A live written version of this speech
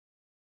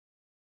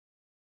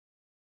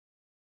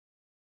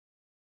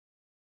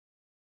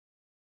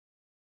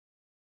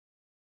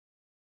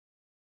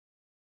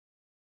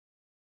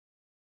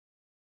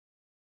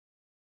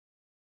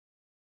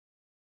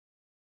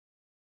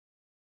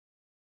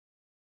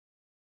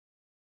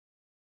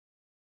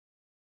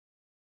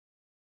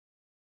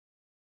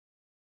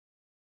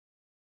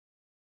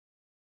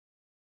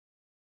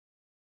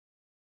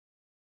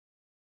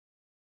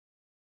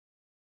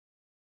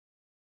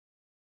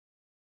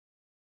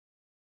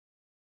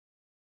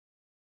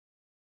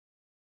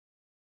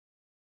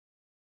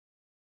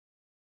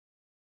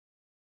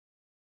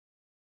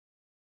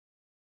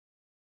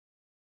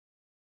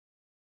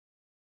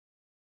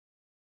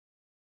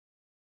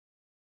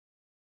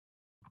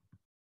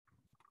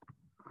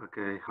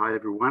Okay, hi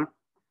everyone.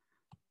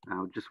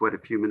 I'll just wait a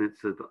few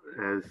minutes as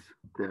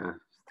there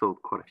are still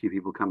quite a few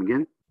people coming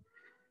in.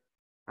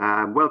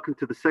 Welcome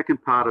to the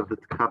second part of the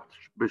Teka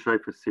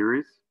Beshofar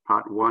series.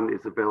 Part 1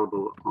 is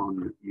available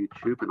on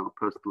YouTube, and I'll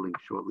post the link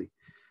shortly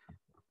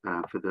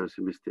for those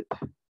who missed it.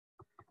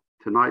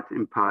 Tonight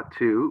in part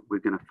 2, we're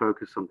going to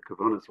focus on the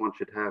kavanas one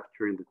should have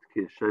during the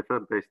Tkiya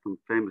Shofar based on the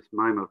famous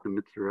Maimah of the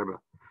Mitzvah Rebbe,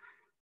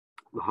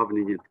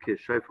 Loewenthal Tkiya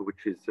Shofar,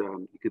 which is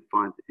you can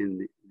find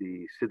in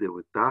the Siddur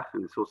with Dach,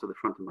 and it's also the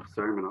front of my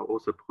sermon. And I'll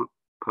also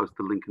post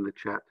a link in the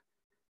chat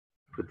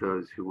for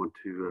those who want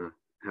to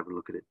have a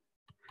look at it.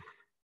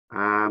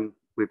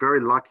 We're very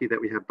lucky that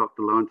we have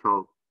Dr.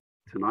 Loewenthal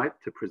tonight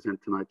to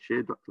present tonight's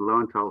shir. Dr.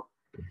 Loewenthal,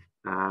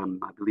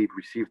 I believe,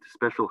 received a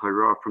special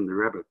hurrah from the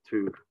Rebbe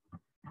to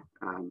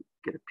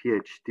get a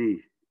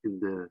PhD in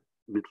the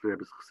Mitzvah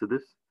Rebbe's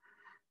Chassidus,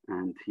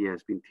 and he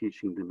has been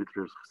teaching the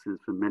Mitzvah Rebbe's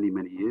Chassidus for many,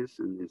 many years,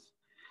 and is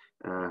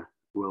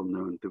well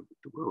known the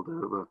world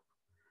over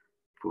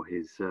for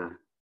his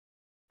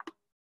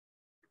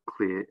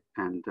clear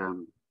and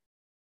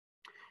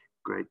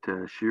great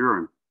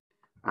shiurim.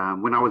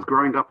 When I was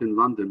growing up in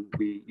London,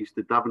 we used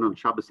to daven on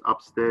Shabbos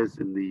upstairs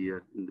in the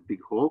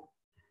big hall,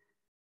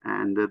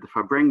 and the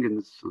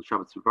Farbrengens on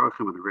Shabbos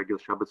Tzvarchim and the regular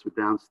Shabbos were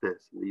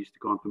downstairs, and they used to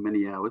go on for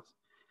many hours.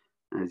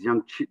 And as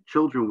young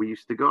children, we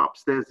used to go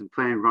upstairs and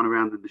play and run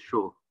around in the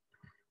shul,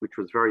 which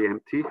was very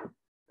empty,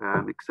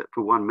 except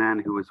for one man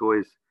who was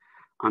always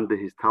under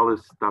his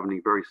talus,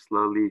 davening very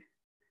slowly,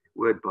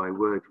 word by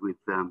word, with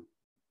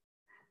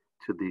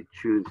to the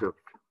tunes of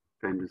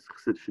famous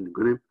Chassidish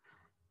Nigunim,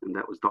 and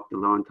that was Dr.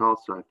 Loewenthal.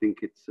 So I think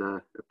it's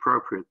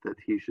appropriate that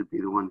he should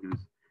be the one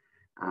who's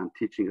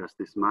teaching us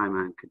this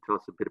Maimah and can tell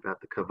us a bit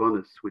about the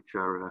kavanas, which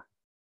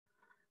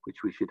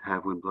we should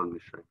have when blowing the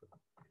shofar.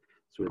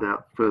 So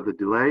without further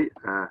delay,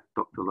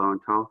 Dr.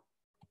 Loewenthal,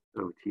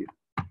 over to you.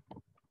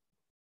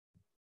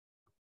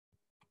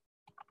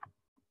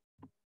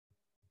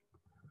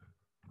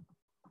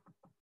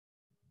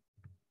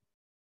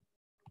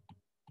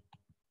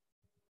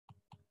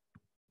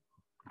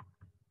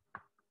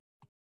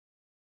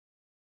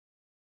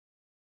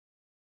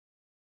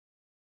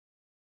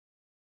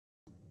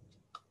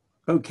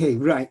 Okay,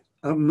 right.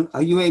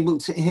 Are you able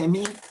to hear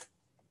me?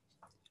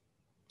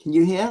 Can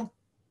you hear?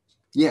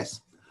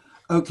 Yes.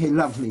 Okay,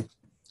 lovely.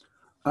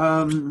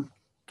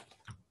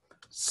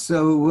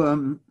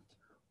 So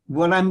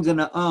what I'm going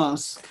to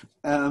ask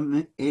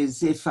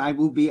is if I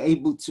will be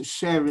able to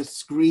share a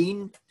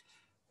screen,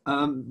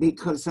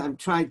 because I've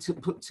tried to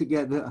put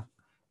together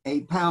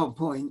a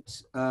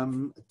PowerPoint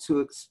to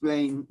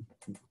explain,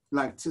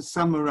 like to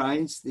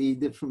summarize the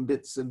different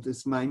bits of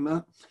this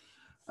Maimah.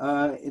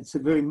 It's a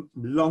very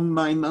long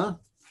Maimah.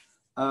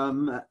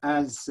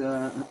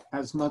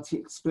 As Moti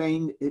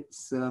explained,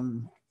 it's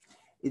in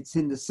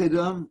the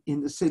Siddur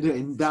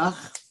in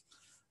Dach,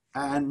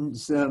 and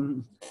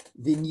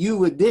the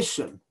new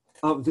edition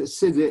of the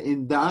Siddur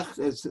in Dach,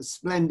 there's a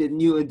splendid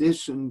new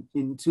edition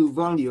in 2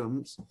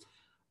 volumes.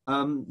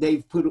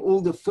 They've put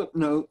all the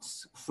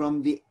footnotes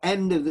from the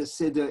end of the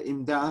Siddur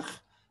in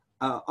Dach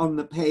on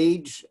the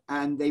page,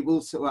 and they've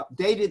also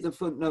updated the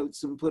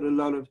footnotes and put a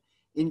lot of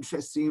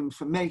interesting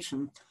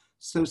information.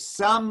 So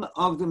some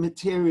of the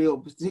material,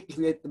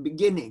 particularly at the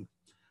beginning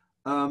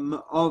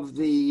of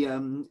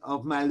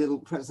my little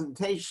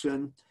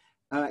presentation,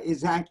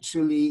 is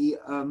actually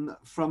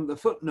from the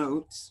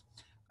footnotes,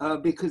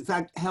 because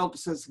that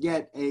helps us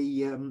get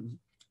a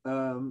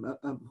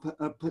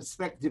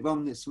perspective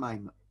on this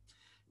Maimah.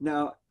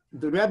 Now,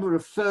 the Rebbe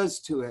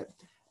refers to it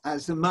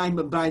as a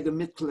Maimah by the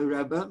Mittler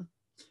Rebbe.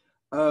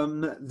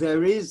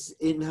 There is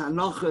in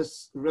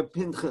Hanochas Reb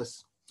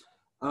Pinchas,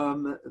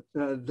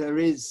 there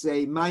is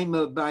a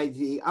Maimah by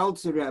the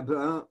Alter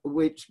Rebbe,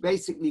 which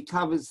basically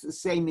covers the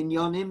same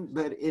inyonim,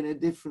 but in a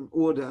different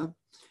order.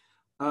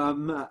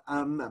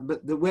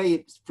 But the way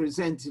it's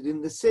presented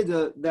in the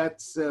Siddur,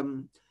 that's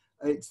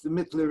it's the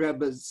Mittler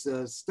Rebbe's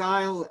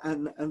style,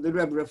 and the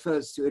Rebbe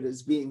refers to it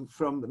as being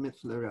from the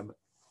Mittler Rebbe.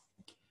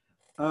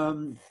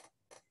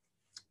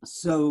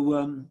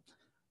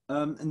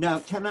 Now,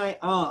 can I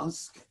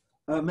ask,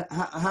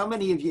 how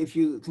many of you, if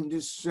you can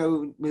just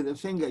show with a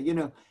finger, you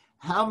know,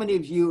 how many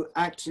of you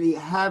actually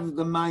have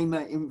the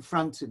Maimah in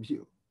front of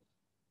you?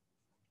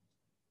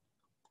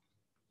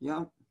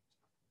 Yeah?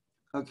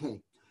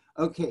 Okay.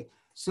 Okay.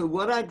 So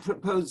what I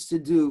propose to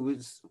do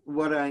is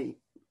what I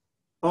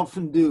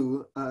often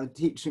do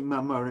teaching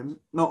Mamorim,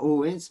 not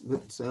always,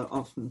 but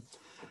often,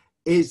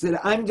 is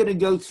that I'm going to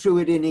go through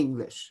it in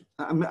English.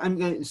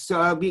 So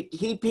I'll be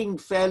keeping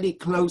fairly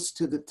close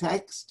to the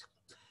text,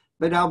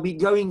 but I'll be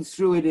going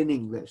through it in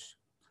English.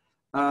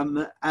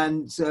 And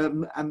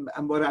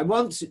what I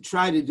want to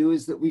try to do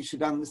is that we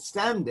should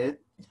understand it.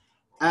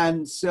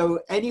 And so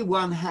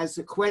anyone has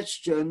a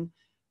question,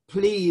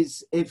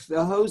 please, if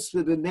the host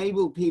would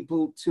enable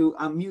people to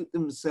unmute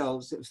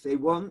themselves if they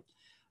want,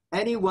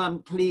 anyone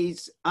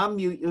please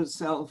unmute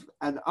yourself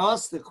and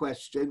ask the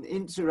question,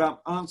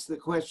 interrupt, ask the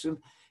question,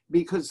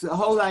 because the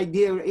whole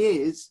idea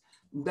is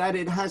that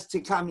it has to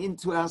come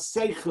into our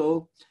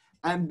seichel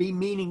and be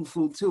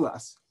meaningful to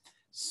us.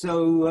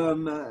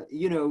 So,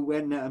 you know,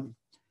 when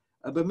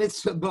a bar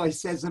mitzvah boy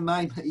says a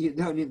maimah, you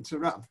don't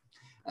interrupt.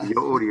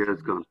 Your audio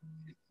is gone.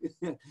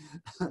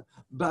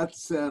 but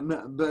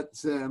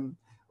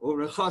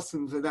or a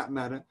chosim for that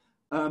matter.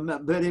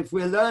 But if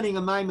we're learning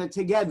a maimah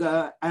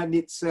together, and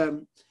it's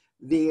the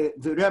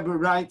Rebbe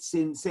writes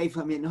in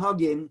Sefer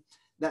Minhagim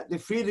that the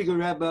Friediger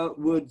Rebbe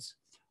would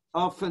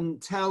often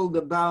tell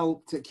the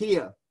Baal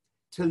Tekiah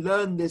to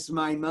learn this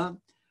maimah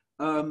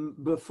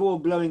before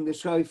blowing the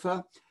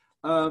shofar.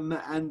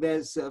 And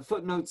there's a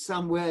footnote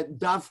somewhere,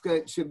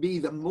 Dafka, it should be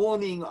the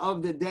morning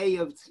of the day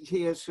of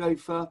Tkiya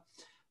Shofar,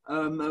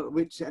 and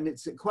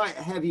it's a quite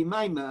heavy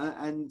maimah,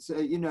 and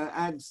you know,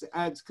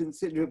 adds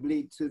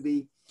considerably to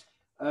the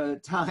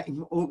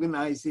time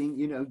organizing,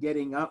 you know,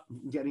 getting up,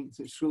 getting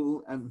to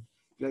shul, and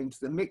going to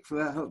the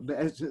mikveh,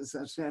 Be'ezus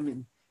Hashem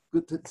in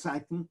gute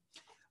Zeiten,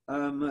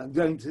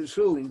 going to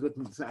shul in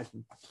gute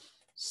Zeiten.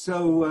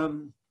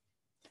 So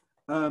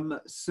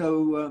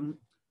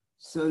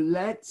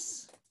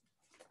let's.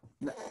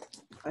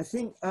 I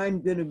think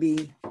I'm going to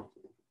be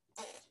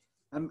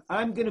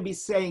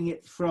saying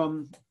it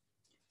from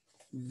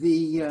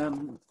the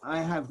I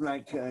have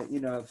like you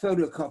know, a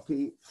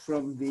photocopy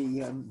from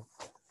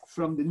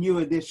the new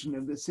edition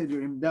of the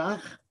Siddur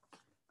Imdach.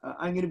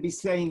 I'm going to be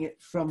saying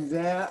it from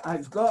there.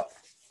 I've got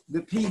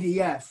the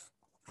PDF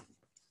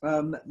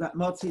that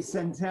Motzi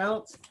sent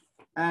out,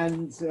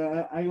 and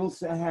I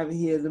also have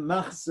here the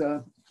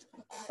Machzor.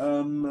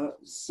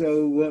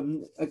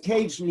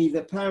 Occasionally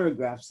the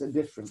paragraphs are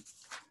different,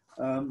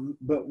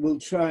 but we'll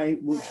try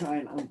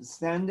and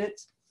understand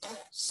it.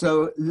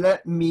 So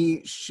let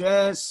me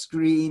share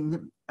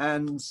screen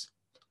and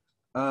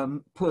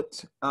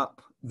put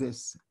up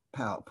this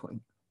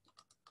PowerPoint.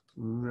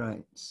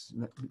 Right,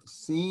 let me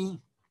see.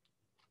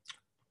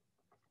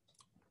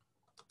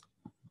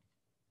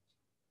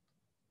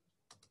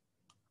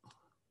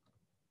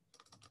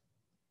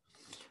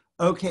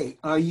 Okay,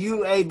 are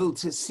you able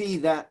to see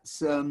that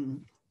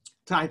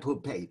title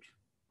page?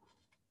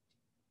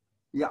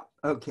 Yeah,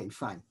 okay,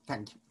 fine,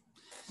 thank you.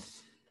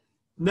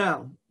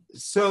 Now,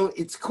 so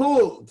it's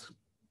called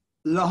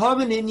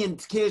Lahaven Inyan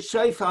Tkiya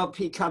Shofar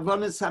Pi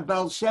Kavonas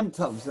HaBaal Shem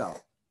Tov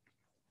Zal.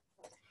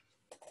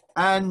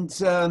 And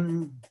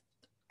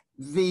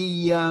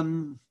the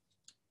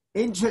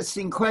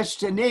interesting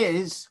question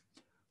is,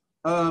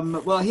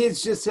 well,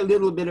 here's just a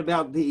little bit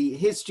about the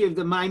history of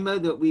the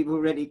maimah that we've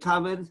already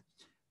covered.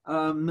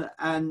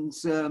 And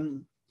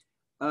so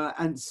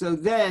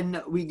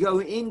then we go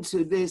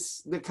into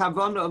this, the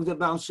kavanah of the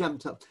Baal Shem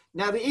Tov.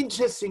 Now, the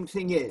interesting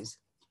thing is,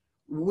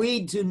 we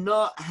do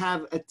not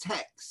have a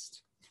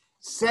text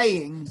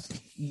saying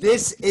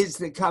this is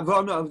the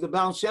kavanah of the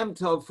Baal Shem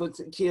Tov for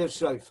Tkiya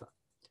Shofar.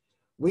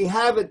 We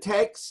have a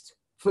text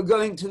for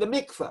going to the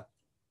mikveh.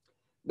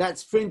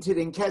 That's printed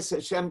in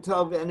Keser Shem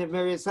Tov and in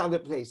various other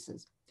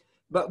places.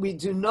 But we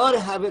do not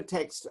have a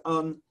text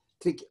on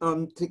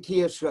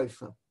Tkiya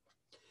Shofar.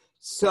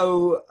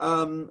 So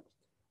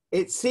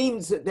it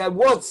seems that there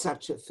was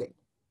such a thing,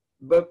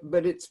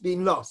 but it's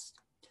been lost.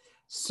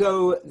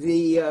 So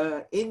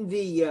in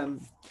the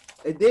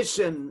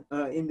edition,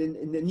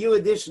 in the new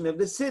edition of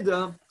the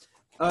Siddur,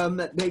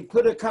 they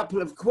put a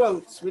couple of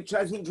quotes which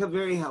I think are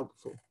very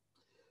helpful.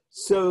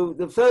 So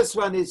the first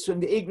one is from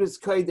the Igros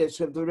Kodesh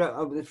of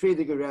the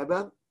Friediger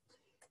Rebbe.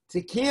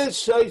 Tkiya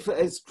Shofar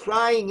is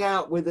crying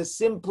out with a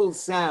simple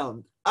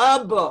sound,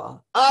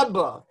 Abba,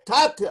 Abba,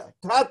 Tata,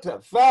 Tata,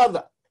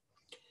 Father.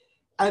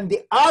 And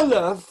the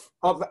Aleph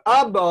of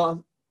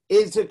Abba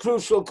is a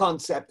crucial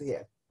concept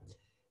here.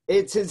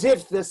 It's as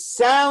if the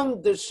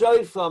sound the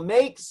shofar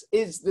makes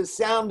is the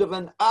sound of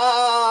an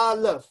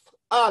Aleph,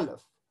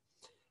 Aleph.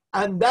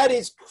 And that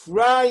is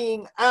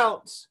crying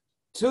out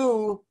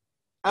to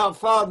our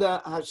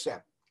Father Hashem.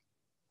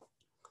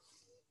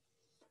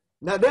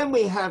 Now then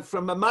we have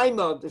from a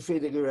maimah of the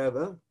Friediger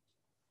Rebbe,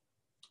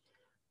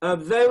 a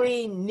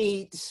very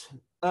neat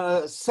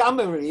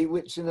summary,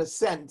 which in a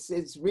sense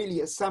is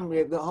really a summary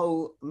of the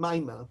whole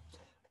maimah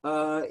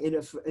in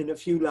a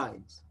few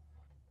lines.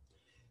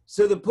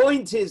 So the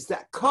point is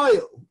that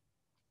koil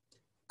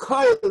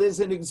is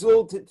an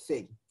exalted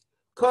thing.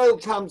 Koil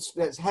comes,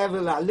 there's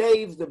hevel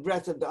alev, the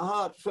breath of the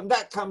heart, from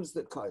that comes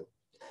the koil.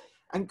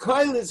 And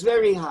koil is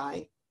very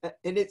high,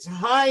 and it's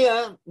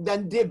higher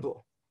than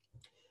dibur.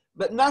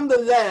 But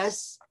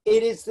nonetheless,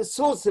 it is the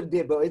source of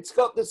dibur. It's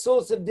got the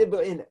source of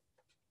dibur in it.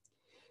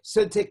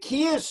 So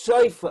Tkiya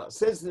Shofar,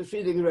 says the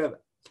Friediger Rebbe,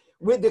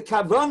 with the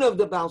kavanah of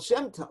the Baal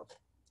Shem Tov,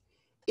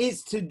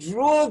 is to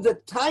draw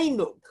the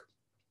tainug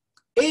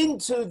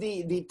into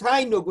the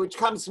tainug, which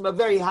comes from a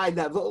very high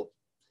level,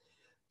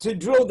 to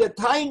draw the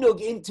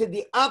tainug into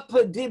the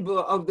upper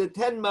dibur of the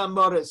 10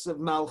 Mamoros of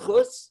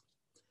Malchus,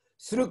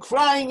 through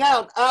crying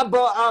out,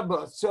 Abba,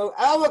 Abba. So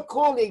our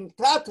calling,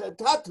 Tata,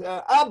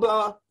 Tata,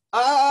 Abba,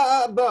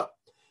 Abba.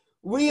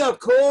 We are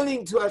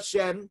calling to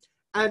Hashem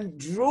and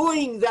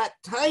drawing that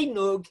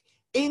tainug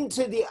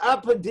into the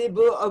upper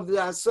dibur of the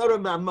Asara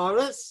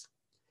Mamoros,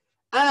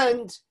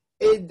 and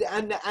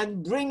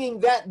and bringing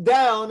that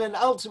down and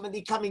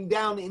ultimately coming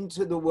down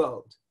into the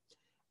world.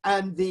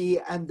 And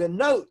the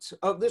note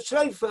of the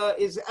shofar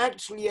is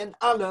actually an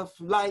aleph,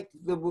 like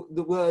the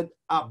word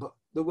Abba,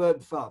 the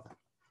word father.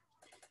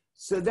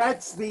 So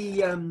that's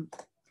the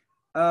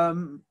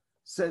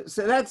so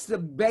that's the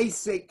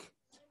basic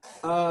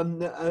of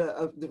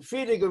the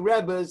Frierdiker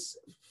Rebbe's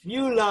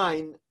few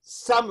line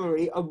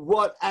summary of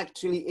what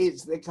actually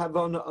is the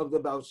kavanah of the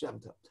Baal Shem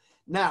Tov.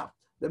 Now,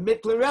 the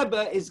Mittler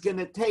Rebbe is going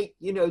to take,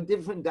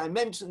 different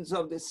dimensions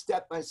of this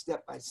step by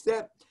step by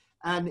step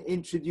and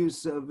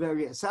introduce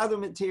various other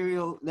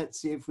material. Let's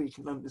see if we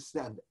can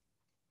understand it.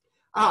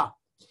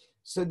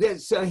 So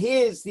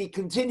here's the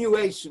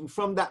continuation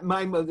from that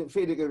Maimah of the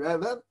Frierdiker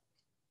Rebbe.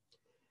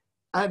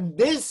 And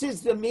this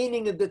is the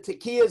meaning of the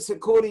Tekias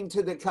according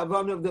to the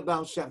kavanah of the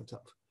Baal Shem Tov.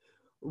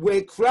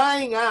 We're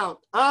crying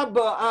out,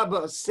 Abba,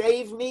 Abba,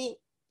 save me.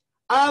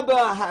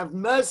 Abba, have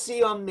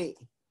mercy on me.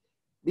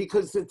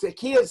 Because the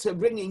Tekias are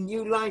bringing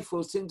new life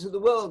force into the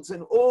worlds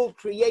and all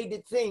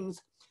created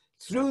things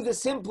through the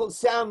simple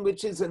sound,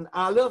 which is an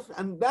aleph,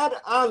 and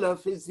that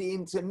aleph is the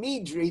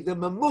intermediary, the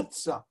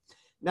mamutza.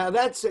 Now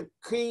that's a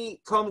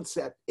key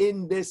concept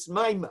in this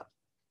maimah.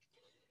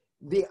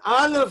 The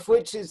aleph,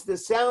 which is the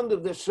sound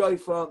of the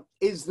shofar,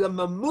 is the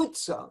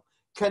mamutza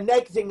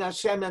connecting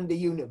Hashem and the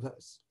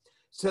universe.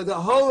 So the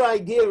whole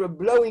idea of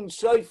blowing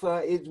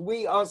shofar is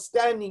we are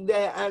standing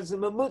there as a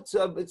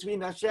mamutza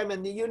between Hashem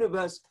and the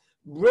universe,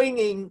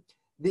 bringing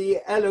the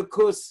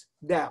Elokus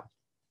down.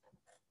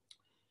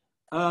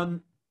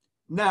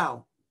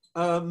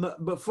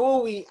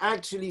 Before we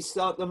actually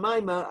start the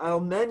Maimah,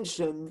 I'll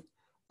mention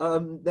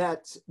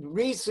that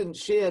recent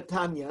Shir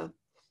Tanya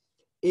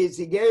is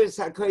Igeres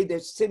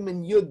HaKodesh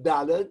Siman Yud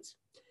Daled,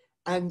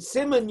 and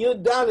Siman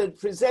Yud Daled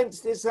presents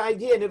this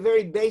idea in a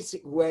very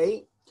basic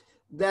way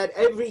that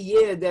every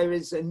year there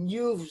is a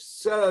new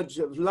surge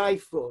of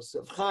life force,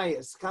 of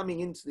chayas, coming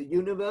into the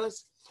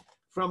universe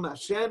from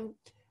Hashem,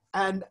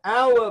 and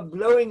our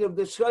blowing of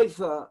the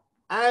shofar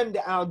and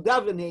our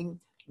davening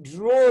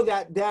draw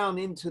that down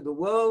into the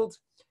world,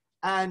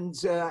 and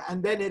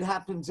then it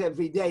happens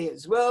every day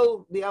as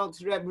well, the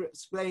Alter Rebbe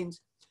explains.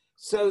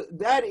 So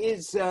that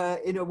is,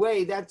 in a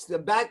way, that's the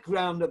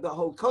background of the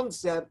whole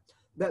concept,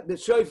 that the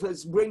shofar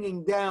is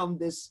bringing down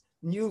this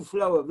new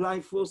flow of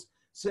life force.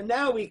 So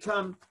now we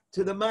come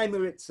to the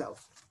Maimah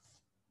itself.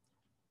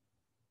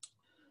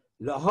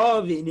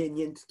 L'ahavin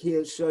inyan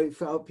tkiya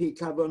shofar pi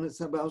kavonas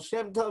haBaal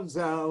Shem Tov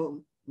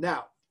zal.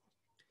 Now,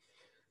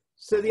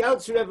 so the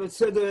Alter Rebbe,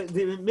 so the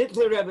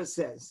Mittler Rebbe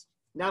says,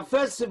 now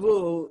first of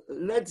all,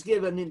 let's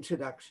give an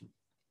introduction.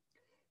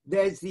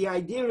 There's the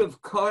idea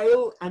of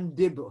koil and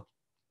dibur.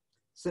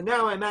 So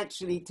now I'm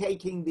actually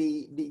taking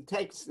the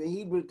text, the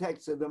Hebrew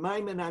text of the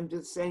Maimah, and I'm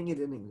just saying it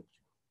in English.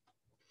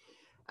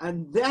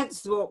 And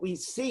that's what we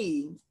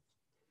see,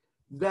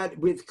 that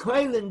with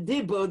koil and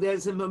dibur,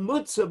 there's a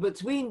mamutza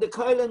between the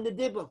koil and the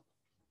dibur.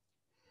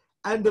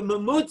 And the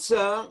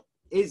mamutza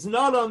is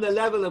not on the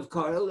level of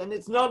koil, and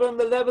it's not on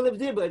the level of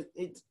dibur.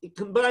 It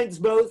combines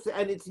both,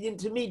 and it's the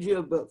intermediary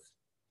of both.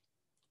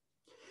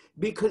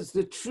 Because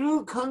the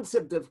true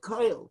concept of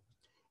koil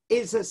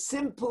is a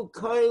simple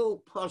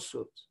koil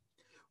pashut,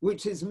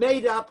 which is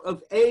made up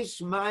of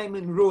Eish, Maim,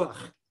 and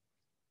Ruach.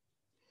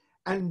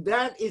 And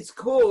that is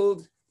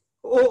called,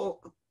 or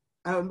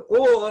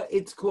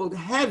it's called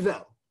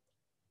Hevel.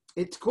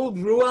 It's called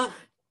Ruach,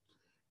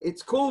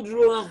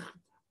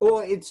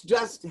 or it's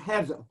just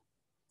Hevel,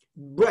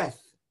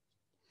 breath.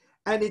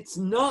 And it's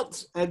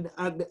not at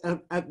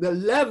the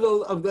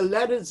level of the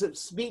letters of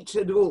speech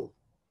at all.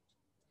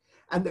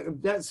 And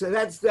that's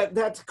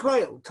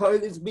koil.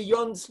 Koil is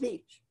beyond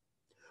speech.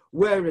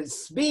 Whereas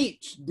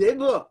speech,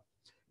 dibur,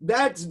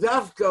 that's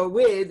dafka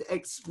with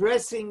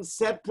expressing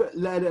separate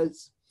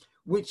letters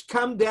which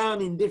come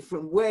down in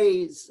different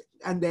ways,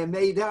 and they're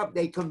made up,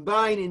 they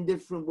combine in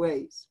different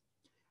ways.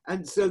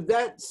 And so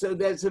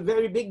there's a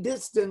very big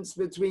distance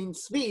between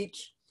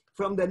speech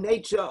from the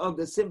nature of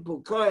the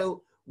simple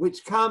koil,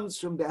 which comes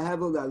from the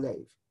Hevel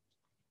Alev.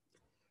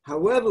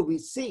 However, we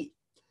see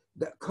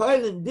that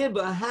koil and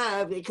dibur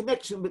have a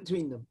connection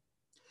between them,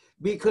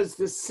 because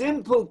the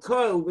simple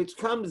koil, which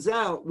comes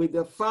out with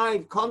the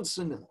 5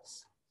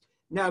 consonants.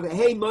 Now, the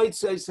hey,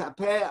 moitzo,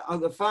 saper are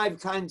the 5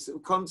 kinds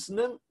of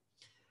consonant.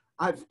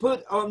 I've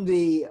put on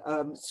the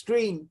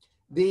screen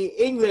the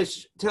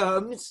English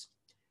terms.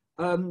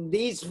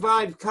 These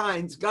 5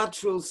 kinds,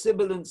 guttural,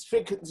 sibilants,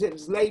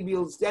 fricatives,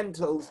 labials,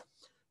 dentals,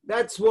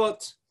 that's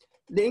what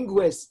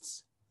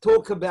linguists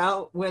talk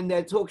about when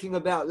they're talking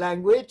about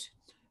language.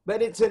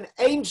 But it's an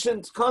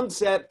ancient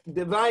concept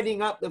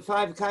dividing up the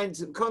 5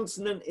 kinds of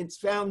consonant. It's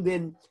found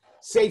in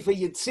Sefer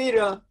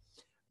Yetzirah,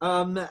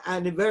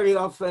 and very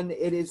often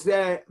it is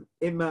there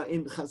in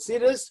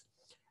Chassidus.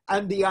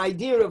 And the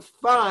idea of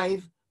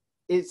 5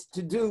 is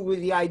to do with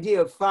the idea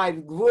of 5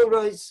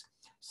 gvuros.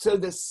 So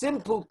the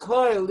simple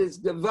koil is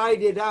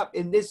divided up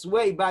in this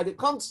way by the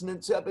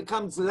consonants, so it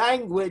becomes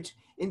language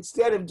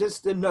instead of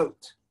just a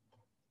note.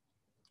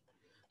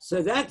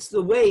 So that's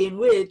the way in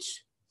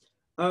which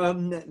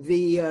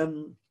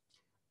the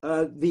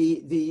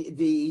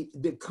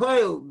the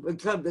coil,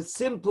 become the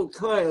simple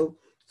coil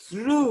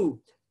through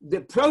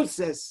the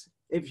process,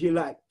 if you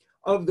like,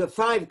 of the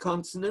 5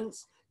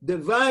 consonants,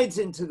 divides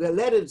into the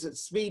letters of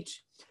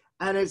speech.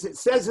 And as it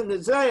says in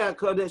the Zohar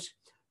Kodesh,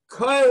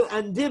 coil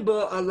and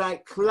dibur are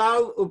like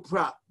klal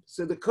uprat.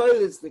 So the coil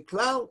is the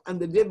klal and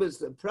the dibur is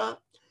the prat.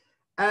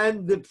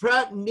 And the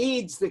prat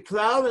needs the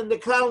klal and the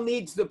klal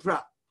needs the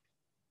prat.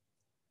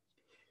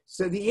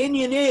 So the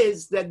inyan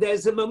is that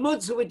there's a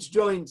mamutza which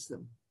joins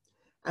them.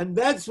 And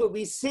that's what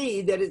we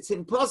see, that it's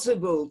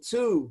impossible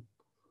to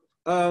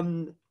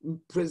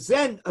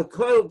present a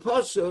koil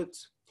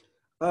pashut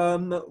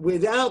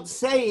without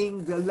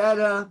saying the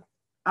letter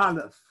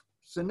aleph.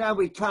 So now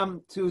we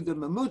come to the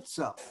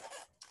mamutza.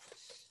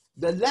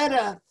 The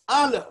letter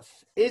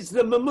aleph is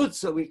the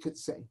mamutza, we could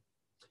say.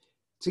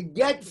 To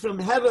get from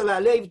hevel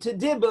alev to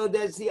dibur,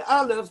 there's the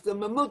aleph, the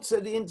mamutza,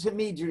 the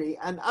intermediary,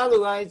 and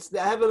otherwise the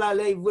hevel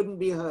alev wouldn't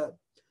be heard.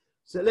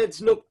 So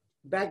let's look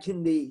back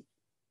in the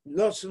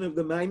Lashon of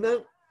the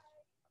Maimon.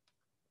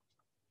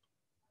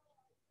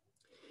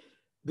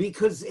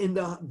 Because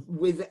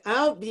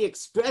without the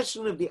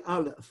expression of the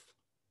aleph,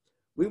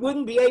 we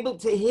wouldn't be able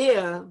to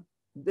hear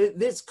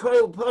this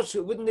koil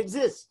pashut wouldn't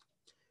exist.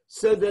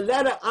 So the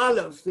letter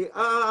aleph, the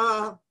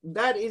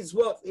that is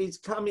what is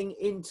coming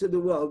into the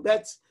world.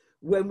 That's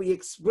when we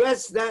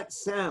express that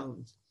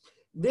sound.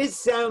 This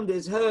sound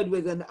is heard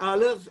with an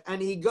aleph, and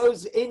he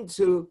goes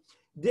into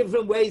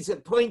different ways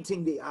of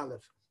pointing the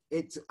aleph.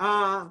 It's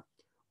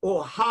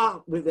or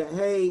ha with a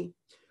hey,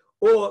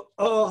 or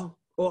a,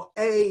 or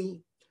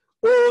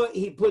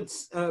he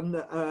puts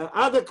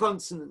other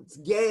consonants,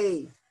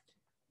 gay,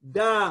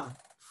 da,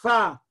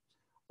 fa,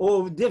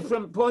 or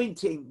different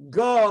pointing,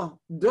 ga,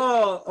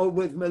 da, or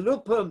with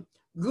melupam,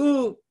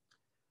 gu.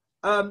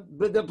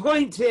 But the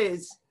point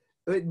is,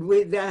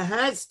 there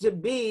has to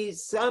be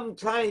some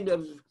kind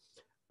of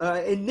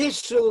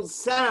initial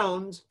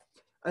sound,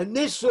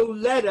 initial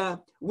letter,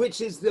 which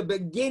is the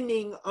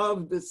beginning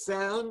of the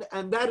sound,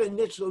 and that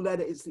initial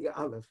letter is the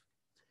aleph.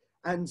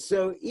 And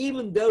so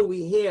even though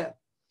we hear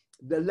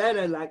the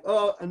letter like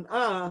oh and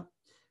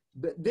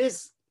but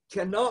this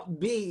cannot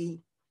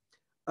be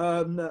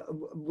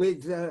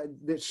with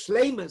the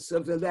shlemus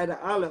of the letter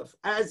aleph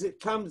as it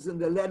comes in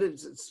the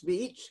letters of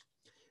speech,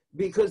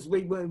 because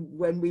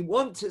when we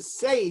want to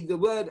say the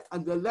word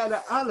and the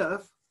letter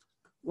aleph,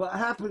 what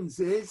happens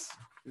is,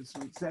 just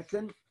 1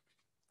 second.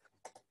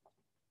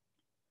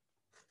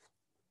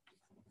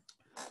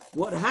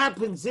 What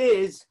happens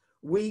is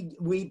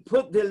we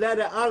put the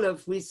letter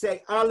aleph, we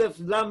say aleph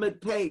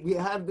lamed pei. We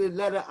have the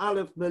letter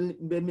aleph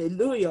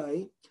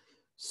b'miluyai,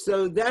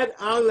 so that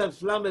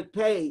aleph lamed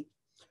pei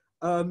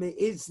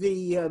is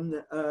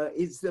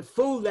the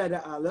full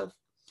letter aleph,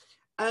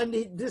 and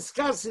it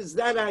discusses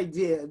that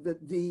idea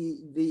that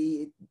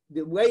the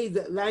way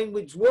that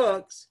language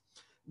works,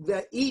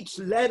 that each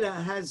letter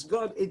has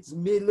got its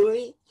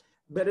milui,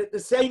 but at the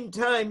same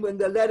time, when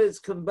the letters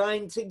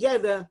combine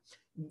together,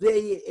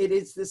 it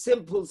is the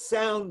simple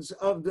sounds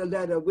of the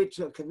letter which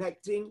are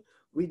connecting.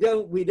 We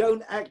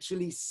don't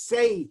actually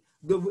say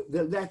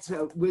the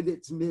letter with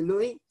its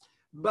milui,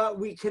 but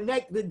we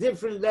connect the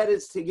different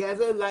letters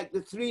together, like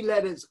the 3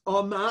 letters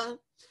Oma,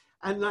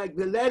 and like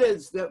the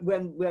letters that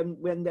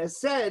when they're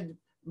said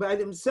by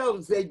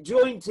themselves, they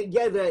join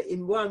together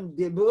in one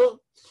dibur,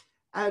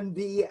 and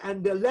the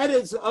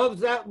letters of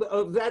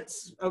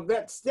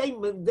that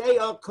statement, they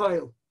are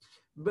koil.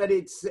 But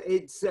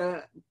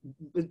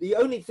but the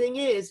only thing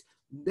is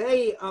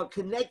they are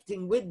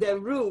connecting with their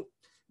root,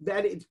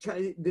 that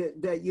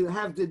you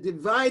have the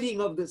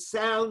dividing of the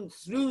sound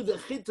through the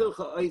chituch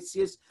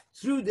ha'oisius,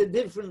 through the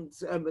different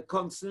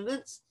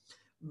consonants.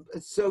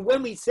 So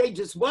when we say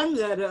just one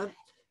letter,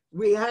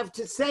 we have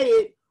to say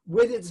it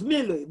with its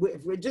milui.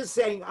 If we're just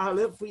saying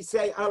aleph, we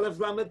say aleph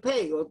lamed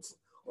pei, or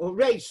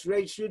reish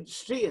yud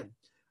shtiyim,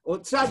 or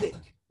tzadik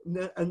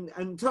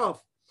and tov.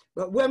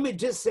 But when we're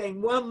just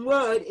saying one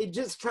word, it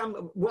just comes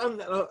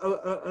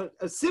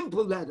a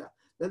simple letter.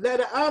 The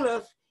letter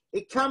aleph,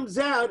 it comes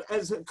out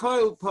as a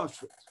koil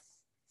pashut.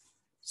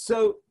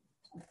 So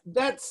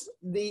that's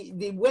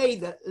the way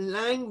that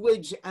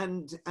language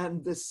and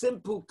the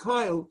simple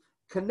koil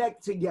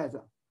connect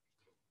together.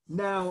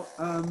 Now,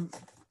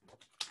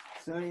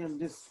 sorry, I'm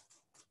just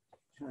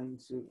trying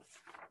to.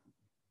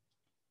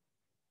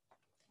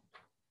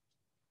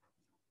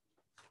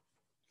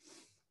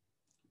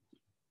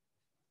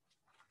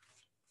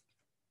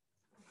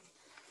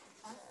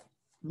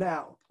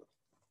 Now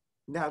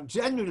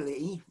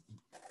generally,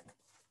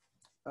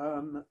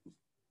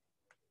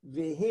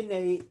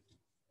 v'hinei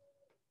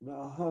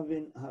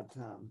lahavin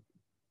hatam.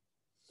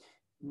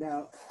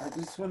 Now, I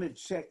just want to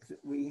check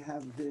that we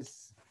have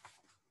this.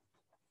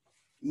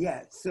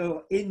 Yeah,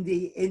 so in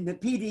the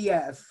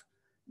PDF,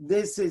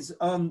 this is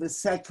on the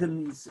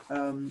second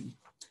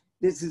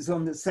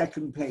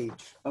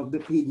page of the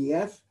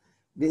PDF.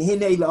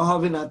 V'hinei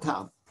lahavin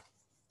hatam.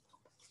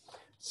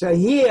 So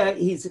here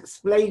he's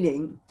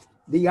explaining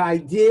the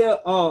idea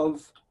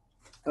of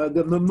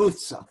the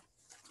mamutza,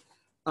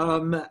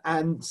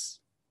 and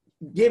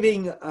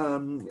giving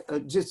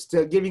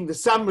the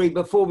summary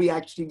before we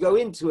actually go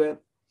into it.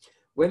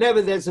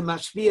 Whenever there's a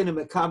mashpia and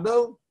a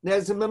makabel,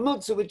 there's a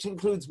mamutza which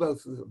includes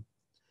both of them.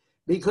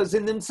 Because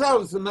in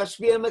themselves, the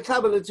mashpia and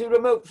makabel are too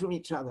remote from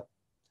each other.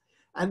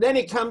 And then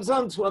it comes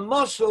on to a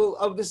moshel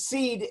of the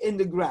seed in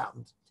the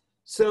ground.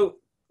 So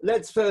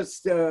let's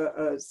first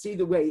see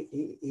the way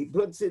he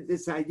puts it,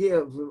 this idea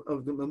of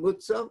the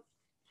mamutza.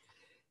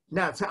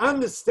 Now, to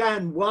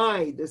understand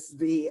why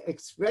the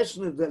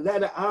expression of the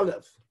letter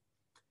Aleph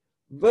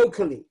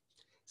vocally,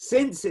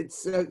 since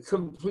it's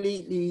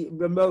completely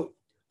remote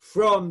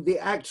from the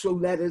actual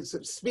letters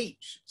of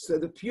speech, so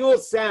the pure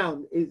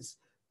sound is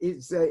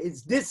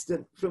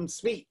distant from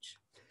speech,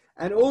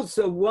 and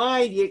also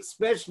why the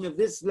expression of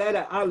this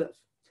letter Aleph.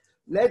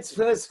 Let's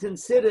first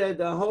consider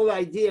the whole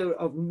idea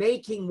of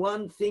making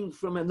one thing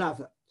from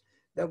another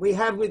that we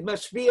have with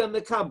mashpia and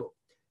makabel.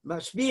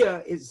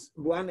 Mashpia is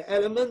one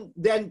element,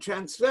 then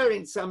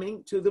transferring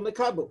something to the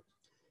makabel.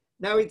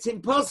 Now, it's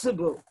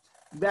impossible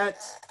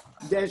that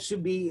there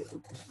should be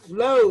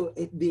flow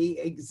in the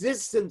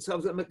existence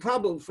of the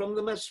makabel from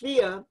the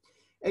mashpia,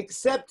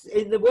 except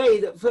in the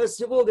way that,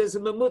 first of all, there's a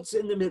mamutza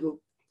in the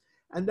middle.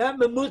 And that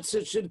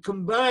mamutza should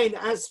combine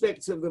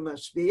aspects of the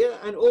mashpia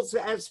and also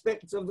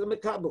aspects of the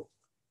makabel.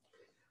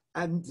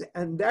 And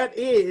that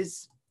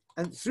is,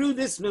 and through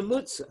this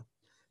mamutza,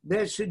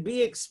 there should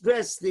be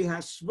expressed the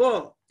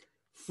hashvah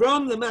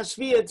from the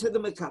mashpia to the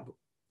makabel.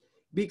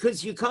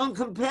 Because you can't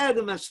compare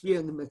the mashpia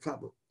and the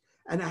makabel.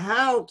 And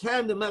how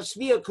can the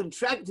mashpia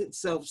contract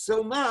itself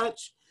so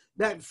much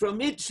that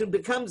from it should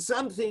become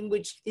something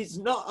which is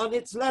not on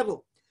its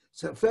level?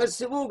 So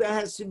first of all, there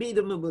has to be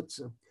the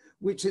mamutza,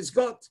 which has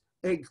got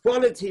a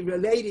quality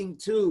relating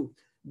to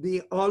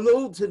the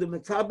olul, to the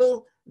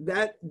makabel,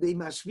 that the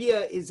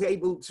mashpia is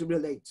able to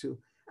relate to.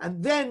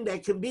 And then there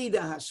can be the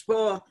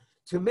hashpah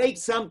to make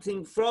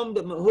something from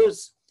the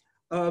mahus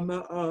of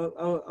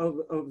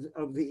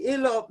the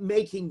illah,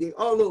 making the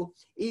olul,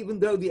 even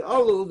though the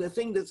olul, the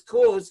thing that's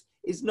caused,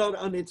 is not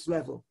on its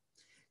level.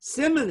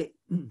 Similarly,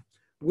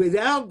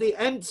 without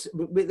this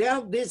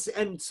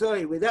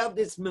emtsoi, without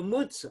this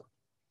mamutza,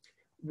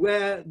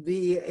 where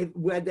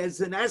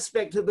there's an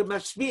aspect of the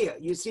mashpia,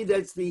 you see,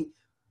 there's the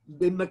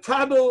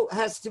makabel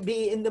has to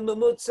be in the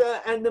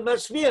mamutza and the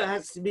mashpia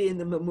has to be in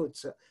the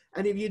mamutza.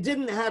 And if you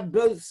didn't have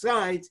both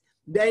sides,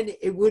 then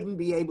it wouldn't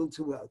be able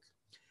to work.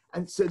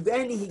 And so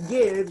then he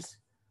gives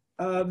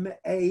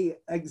a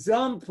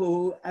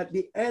example at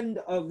the end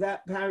of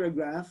that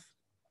paragraph,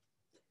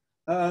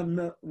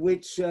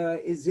 which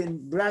is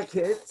in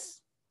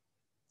brackets,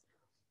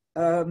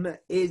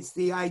 is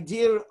the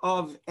idea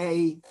of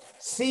a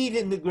seed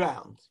in the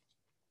ground.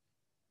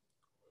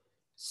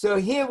 So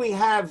here we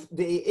have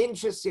the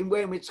interesting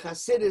way in which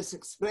Hasidus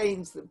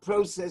explains the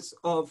process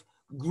of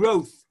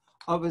growth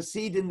of a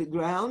seed in the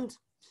ground.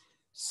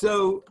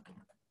 So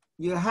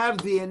you have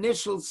the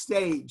initial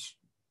stage.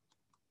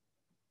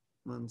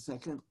 One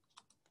second.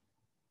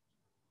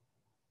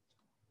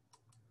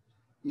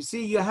 You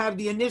see, you have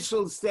the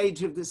initial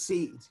stage of the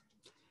seed.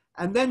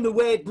 And then the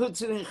way it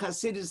puts it in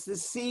Hasidus, the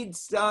seed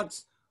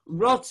starts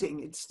rotting.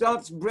 It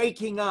starts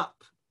breaking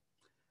up.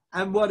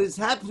 And what is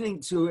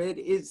happening to it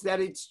is that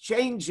it's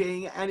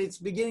changing and it's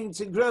beginning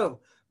to grow.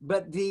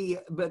 But the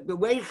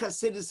way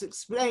Hasidus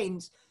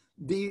explains,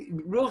 the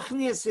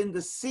ruchnius in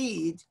the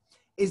seed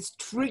is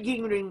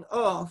triggering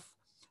off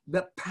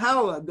the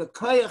power, the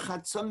koyach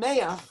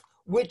hatzameach,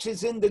 which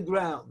is in the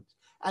ground.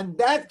 And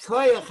that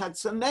koyach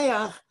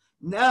hatzameach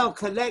now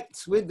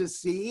collects with the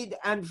seed,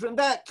 and from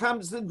that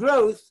comes the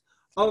growth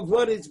of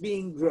what is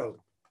being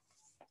grown.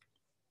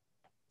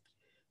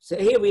 So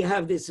here we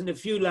have this in a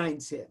few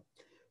lines here.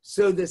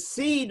 So the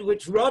seed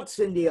which rots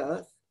in the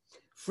earth,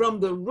 from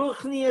the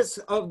ruchnius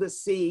of the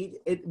seed,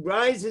 it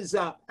rises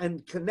up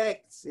and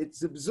connects,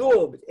 it's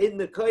absorbed in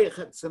the koyach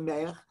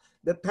hatzameach,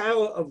 the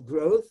power of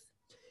growth,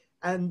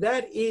 and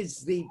that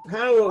is the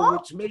power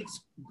which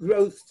makes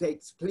growth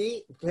takes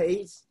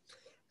place,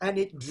 and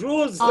it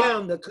draws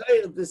down the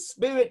koyach, the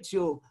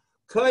spiritual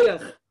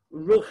koyach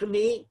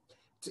ruchni,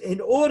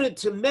 in order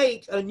to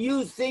make a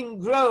new thing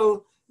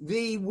grow,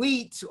 the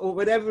wheat or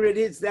whatever it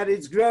is that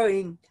is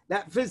growing,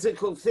 that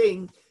physical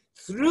thing,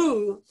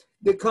 through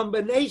the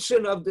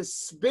combination of the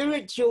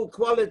spiritual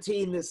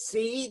quality in the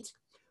seed,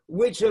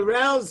 which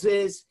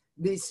arouses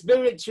the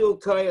spiritual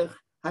koyach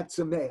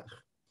hatzameach.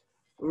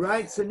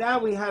 Right. So now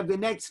we have the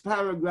next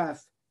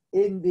paragraph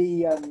in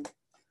the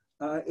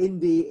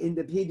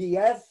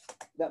PDF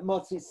that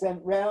Motzi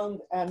sent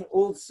round, and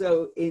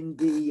also in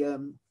the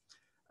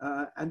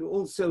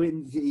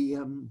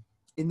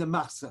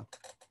machzor.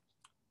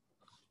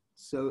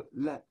 So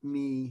let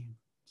me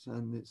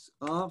turn this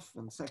off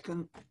 1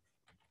 second.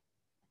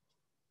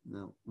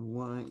 Now,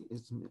 why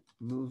isn't it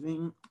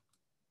moving?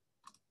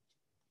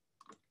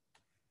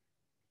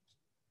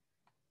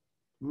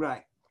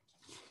 Right.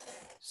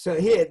 So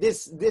here,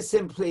 this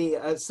simply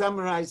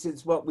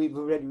summarizes what we've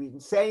already been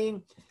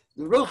saying.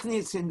 The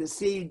ruchnius in the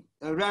seed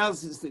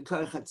arouses the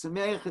koyach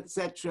hatzameach,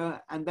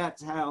 etc., and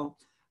that's how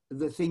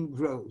the thing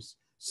grows.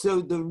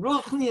 So the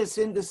ruchnius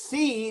in the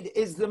seed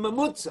is the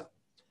mamutza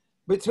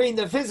between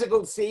the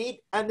physical seed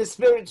and the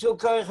spiritual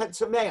koach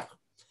hatzameach.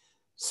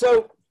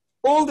 So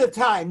all the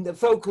time, the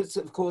focus,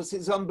 of course,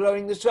 is on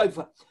blowing the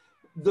shofar.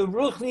 The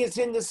ruchnius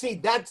in the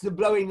seed, that's the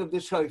blowing of the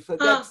shofar.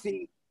 That's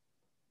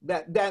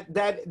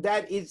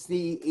that is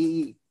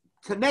the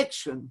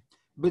connection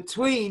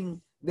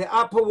between the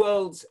upper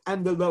worlds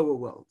and the lower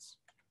worlds.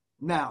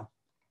 Now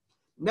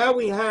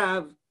we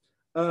have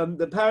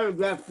the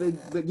paragraph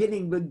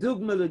beginning with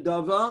dugma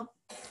ledava.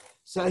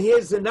 So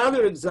here's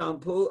another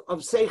example of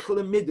seichel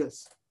and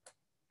midas.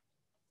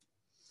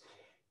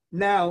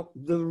 Now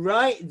the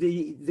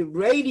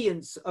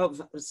radiance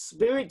of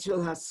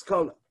spiritual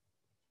haskalah,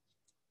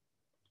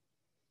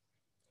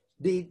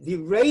 the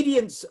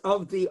radiance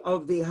of the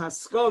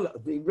haskalah,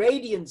 the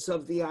radiance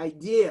of the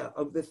idea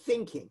of the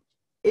thinking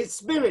is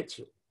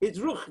spiritual. It's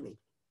ruchni.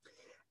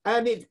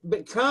 And it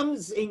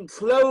becomes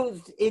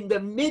enclosed in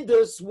the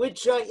midas,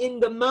 which are in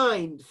the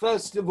mind,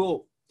 first of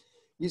all.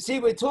 You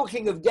see, we're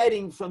talking of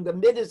getting from the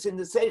midas in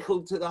the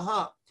seichel to the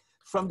heart,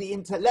 from the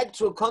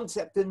intellectual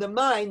concept in the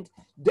mind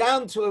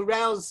down to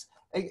arouse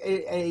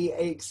a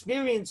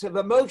experience of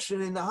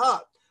emotion in the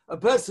heart. A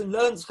person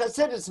learns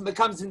chassidus and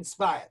becomes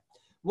inspired.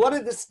 What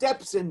are the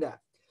steps in that?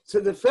 So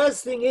the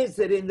first thing is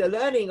that in the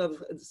learning of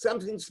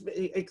something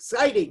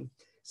exciting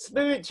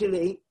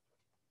spiritually,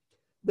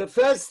 the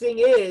first thing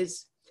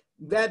is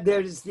that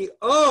there is the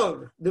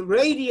or, the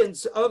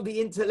radiance of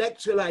the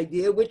intellectual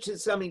idea, which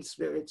is something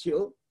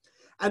spiritual.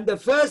 And the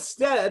first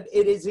step,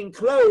 it is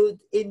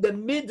enclosed in the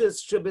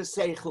midas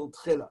shebeseichel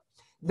tchila.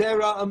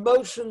 There are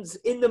emotions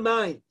in the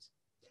mind.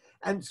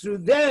 And through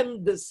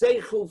them, the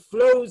seichel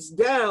flows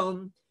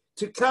down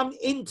to come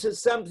into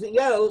something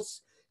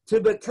else, to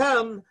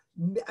become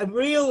a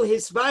real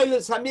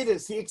hisvailus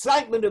hamidus, the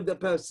excitement of the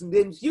person, the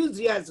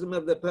enthusiasm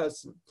of the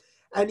person.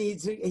 And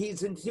he's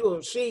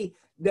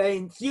they're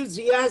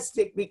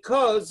enthusiastic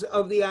because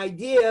of the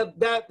idea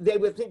that they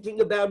were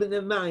thinking about in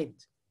their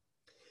mind.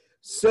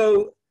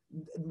 So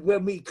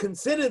when we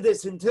consider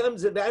this in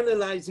terms of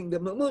analyzing the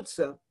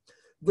mamutza,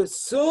 the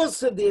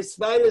source of the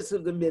hisvailus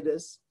of the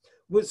midas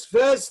was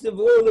first of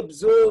all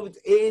absorbed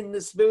in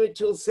the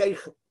spiritual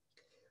seichel.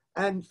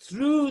 And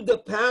through the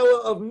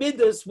power of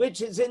midas, which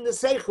is in the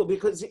seichel,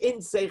 because in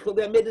seichel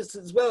there are midas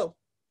as well.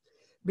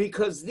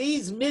 Because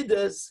these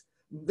midas,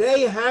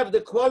 they have the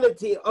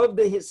quality of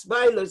the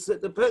hisvailus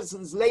that the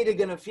person's later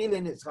going to feel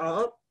in his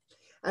heart,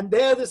 and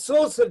they are the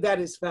source of that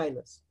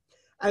hisvailus.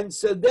 And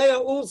so they are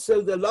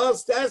also the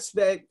last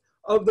aspect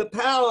of the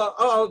power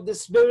of the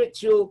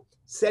spiritual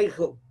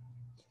seichel.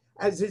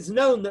 As is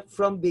known that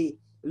from the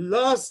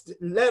lowest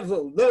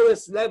level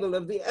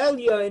of the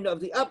elyon,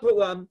 of the upper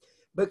one,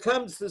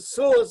 becomes the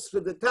source for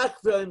the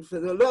tachton, for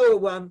the lower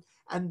one,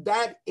 and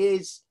that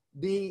is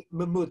the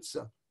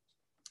mamutza.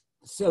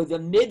 So the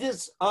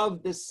midas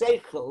of the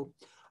seichel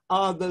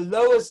are the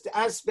lowest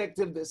aspect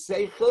of the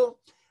seichel,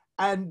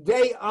 and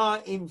they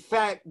are in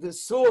fact the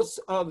source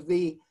of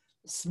the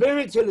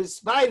spiritual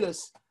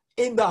hisvailus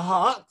in the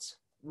heart,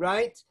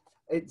 right?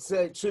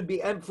 It should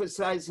be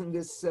emphasized in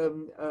this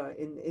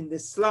in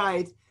this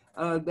slide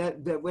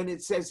that when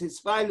it says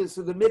hisvailus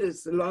of the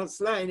midas, the last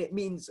line, it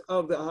means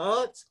of the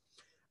heart.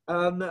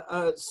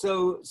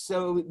 So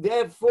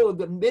therefore,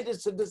 the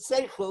midas of the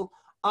seichel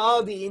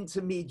are the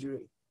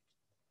intermediary.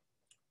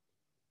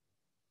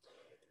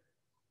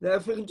 Now,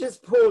 if we can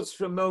just pause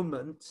for a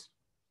moment,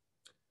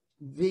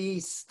 the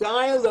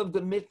style of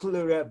the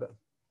Mittler Rebbe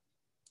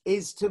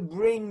is to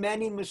bring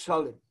many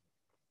mashalim,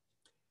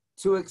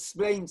 to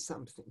explain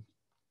something,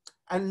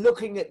 and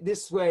looking at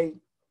this way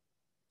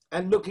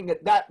and looking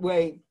at that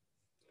way.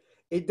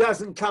 It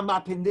doesn't come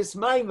up in this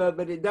maimah,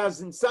 but it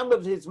does in some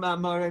of his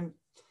mamarim,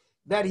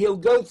 that he'll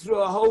go through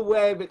a whole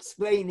way of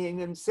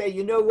explaining and say,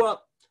 you know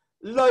what,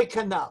 loy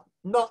kanal,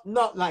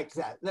 not like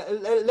that.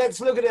 Let's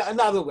look at it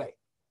another way.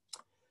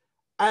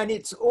 And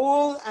it's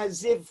all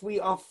as if we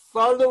are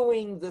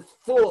following the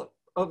thought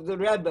of the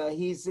Rebbe.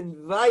 He's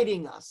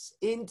inviting us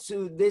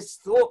into this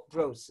thought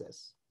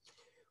process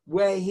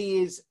where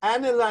he is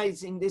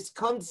analyzing this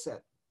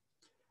concept.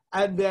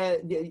 And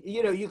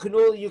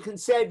you can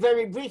say it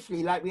very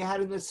briefly, like we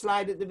had in the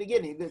slide at the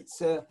beginning. That's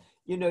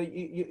you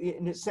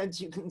in a sense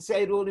you can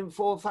say it all in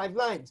 4 or 5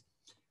 lines.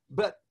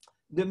 But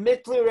the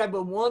Mittler Rebbe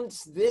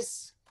wants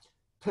this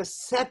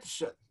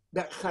perception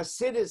that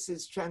Hasidus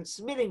is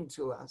transmitting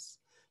to us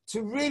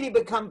to really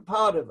become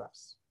part of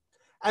us.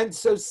 And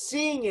so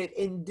seeing it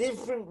in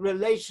different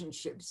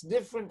relationships,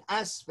 different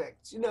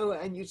aspects,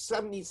 and you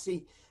suddenly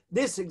see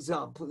this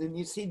example and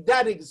you see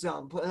that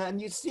example,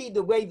 and you see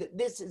the way that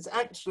this is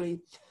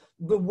actually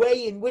the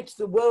way in which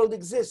the world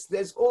exists.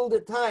 There's all the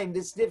time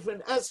this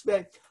different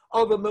aspect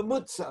of a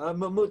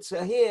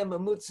mamutza here,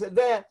 mamutza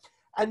there,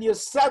 and you're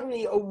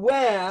suddenly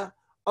aware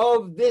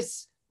of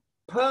this,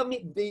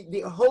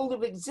 the whole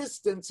of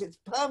existence is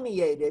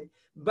permeated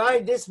by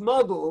this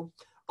model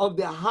of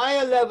the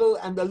higher level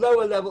and the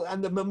lower level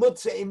and the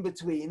mamutza in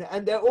between.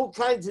 And there are all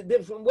kinds of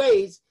different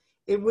ways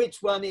in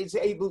which one is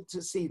able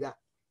to see that.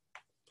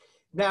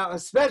 Now,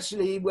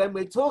 especially when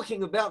we're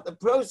talking about the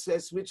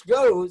process which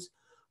goes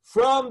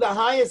from the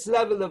highest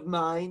level of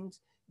mind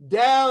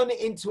down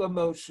into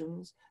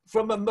emotions,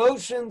 from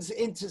emotions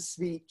into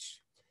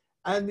speech,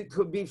 and it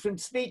could be from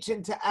speech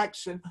into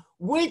action,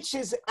 which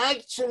is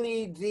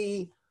actually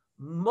the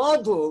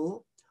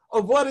model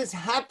of what is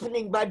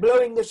happening by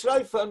blowing the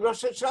shofar on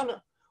Rosh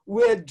Hashanah.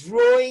 We're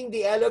drawing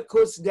the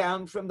Elokus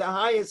down from the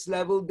highest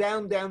level,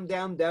 down, down,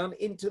 down, down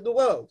into the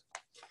world.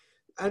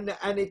 And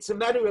it's a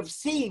matter of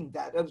seeing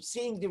that, of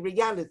seeing the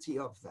reality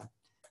of that.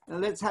 Now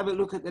let's have a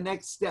look at the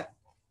next step.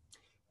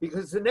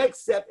 Because the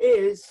next step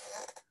is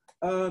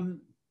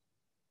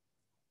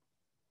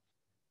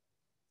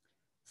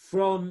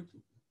from,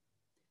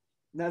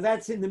 now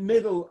that's in the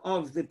middle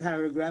of the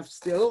paragraph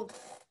still.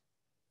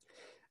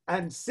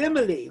 And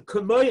similarly,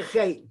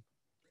 kamoichein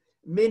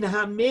min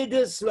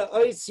hamidus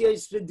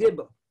la'oisios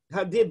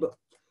hadibur,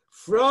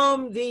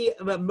 from the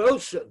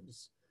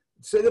emotions.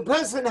 So the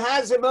person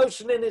has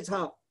emotion in his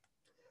heart,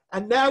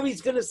 and now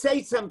he's going to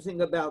say something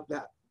about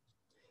that.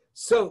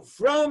 So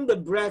from the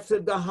breath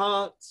of the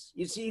heart,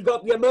 you see, you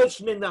got the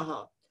emotion in the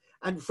heart,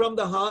 and from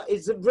the heart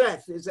is a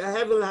breath, is a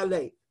hevel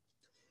halev.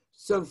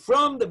 So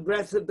from the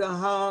breath of the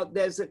heart,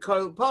 there's a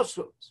koil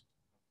poshut.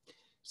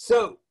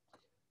 So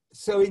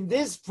in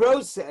this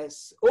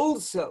process,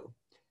 also,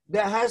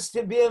 there has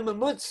to be a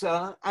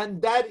mamutza,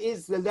 and that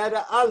is the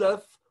letter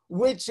Aleph,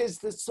 which is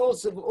the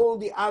source of all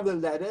the other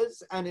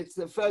letters, and it's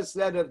the first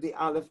letter of the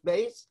Aleph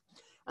base.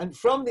 And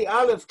from the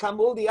Aleph come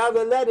all the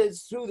other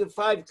letters through the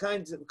 5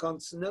 kinds of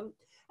consonant.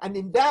 And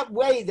in that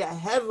way, the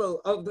hevel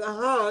of the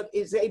heart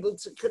is able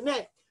to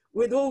connect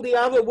with all the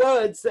other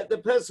words that the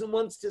person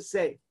wants to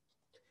say.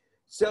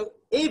 So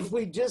if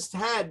we just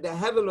had the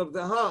hevel of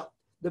the heart,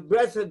 the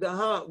breath of the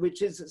heart,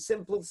 which is a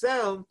simple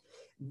sound,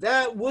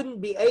 that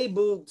wouldn't be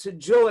able to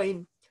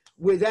join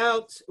with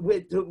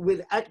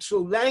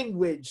actual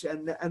language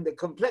and the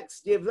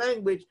complexity of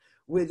language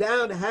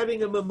without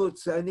having a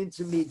mamutza, an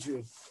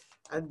intermediary.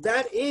 And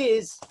that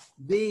is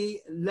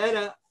the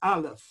letter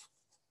Aleph,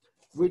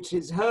 which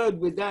is heard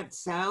with that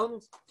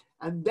sound.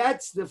 And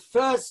that's the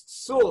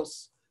first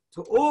source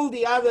to all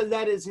the other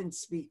letters in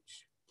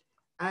speech.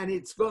 And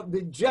it's got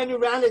the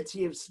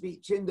generality of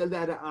speech in the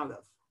letter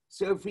Aleph.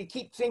 So if we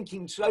keep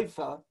thinking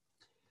shofar,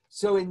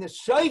 so in the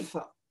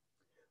shofar,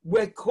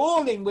 we're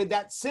calling with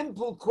that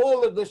simple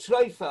call of the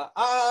shofar,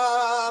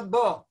 ah,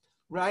 ba,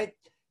 right?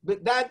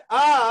 But that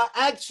ah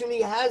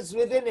actually has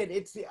within it,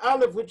 it's the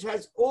Aleph which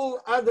has all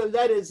other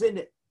letters in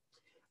it.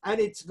 And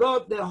it's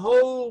got the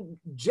whole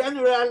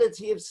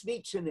generality of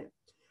speech in it.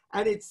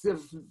 And it's the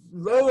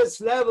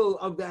lowest level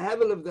of the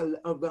hevel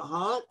of the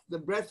heart, the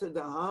breath of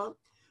the heart,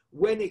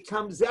 when it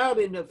comes out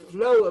in a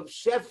flow of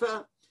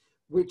Shofar,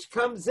 which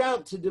comes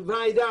out to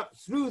divide up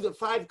through the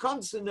 5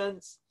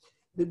 consonants,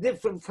 the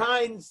different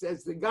kinds,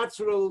 as the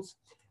gutturals,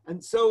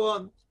 and so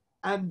on.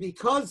 And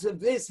because of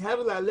this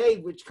hevel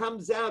halev, which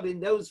comes out in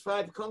those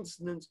 5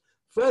 consonants,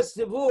 first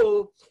of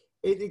all,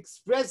 it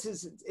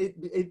expresses,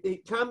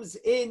 it comes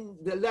in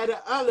the letter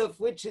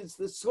Aleph, which is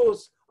the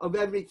source of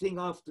everything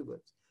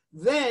afterwards.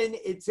 Then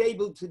it's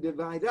able to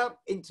divide up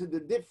into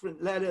the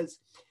different letters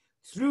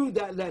through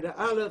that letter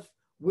Aleph,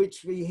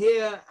 which we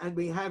hear, and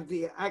we have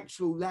the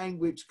actual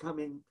language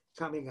coming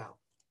out.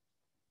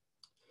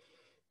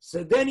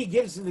 So then he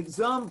gives an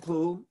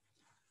example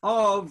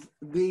of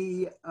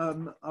the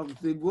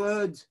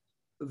word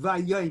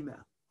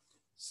vayomer.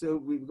 So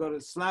we've got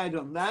a slide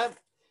on that.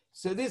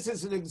 So this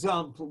is an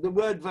example, the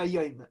word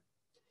vayomer.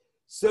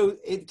 So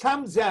it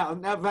comes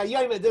out, now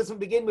vayomer doesn't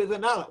begin with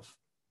an Aleph,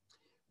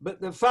 but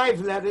the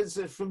 5 letters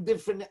are from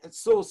different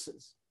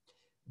sources.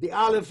 The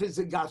Aleph is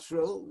a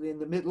guttural in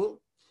the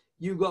middle.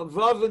 You got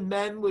Vav and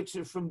Mem, which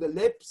are from the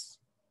lips,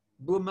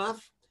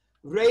 bumaf.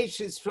 Reish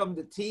is from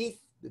the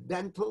teeth, the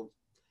dental.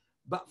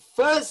 But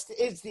first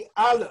is the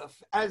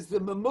Aleph as the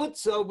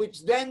mamutza,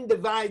 which then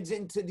divides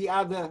into the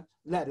other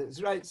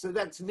letters, right? So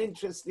that's an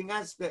interesting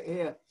aspect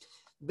here,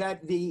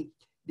 that the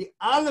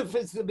Aleph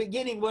is the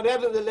beginning,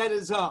 whatever the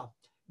letters are,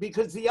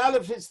 because the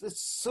Aleph is the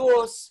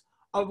source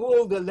of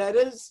all the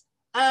letters,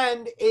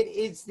 and it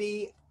is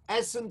the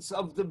essence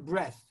of the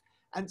breath.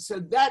 And so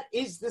that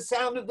is the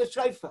sound of the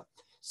shofar.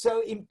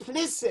 So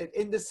implicit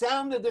in the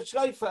sound of the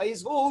shofar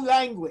is all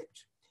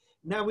language.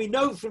 Now we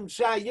know from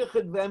Shah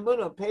Yichud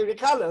Ve'emunah,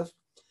 Perik Aleph,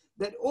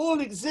 that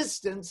all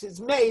existence is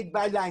made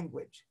by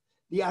language.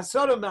 The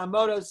Asara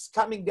Ma'amoros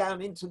coming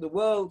down into the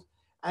world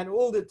and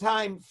all the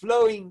time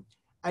flowing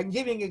and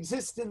giving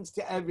existence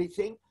to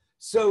everything.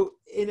 So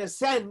in a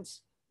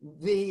sense,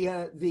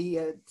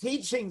 the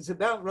teachings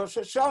about Rosh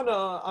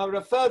Hashanah are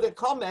a further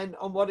comment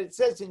on what it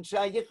says in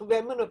Shah Yichud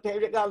Ve'emunah,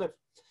 Perik Aleph,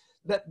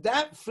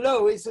 that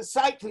flow is a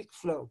cyclic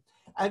flow.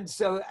 And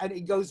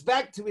it goes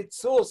back to its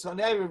source on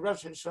Erev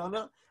Rosh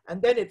Hashanah,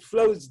 and then it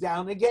flows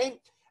down again.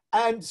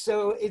 And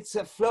so it's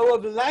a flow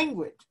of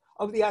language,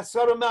 of the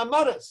Asara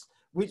Ma'amoros,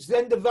 which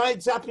then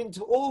divides up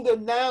into all the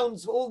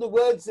nouns, all the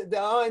words that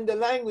there are in the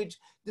language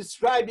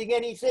describing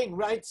anything,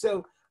 right?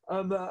 So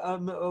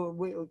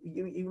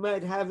you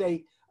might have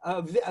a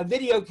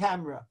video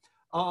camera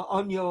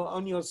on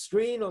your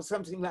screen or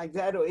something like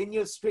that, or in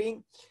your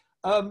screen.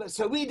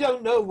 So we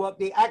don't know what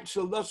the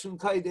actual Lashon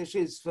Kodesh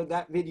is for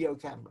that video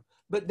camera,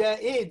 but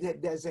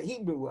there's a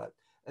Hebrew word,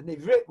 an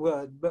Ivrit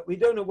word, but we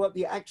don't know what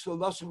the actual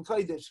Lashon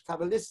Kodesh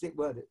Kabbalistic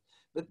word is.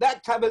 But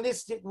that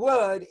Kabbalistic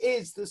word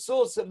is the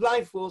source of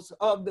life force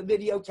of the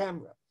video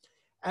camera,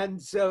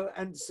 and so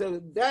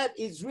that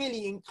is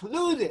really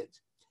included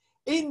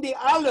in the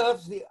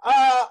Aleph, the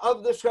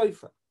of the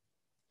Shofar.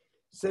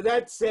 So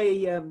that's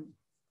an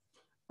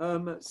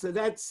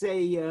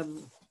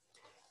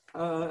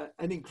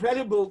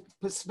incredible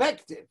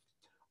perspective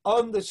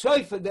on the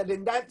Shofar, that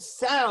in that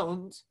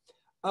sound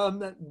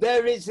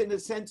there is, in a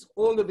sense,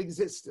 all of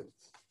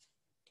existence.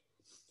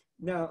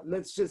 Now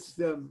let's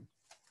just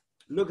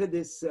look at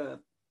this.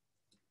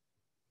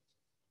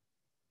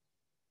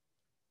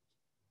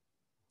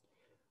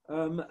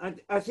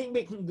 I think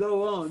we can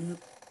go on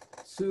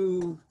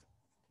to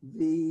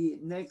the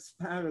next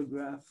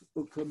paragraph,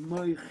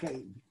 Ukamoy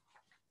Chen,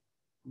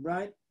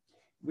 right?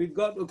 We've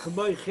got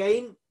Ukamoy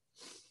Chen,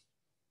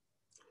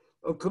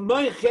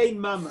 Ukamoy Chen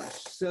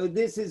Mamash. So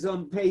this is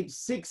on page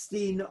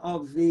 16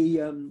 of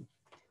the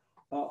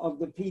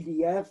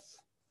PDF,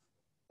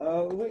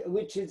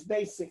 which is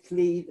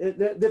basically,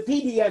 the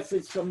PDF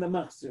is from the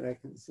Machzor, I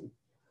can see.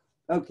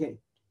 Okay,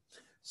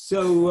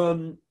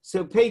 so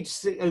page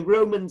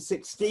Romans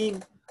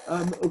 16,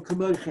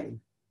 Ukamoy Chen.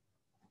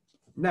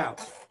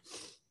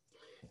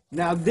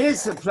 Now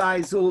this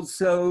applies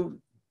also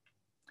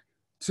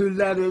to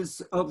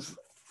letters of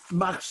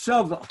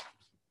machshava,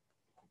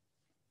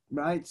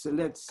 right? So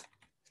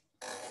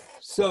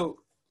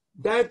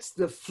that's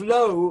the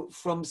flow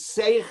from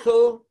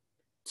seichel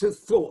to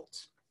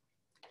thought.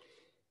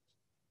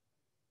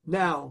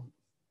 Now,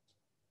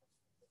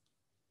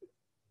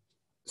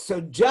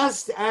 so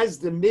just as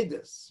the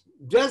midas,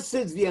 just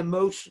as the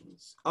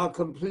emotions are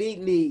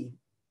completely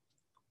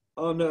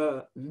on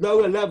a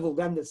lower level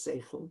than the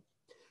seichel,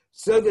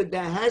 so that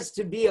there has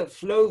to be a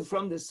flow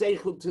from the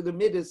seichel to the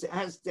midas, it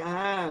has to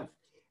have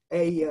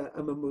a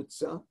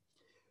mamutza.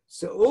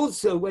 So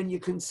also when you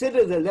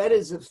consider the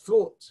letters of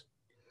thought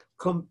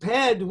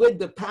compared with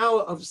the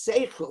power of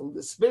seichel,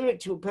 the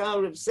spiritual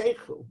power of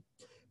seichel,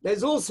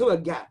 there's also a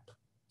gap.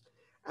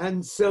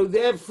 And so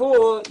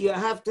therefore you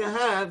have to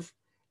have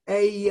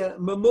a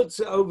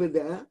mamutza over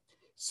there.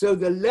 So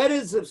the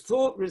letters of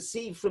thought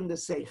receive from the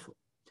seichel.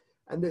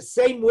 And the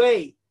same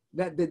way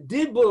that the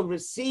dibur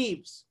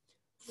receives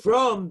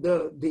from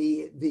the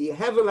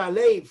hevel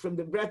alev, from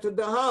the breath of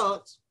the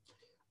heart,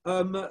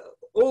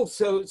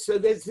 also, so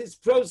there's this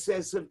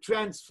process of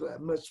transfer,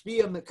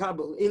 mashpia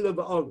mekabel, ila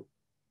va'oru.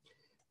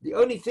 The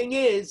only thing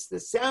is, the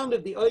sound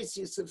of the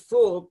oisius of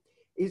thought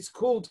is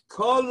called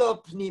kol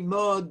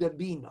pnima de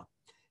bina,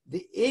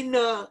 the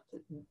inner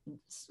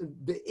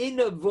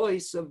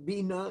voice of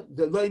bina,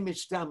 the loy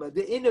mishtama,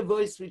 the inner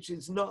voice which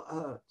is not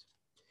heard.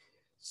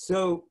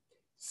 So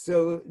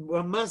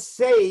one must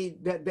say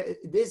that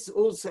this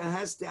also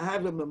has to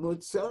have a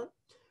mamutza,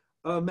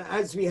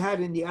 as we had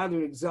in the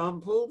other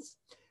examples,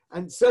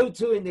 and so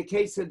too in the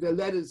case of the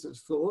letters of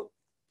thought,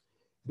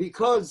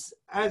 because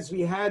as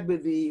we had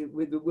with the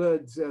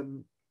words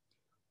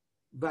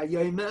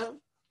vayomer,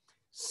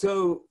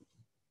 so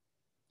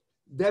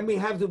then we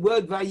have the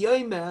word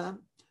vayomer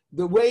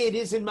the way it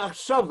is in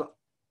machshava,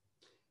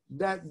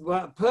 that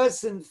a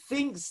person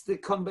thinks the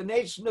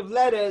combination of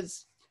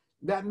letters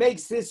that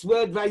makes this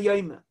word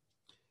vayomer.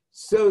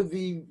 So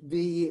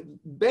the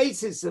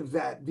basis of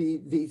that,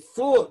 the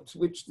thought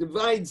which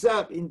divides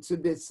up into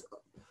this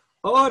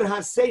or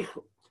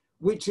ha-seichel,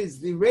 which is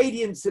the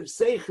radiance of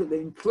seichel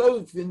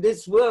enclosed in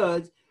this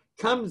word,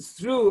 comes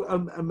through a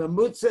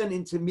mamutza, an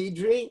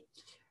intermediary,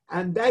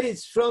 and that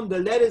is from the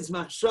letters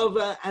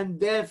machshava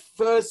and their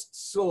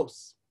first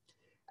source.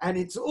 And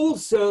it's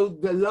also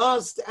the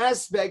last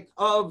aspect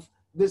of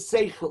the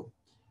seichel.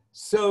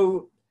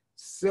 So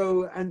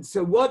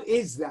what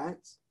is that?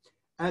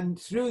 And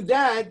through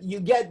that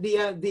you get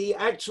the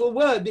actual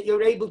word that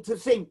you're able to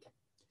think.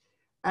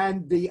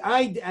 And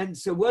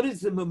so what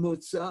is the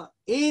mamutza?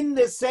 In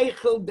the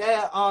seichel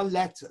there are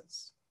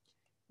letters.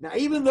 Now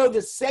even though the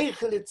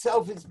seichel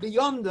itself is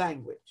beyond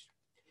language,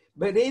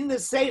 but in the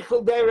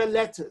seichel there are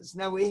letters.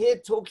 Now we're here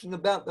talking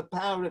about the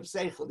power of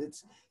seichel.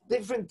 It's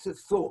different to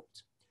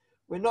thought.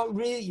 We're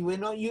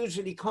not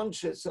usually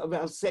conscious of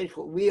our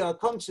seichel. We are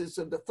conscious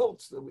of the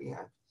thoughts that we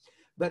have.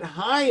 But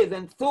higher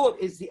than thought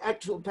is the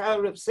actual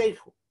power of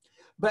seichel.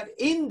 But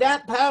in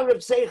that power of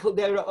seichel,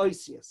 there are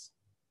oisius.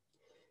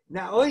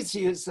 Now,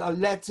 oisius are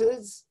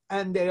letters,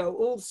 and they are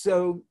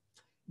also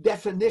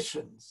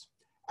definitions.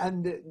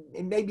 And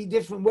it may be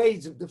different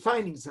ways of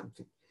defining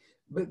something.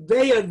 But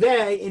they are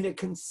there in a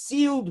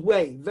concealed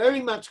way,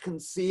 very much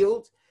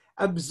concealed,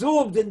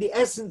 absorbed in the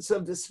essence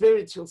of the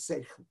spiritual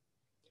seichel.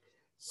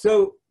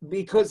 So,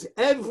 because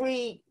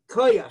every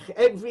koyach,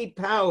 every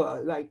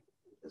power, like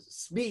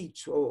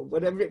speech or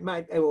whatever it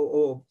might,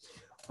 or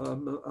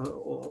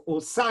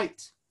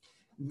sight,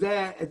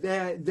 there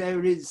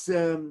is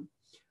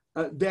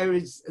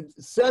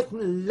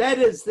certain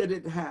letters that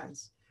it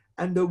has,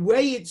 and the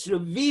way it's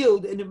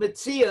revealed in a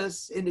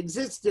metzias, in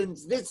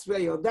existence, this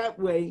way or that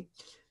way,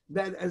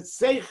 that a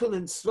seichel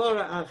and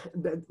svara,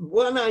 that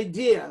one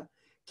idea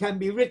can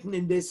be written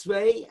in this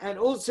way, and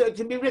also it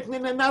can be written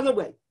in another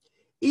way,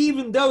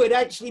 even though it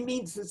actually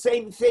means the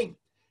same thing.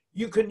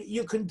 You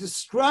can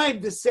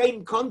describe the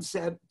same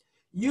concept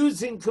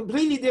using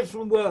completely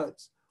different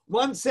words.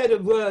 One set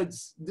of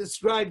words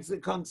describes the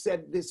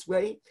concept this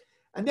way,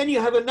 and then you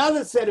have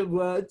another set of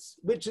words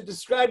which are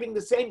describing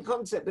the same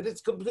concept, but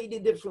it's completely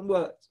different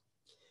words.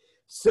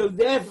 So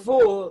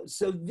therefore,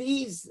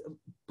 these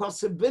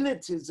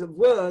possibilities of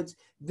words,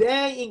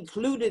 they're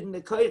included in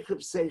the koich of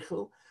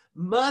seichel,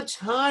 much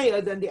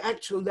higher than the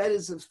actual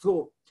letters of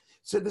thought.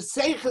 So the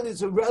seichel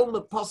is a realm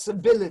of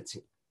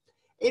possibility,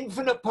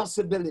 infinite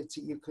possibility,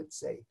 you could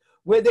say,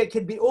 where there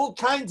could be all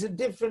kinds of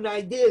different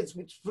ideas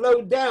which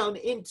flow down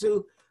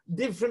into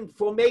different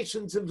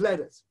formations of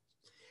letters.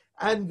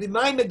 And the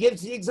Maimah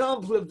gives the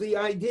example of the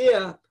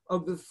idea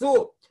of the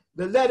thought,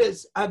 the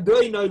letters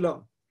Adon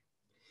Olam.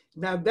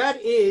 Now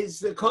that is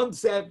the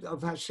concept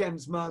of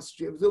Hashem's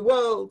mastery of the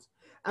world,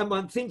 and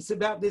one thinks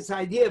about this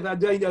idea of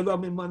Adon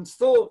Olam in one's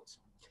thought,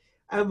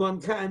 and one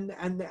can,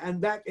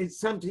 and that is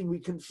something we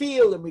can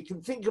feel, and we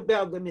can think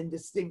about them in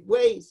distinct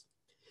ways.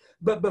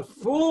 But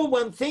before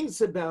one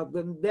thinks about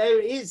them, there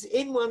is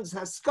in one's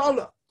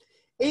haskalah,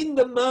 in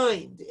the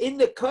mind, in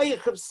the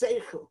koich of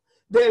seichel,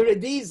 there are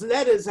these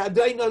letters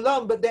Adon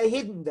Olam, but they're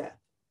hidden there.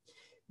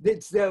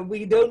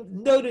 We don't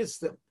notice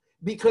them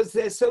because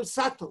they're so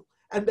subtle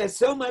and they're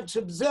so much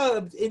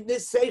observed in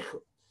this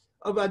seichel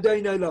of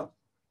Adon Olam.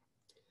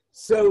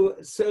 So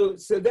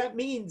that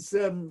means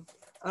there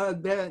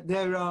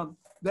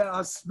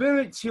are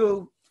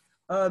spiritual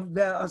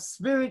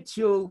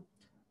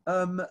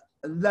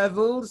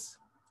levels.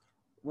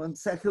 1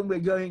 second, we're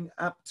going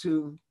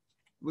to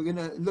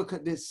look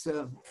at this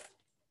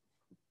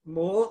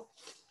more.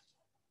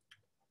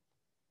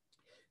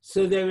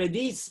 So there are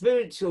these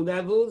spiritual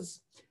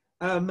levels,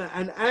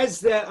 and as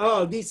there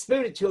are these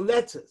spiritual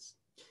letters,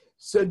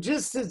 so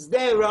just as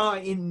there are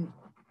in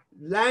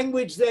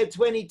language, there are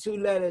 22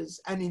 letters,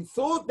 and in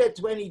thought, there are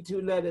 22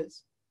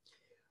 letters,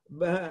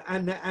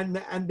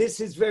 and this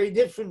is very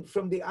different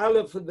from the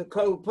Aleph of the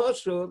Kol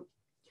Pashut,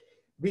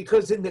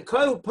 because in the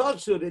Kol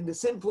Pashut, in the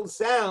simple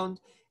sound,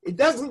 it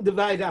doesn't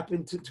divide up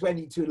into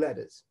 22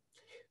 letters,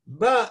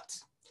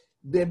 but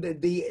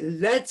the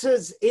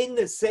letters in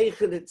the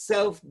seichel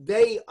itself,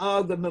 they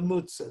are the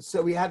mamutza. So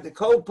we have the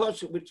Kol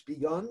Pashut, which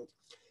beyond,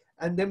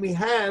 and then we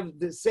have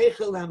the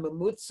seichel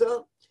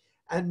hamamutza,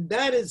 and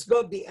that has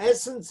got the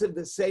essence of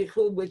the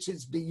seichel, which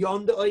is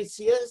beyond the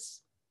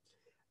oisius,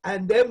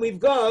 and then we've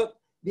got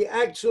the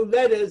actual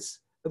letters,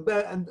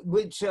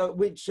 which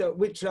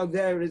are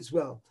there as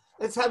well.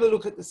 Let's have a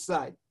look at the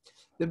slide.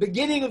 The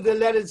beginning of the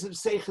letters of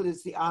seichel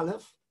is the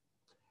aleph,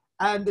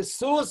 and the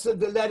source of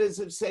the letters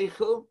of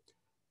seichel,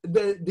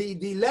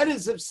 the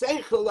letters of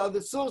seichel are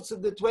the source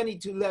of the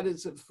 22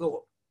 letters of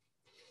thought.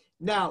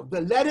 Now, the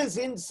letters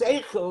in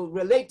seichel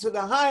relate to the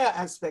higher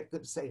aspect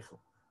of seichel,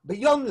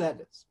 beyond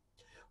letters.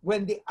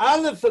 When the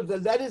aleph of the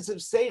letters of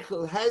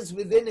seichel has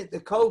within it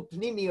the kol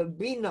pnimi of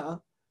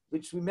bina,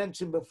 which we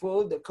mentioned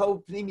before, the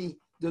kol pnimi,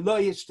 the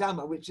lo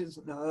yishtama, which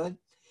isn't heard,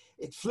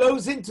 it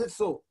flows into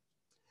thought.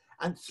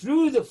 And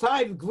through the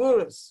 5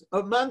 gvuras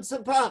of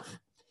Mansapach,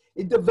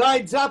 it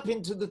divides up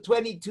into the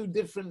 22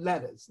 different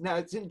letters. Now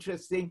it's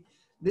interesting,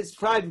 this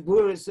 5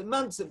 gvuras of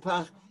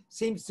Mansapach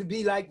seems to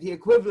be like the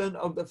equivalent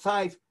of the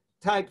 5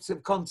 types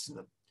of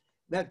consonant.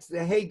 That's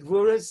the Hey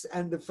gvuras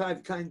and the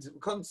 5 kinds of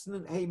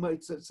consonant, Hey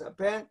Moitza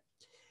Saper.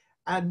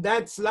 And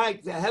that's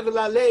like the Hevel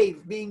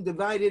Alev being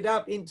divided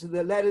up into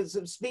the letters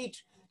of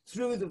speech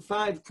through the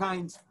 5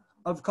 kinds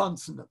of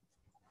consonant.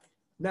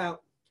 Now,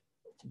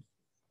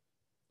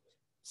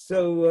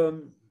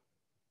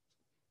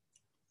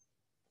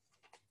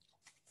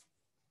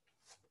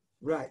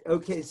 right,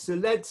 okay, so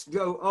let's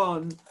go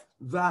on.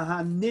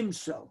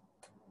 Vahanimshal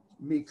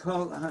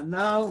Mikol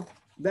Hanal,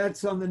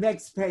 that's on the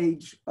next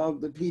page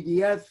of the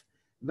PDF.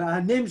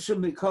 Vahanimshal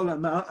Mikol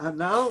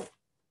Hanal.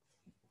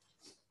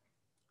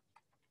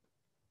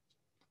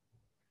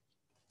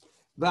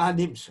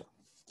 Vahanimshal.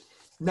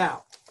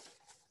 Now,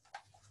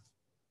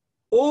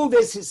 all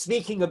this is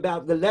speaking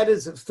about the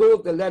letters of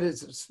thought, the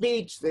letters of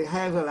speech, the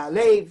Hevel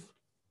Alev.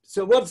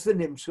 So what's the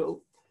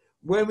Nimshal?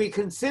 When we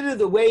consider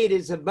the way it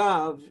is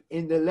above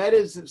in the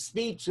letters of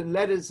speech and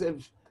letters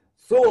of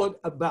thought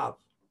above,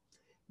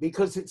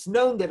 because it's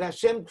known that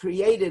Hashem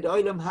created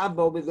Olam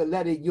Haba with the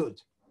letter Yud.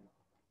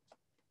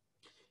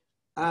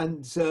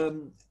 And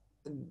so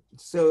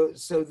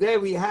there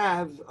we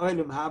have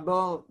Olam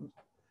Haba,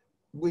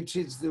 which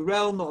is the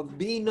realm of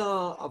Bina,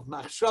 of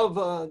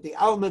Machshava, the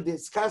Alma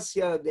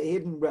Diskasya, the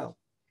hidden realm.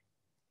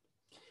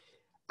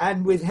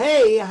 And with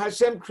Hey,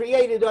 Hashem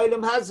created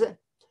Olam Hazeh,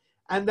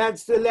 and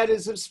that's the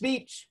letters of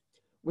speech,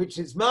 which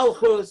is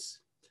Malchus,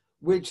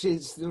 which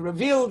is the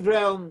revealed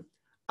realm,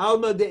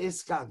 Alma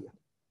Diskasya.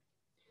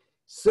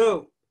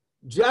 So,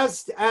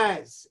 just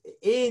as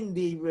in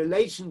the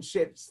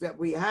relationships that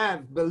we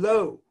have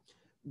below,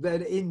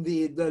 that in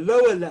the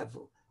lower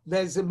level,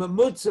 there's a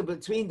mamutza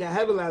between the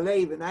Hevel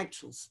Alev and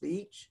actual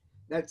speech.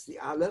 That's the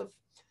Aleph.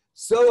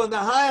 So on the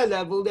higher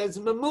level, there's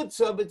a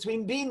mamutza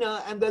between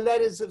Bina and the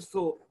letters of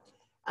thought.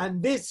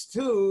 And this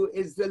too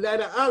is the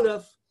letter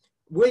Aleph,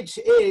 which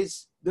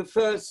is the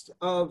first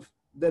of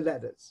the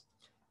letters.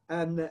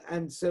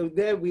 And so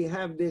there we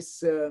have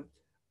this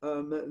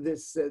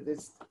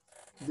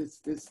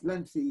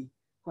lengthy,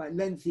 quite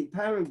lengthy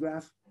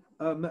paragraph,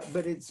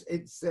 but it's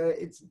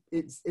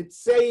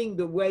saying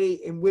the way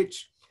in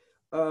which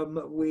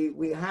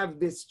we have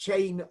this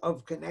chain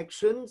of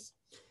connections.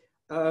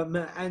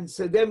 And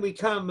so then we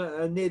come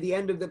near the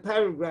end of the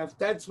paragraph.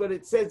 That's what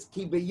it says.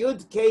 Ki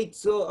b'yud kei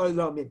tzor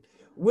olamim.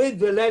 With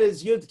the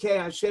letters Yud Kei,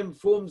 Hashem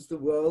forms the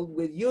world.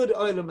 With Yud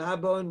Olam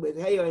Haba and with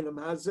Hey Olam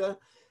Haza,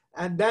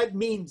 and that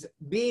means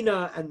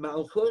Bina and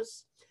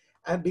Malchus.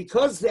 And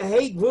because the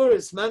Hey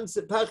Gvuris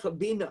Mansepacha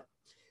Bina,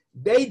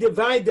 they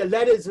divide the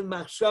letters of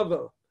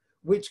Machshava,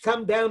 which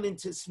come down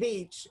into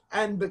speech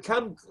and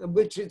become,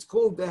 which is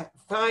called the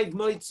 5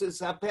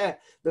 Moitzes Hapeh,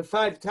 the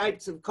 5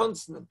 types of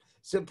consonant.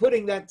 So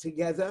putting that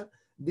together,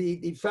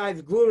 the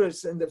 5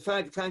 Gvuris and the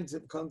 5 kinds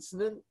of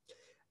consonant,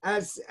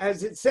 as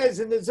it says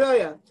in the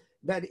Zohar,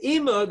 that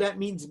Ima, that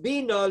means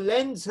Bina,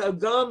 lends her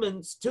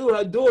garments to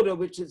her daughter,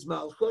 which is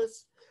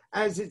Malchus.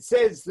 As it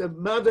says, the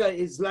mother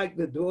is like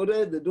the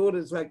daughter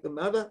is like the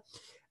mother.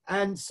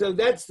 And so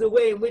that's the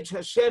way in which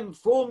Hashem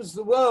forms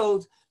the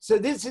world. So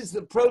this is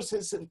the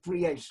process of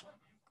creation.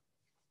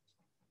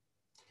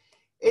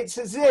 It's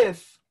as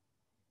if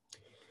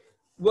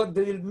what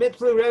the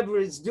Mittler Rebbe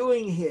is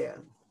doing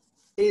here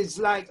is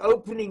like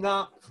opening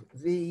up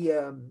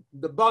the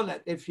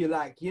bonnet, if you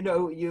like. You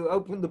know, you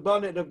open the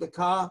bonnet of the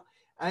car,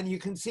 and you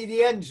can see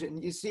the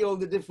engine. You see all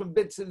the different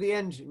bits of the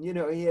engine. You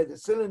know, here the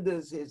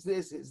cylinders, here's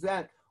this, here's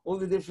that, all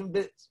the different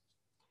bits.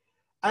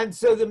 And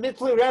so the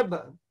Mittler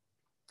Rebbe,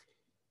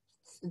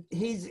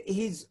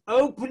 he's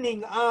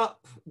opening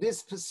up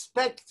this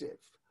perspective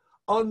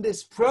on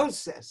this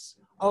process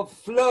of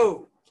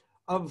flow,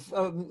 of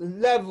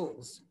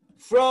levels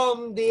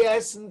from the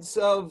essence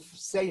of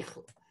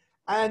Seichel,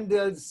 and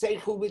the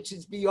Seichel which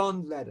is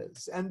beyond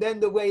letters. And then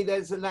the way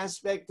there's an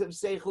aspect of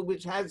Seichel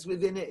which has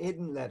within it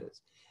hidden letters.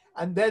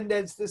 And then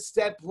there's the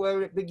step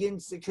where it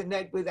begins to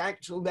connect with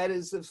actual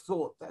letters of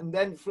thought. And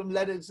then from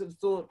letters of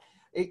thought,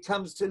 it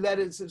comes to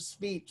letters of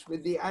speech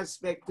with the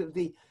aspect of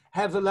the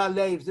Hevel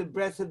Alev, the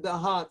breath of the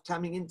heart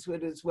coming into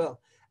it as well.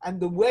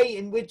 And the way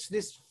in which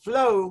this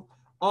flow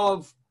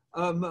of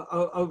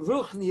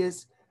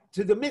Ruchnius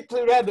to the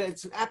Mittler Rebbe,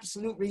 it's an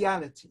absolute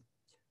reality.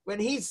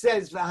 When he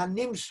says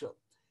V'hanimshel,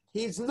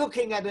 he's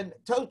looking at a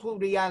total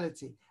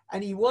reality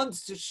and he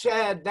wants to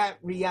share that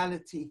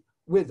reality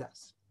with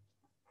us.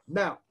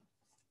 Now,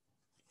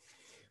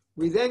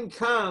 we then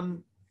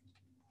come,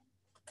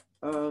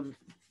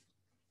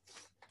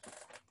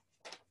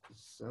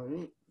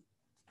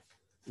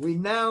 we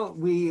now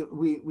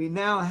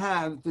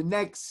have the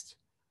next,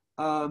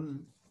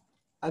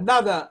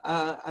 another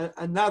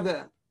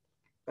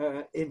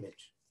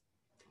image.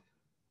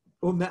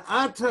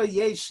 U'me'ata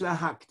yesh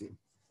lahaktim,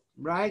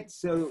 right?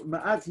 So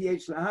me'ata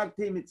yesh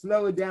lahaktim, it's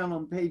lower down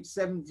on page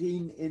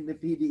 17 in the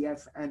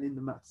PDF and in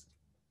the master.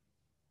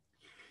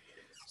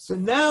 So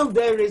now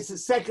there is a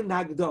second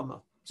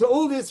Hagdama. So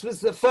all this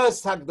was the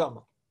first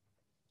Hagdama.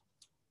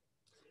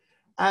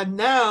 And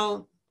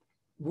now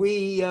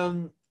we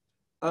have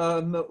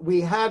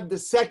the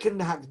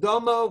second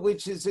Hagdama,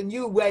 which is a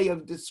new way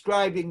of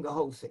describing the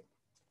whole thing.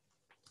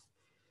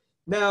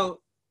 Now,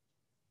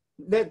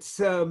 let's,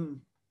 let's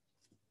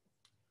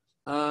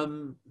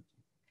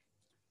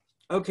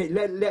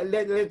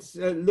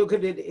look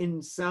at it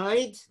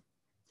inside.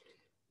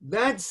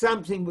 That's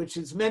something which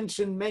is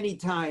mentioned many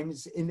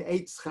times in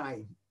Eitz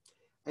Chaim.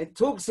 It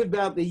talks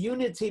about the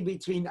unity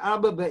between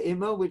Abba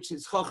Ba'ima, which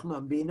is Chochmah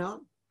and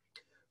Bina,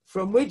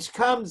 from which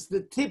comes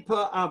the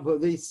Tippa Abba,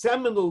 the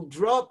seminal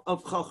drop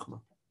of Chochmah.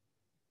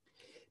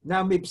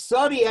 Now,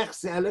 Mipsari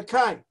Echse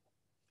Elokai,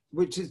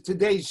 which is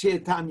today's Shir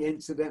Tanya,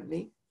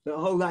 incidentally, the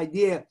whole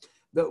idea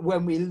that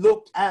when we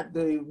look at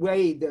the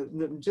way that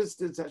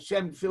just as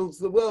Hashem fills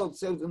the world,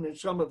 so the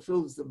Neshama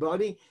fills the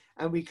body,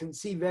 and we can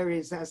see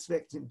various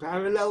aspects in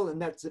parallel, and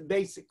that's a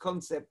basic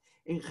concept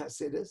in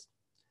Chassidus.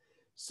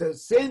 So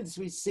since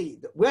we see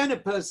that when a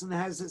person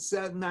has a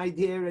certain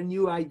idea, a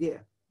new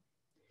idea,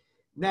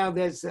 now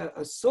there's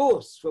a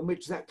source from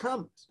which that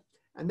comes,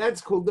 and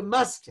that's called the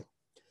maskil,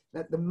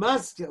 that the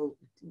maskil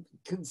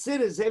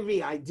considers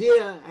every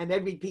idea and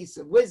every piece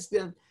of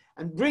wisdom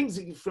and brings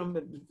it from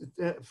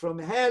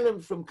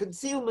Helam, from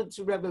concealment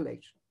to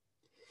revelation.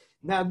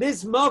 Now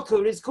this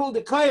makor is called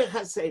the koyach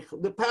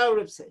ha-seichel, the power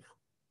of seichel.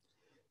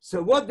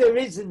 So what there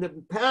is in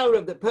the power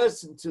of the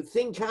person to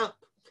think up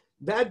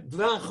that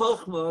dvar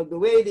chochmah, the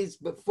way it is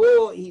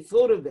before he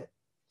thought of it,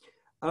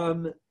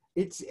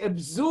 it's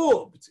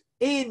absorbed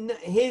in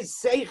his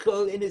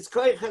seichel, in his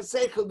koyach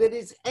ha-seichel, that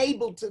is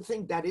able to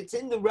think that. It's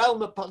in the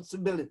realm of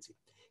possibility.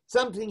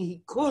 Something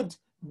he could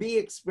be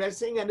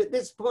expressing, and at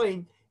this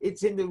point,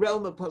 it's in the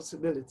realm of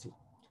possibility.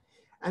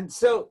 And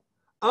so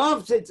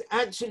after it's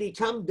actually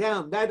come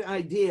down, that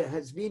idea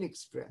has been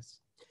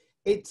expressed.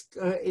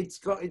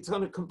 it's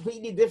on a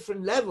completely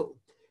different level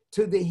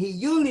to the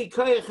hiyuli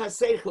koyach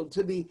haseichel,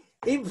 to the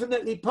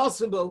infinitely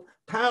possible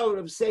power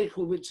of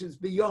seichel, which is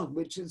beyond,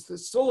 which is the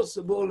source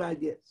of all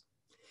ideas.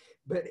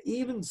 But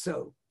even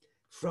so,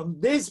 from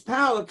this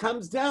power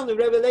comes down the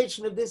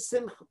revelation of this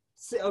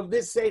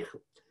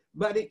seichel,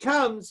 but it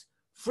comes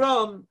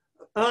from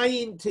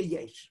ayin to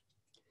yesh.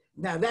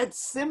 Now that's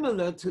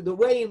similar to the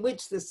way in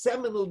which the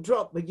seminal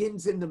drop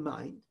begins in the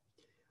mind,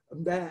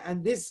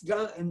 and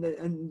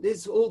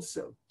this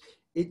also,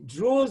 it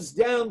draws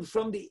down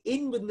from the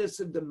inwardness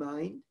of the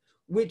mind,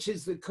 which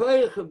is the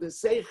koyach of the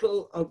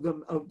seichel of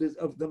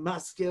the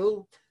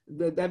maskil.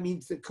 That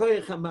means the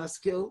koyach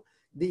hamaskil,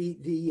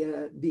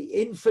 the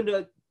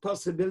infinite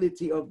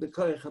possibility of the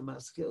koyach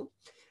hamaskil.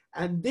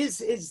 And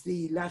this is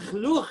the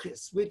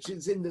lachluchis, which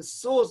is in the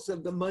source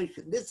of the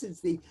moichin. This is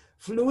the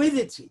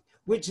fluidity,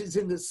 which is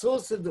in the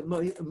source of the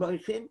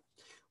moichin,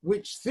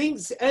 which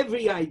thinks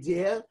every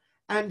idea.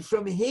 And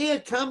from here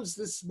comes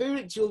the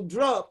spiritual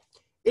drop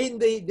in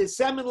the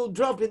seminal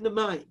drop in the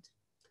mind.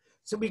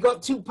 So we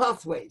got two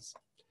pathways.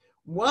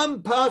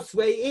 One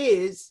pathway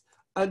is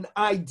an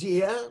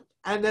idea,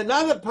 and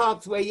another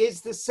pathway is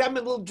the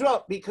seminal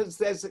drop, because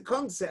there's a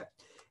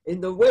concept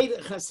in the way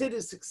that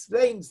Hasidus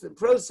explains the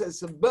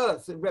process of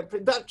birth and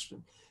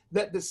reproduction,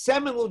 that the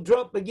seminal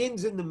drop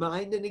begins in the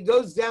mind and it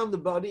goes down the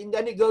body and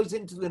then it goes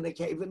into the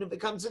nekeva and it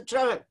becomes a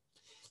child.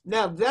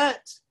 Now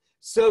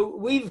so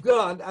we've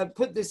got, I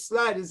put this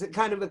slide as a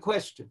kind of a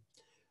question.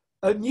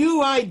 A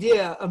new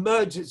idea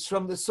emerges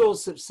from the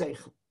source of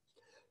seichel.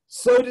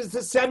 So does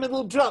the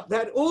seminal drop.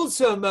 That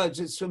also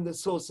emerges from the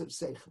source of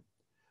seichel.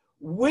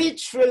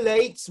 Which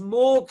relates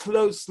more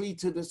closely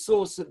to the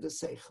source of the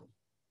seichel?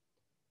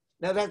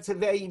 Now that's a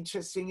very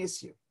interesting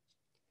issue.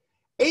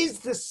 Is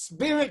the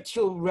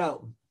spiritual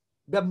realm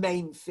the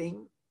main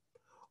thing,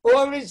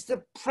 or is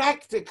the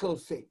practical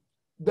thing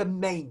the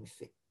main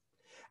thing?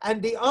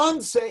 And the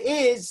answer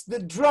is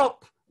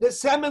the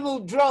seminal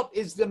drop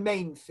is the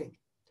main thing,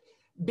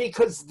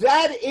 because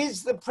that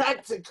is the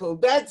practical,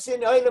 that's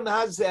in Olam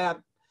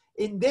Hazeh,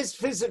 in this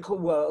physical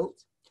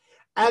world.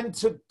 And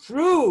to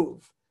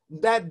prove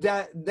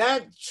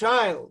that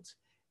child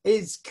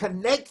is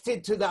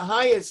connected to the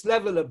highest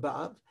level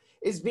above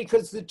is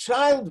because the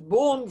child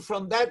born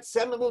from that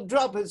seminal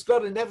drop has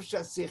got a nefesh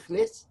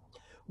sichlis,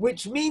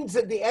 which means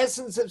that the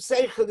essence of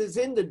seichel is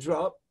in the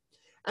drop.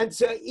 And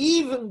so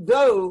even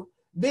though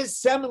this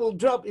seminal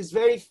drop is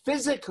very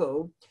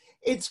physical,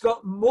 it's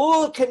got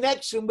more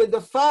connection with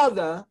the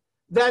father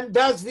than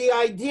does the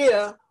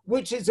idea,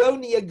 which is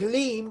only a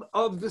gleam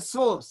of the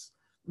source.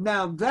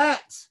 Now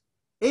that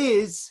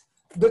is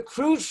the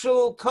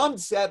crucial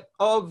concept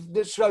of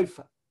the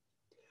shofar.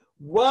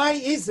 Why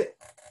is it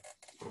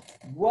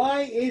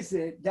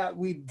that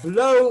we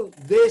blow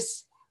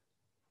this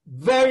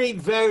very,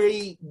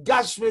 very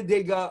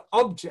gashmediga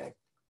object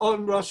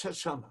on Rosh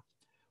Hashanah?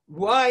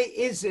 Why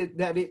is it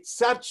that it's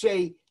such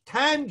a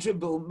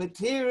tangible,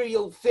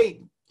 material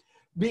thing?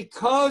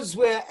 Because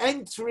we're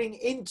entering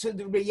into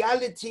the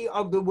reality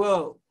of the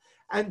world.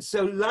 And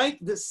so like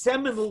the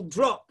seminal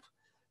drop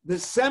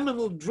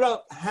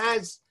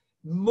has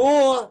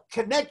more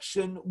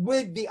connection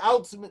with the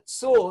ultimate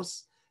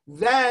source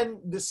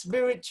than the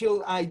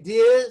spiritual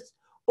ideas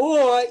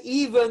or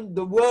even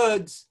the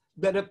words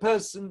that a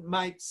person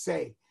might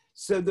say.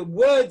 So the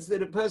words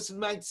that a person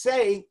might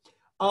say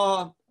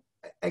are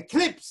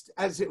eclipsed,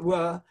 as it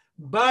were,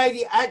 by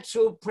the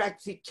actual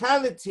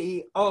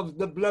practicality of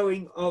the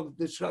blowing of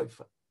the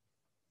shofar.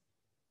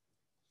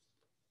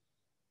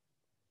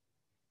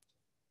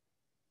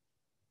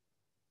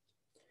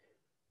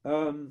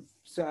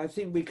 So I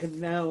think we can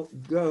now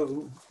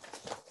go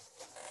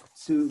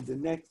to the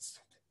next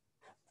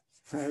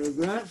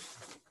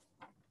paragraph.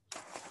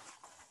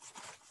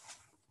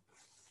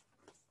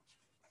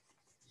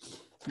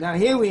 Now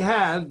here we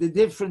have the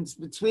difference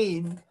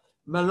between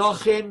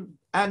Malachim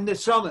and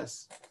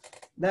Neshamas.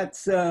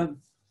 That's a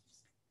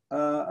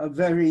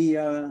very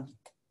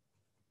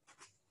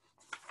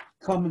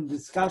common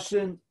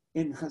discussion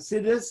in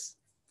Hasidus.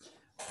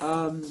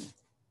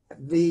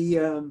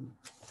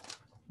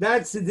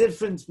 That's the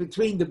difference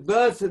between the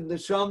birth of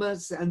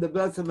Neshamas and the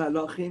birth of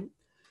Malachim.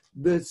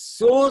 The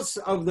source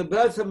of the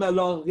birth of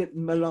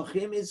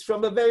Malachim is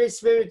from a very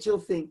spiritual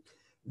thing.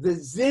 The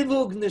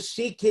zivug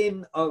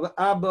neshikim of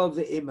Abba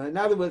ve'Ima. In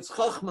other words,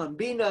 Chochmah and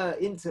Bina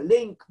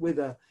interlink with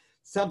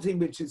something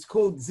which is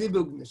called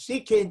zivug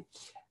neshikim,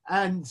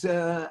 and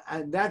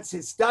that's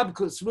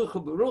Histabkus Rucha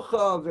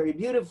Barucha, very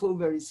beautiful,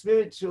 very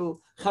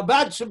spiritual.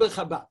 Chabad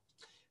shebechabad,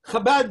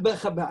 Chabad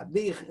bechabad.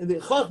 The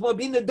Chochmah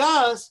Bina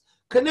Das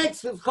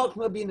connects with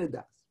Chochmah Bina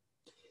Das.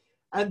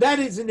 And that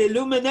is an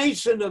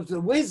illumination of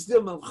the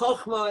wisdom of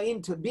Chochmah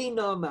into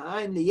Bina,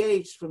 Ma'ayin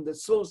Liyesh, from the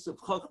source of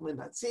Chochmah and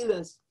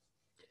Hatzilas.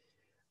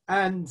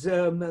 And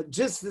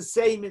just the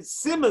same, it's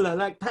similar,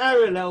 like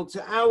parallel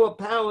to our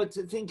power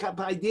to think up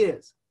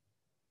ideas.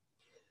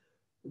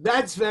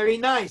 That's very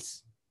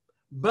nice.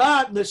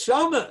 But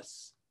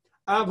Neshamas,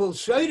 Abul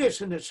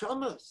Shoyresh and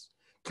Neshamas,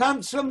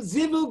 comes from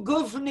Zivul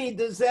Gufni,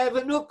 the Zev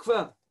and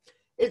Ukva.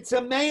 It's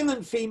a male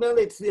and female.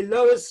 It's the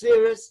lower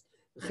spheres,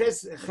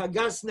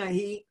 Chagas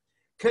Nahi,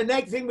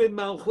 connecting with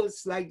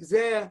Malchus, like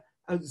Zer,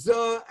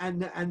 Zor,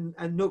 and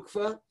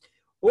Nukva.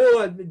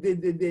 Or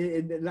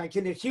like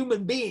in a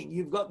human being,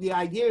 you've got the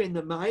idea in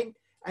the mind,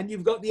 and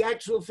you've got the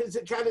actual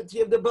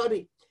physicality of the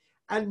body.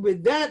 And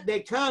with that,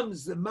 there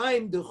comes the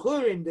mind, the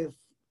churin, the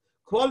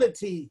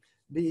quality,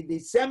 the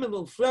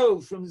seminal flow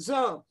from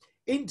Zor,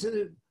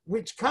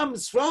 which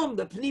comes from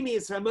the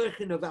Pnimius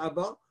HaMorchin of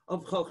Abba,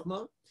 of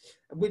Chochmah,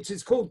 which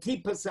is called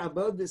Tipas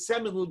Abba, the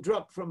seminal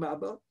drop from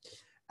Abba.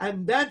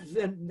 And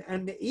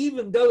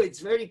even though it's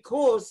very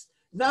coarse,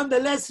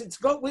 nonetheless, it's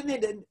got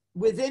within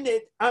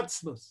it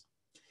Atzmus.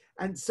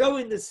 And so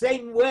in the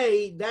same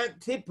way, that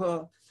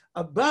Tippa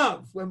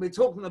above, when we're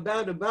talking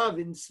about above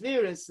in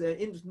spheres,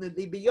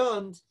 infinitely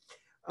beyond,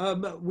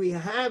 we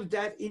have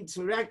that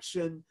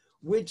interaction,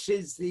 which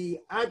is the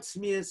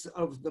atzmius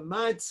of the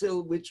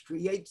Matzil, which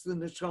creates the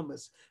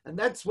neshamas. And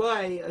that's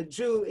why a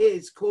Jew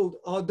is called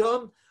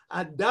Adam,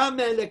 Adam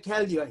Elek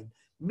Elyon,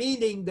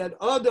 meaning that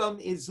Adam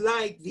is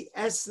like the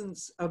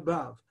essence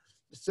above.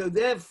 So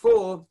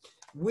therefore,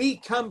 we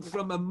come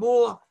from a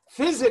more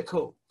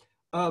physical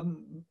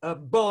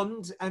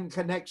bond and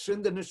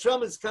connection. The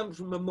neshamas come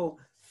from a more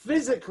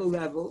physical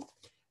level,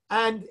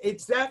 and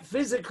it's that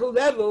physical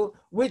level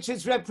which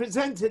is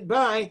represented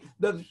by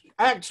the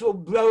actual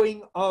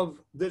blowing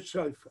of the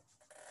shofar.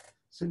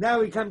 So now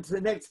we come to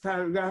the next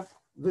paragraph,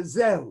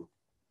 V'zeu.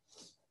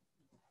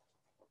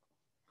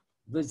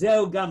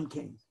 V'zeu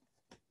gamkein.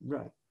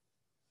 Right.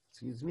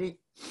 Excuse me.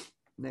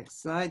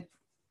 Next slide.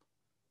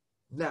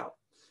 Now,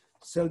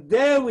 so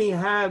there we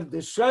have the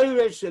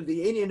shoresh of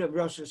the Indian of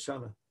Rosh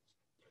Hashanah,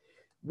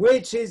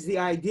 which is the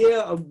idea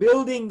of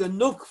building the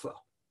nukva,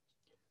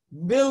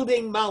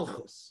 building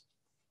Malchus.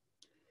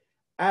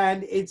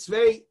 And it's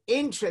very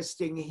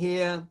interesting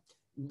here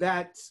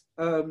that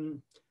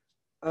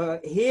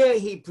here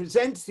he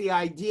presents the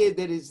idea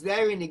that is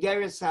there in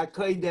Igeres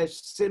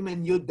HaKodesh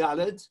Siman Yud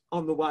Daled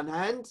on the one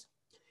hand.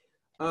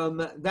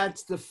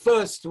 That's the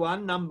first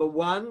one, number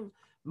one.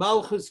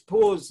 Malchus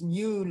pours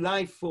new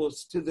life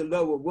force to the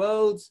lower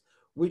worlds,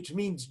 which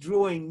means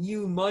drawing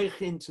new moich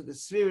into the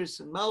spheres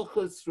and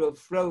Malchus through a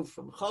flow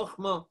from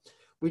Chochmah,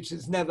 which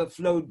has never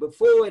flowed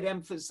before, it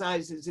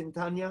emphasizes in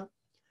Tanya.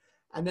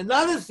 And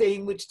another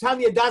thing which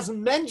Tanya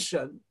doesn't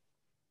mention,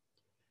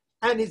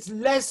 and it's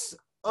less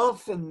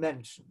often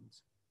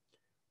mentioned,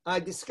 I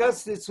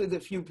discussed this with a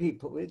few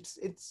people,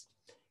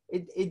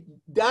 it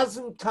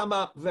doesn't come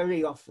up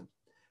very often,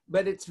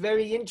 but it's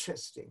very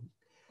interesting.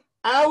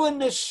 Our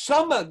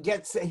neshama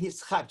gets a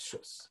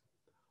hischadshus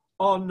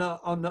on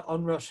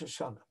Rosh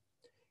Hashanah.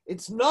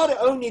 It's not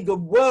only the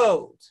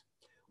world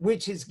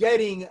which is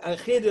getting a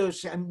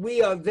chidush, and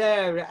we are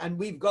there, and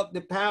we've got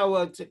the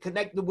power to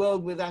connect the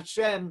world with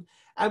Hashem,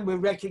 and we're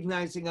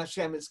recognizing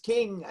Hashem as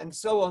King, and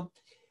so on.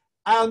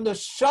 Our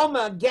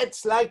neshama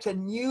gets like a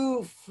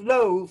new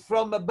flow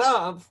from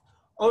above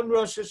on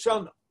Rosh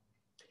Hashanah.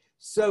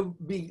 So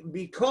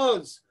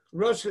because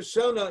Rosh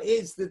Hashanah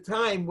is the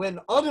time when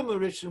Adam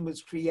Rishon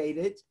was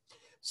created,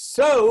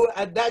 so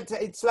at that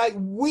it's like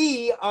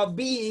we are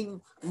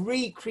being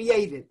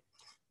recreated,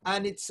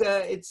 and it's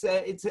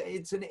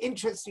an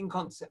interesting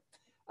concept,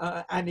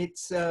 and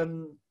it's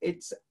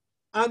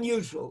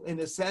unusual in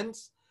a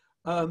sense.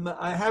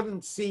 I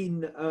haven't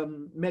seen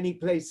many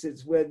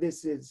places where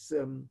this is.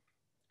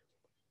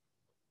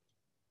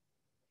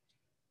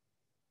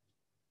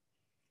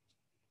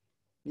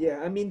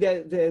 Yeah, I mean,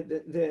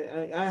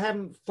 I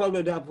haven't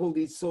followed up all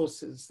these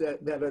sources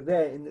that are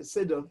there in the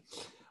Siddur,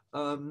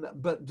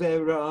 but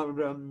there are,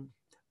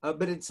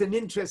 but it's an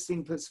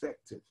interesting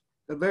perspective,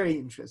 a very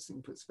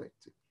interesting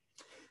perspective.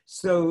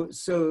 So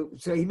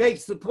he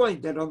makes the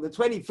point that on the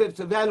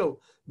 25th of Elul,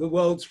 the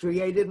world's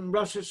created, and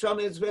Rosh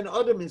Hashanah is when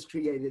Adam is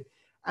created.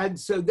 And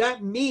so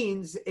that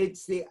means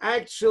it's the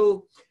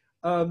actual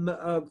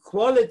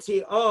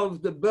quality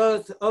of the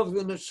birth of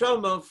the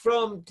neshama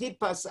from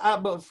Tipas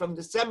Abba, from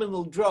the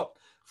seminal drop,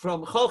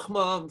 from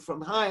Chochmah,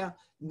 from higher.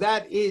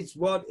 That is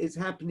what is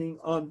happening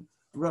on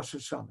Rosh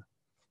Hashanah.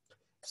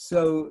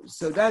 So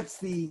that's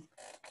the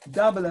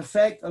double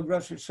effect of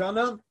Rosh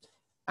Hashanah.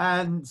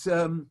 And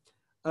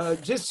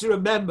just to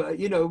remember,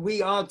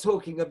 we are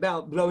talking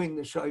about blowing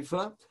the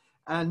shofar.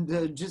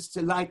 And just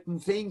to lighten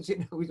things,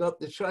 we got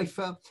the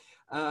shofar.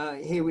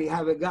 Here we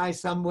have a guy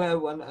somewhere,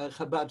 one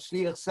Chabad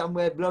Shliach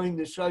somewhere, blowing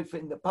the shofar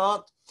in the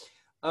park.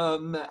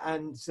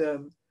 And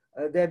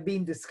there have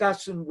been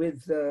discussion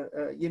with,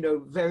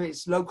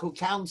 various local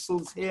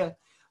councils here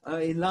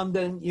in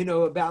London,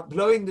 about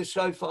blowing the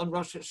shofar on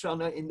Rosh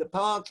Hashanah in the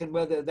park, and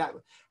whether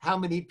how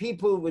many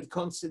people would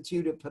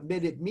constitute a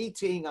permitted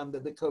meeting under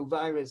the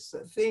co-virus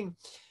thing.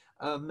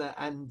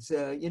 And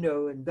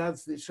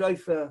does the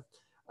shofar,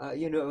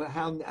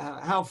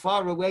 how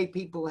far away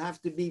people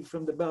have to be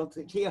from the Baal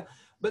Tekiah.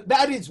 But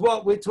that is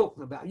what we're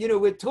talking about.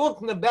 We're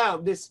talking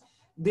about this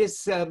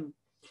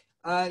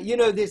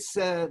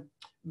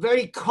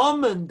very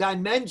common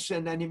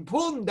dimension and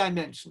important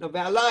dimension of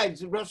our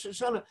lives in Rosh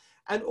Hashanah,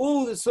 and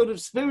all the sort of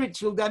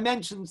spiritual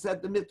dimensions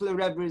that the Mittler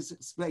Rebbe is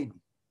explaining.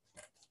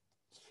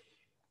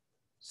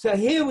 So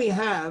here we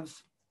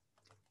have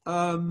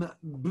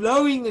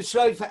blowing the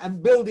shofar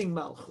and building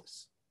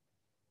Malchus.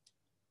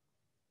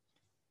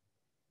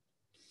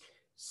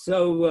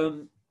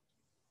 So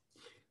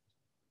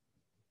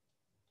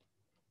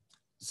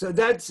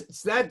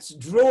that's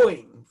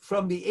drawing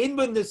from the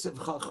inwardness of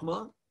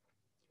Chachma,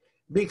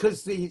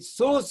 because the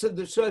source of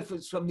the shofar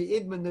is from the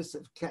inwardness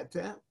of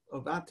Keter,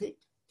 of Atik,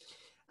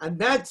 and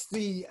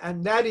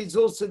that is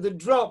also the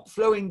drop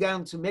flowing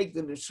down to make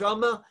the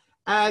neshama,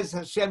 as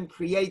Hashem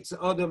creates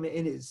Adam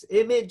in His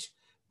image,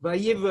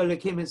 Vayivra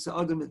Elokim es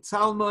Adam et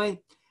Tzalmoi,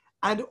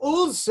 and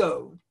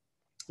also,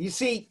 you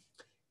see,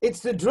 it's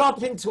the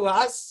drop into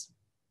us.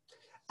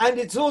 And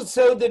it's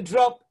also the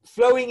drop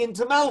flowing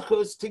into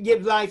Malchus to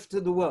give life to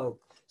the world.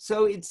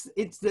 So it's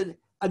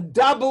a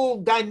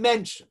double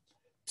dimension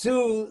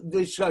to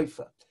the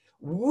shofar.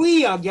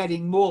 We are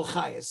getting more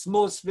chayas,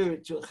 more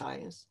spiritual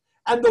chayas,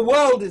 and the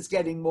world is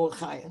getting more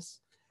chayas.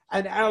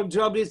 And our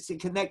job is to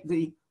connect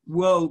the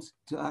world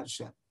to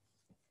Hashem.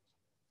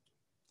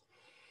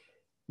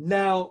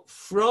 Now,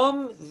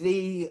 from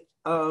the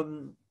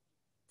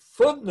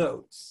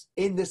footnotes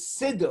in the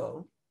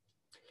Siddur,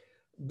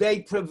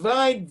 they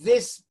provide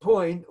this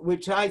point,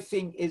 which I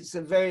think is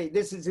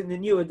this is in the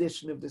new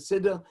edition of the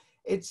Siddur.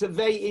 It's a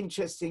very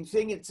interesting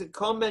thing. It's a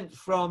comment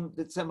from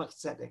the Tzemach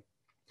Tzedek.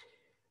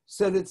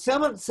 So the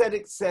Tzemach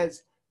Tzedek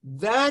says,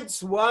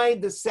 that's why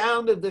the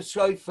sound of the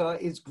shofar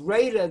is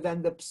greater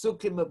than the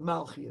psukim of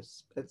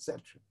Malchus,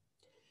 etc.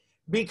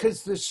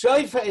 Because the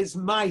shofar is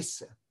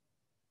Maisa,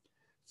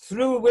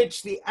 through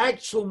which the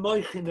actual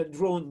moichin are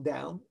drawn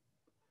down,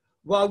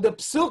 while the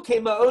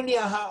psukim are only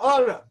a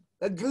ha'ara,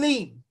 a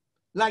gleam,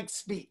 like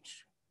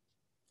speech.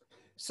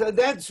 So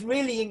that's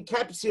really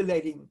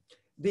encapsulating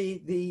the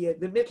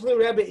Mittler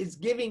Rebbe is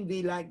giving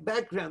the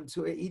background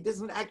to it. He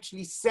doesn't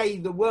actually say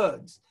the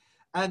words.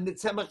 And the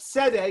Tzemach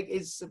Tzedek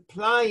is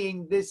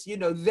supplying this,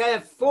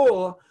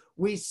 therefore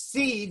we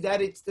see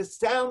that it's the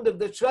sound of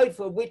the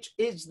shofar which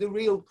is the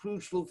real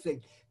crucial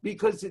thing,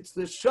 because it's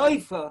the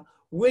shofar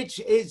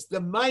which is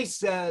the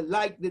Maisa,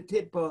 like the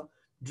tipper,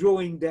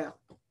 drawing down.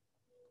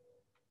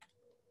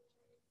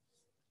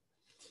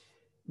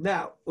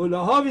 Now,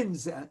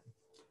 Ulahovinza,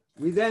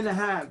 we then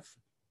have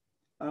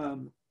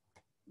the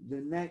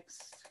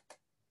next.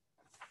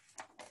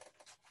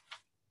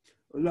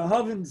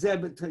 Ulahovinza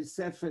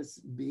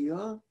b'tosefes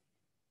biyah.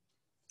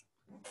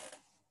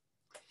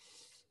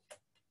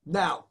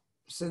 Now,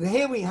 so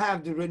here we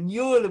have the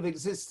renewal of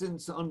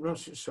existence on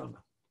Rosh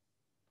Hashanah.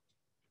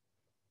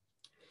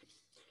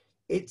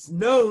 It's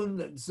known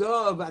that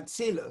Zohar of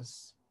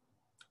Atzilus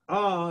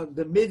are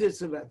the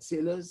midas of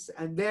Atzilus,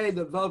 and they're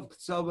the Vav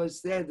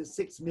Ktsavos, they're the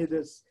 6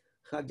 midas,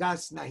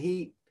 Chagas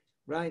Nahi,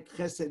 right?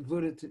 Chesed,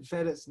 Gvura,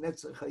 Tiferes,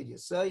 Netzach,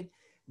 Yesod.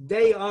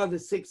 They are the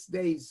 6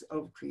 days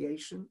of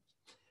creation,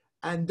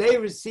 and they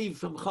receive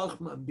from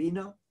Chachma and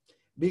Bina,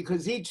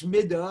 because each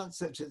midah,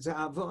 such as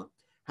Ava,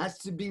 has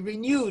to be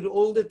renewed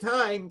all the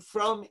time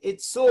from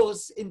its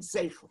source in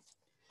Seichel.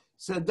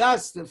 So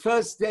thus, the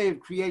first day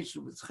of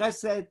creation was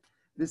Chesed,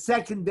 the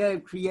second day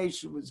of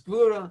creation was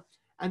Gvura,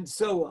 and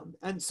so on.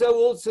 And so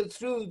also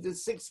through the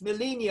 6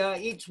 millennia,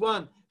 each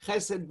one,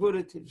 Chesed,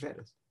 Gvura,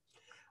 Tiferes.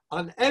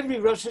 On every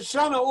Rosh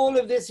Hashanah, all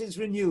of this is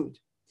renewed.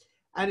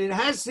 And it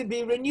has to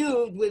be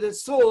renewed with a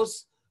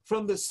source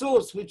from the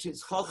source, which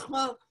is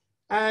Chochmah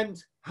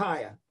and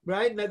higher,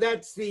 right? Now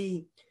that's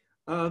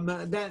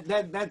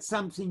that's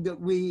something that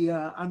we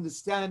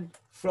understand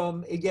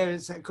from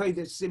Igeres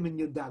HaKodesh Siman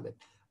Yudalet,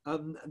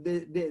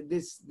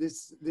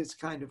 this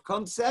kind of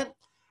concept.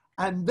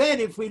 And then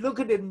if we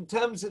look at it in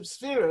terms of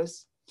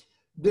spheres,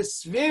 the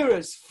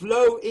spheres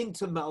flow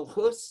into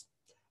Malchus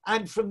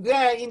and from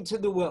there into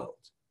the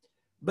world,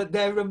 but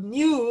they're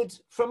renewed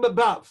from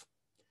above.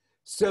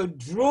 So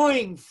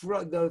drawing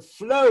from the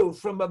flow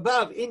from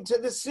above into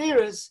the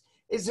spheres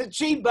is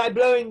achieved by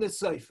blowing the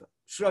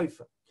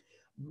shofar.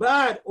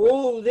 But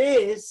all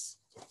this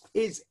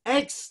is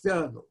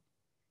external.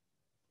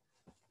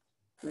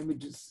 Let me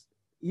just,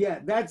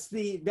 that's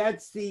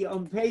the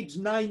on page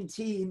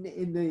 19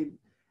 in the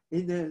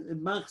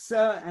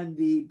Machsa and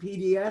the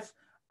PDF.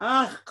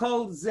 All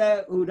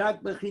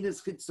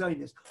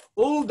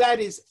that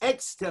is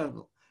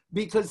external,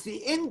 because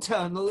the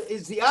internal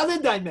is the other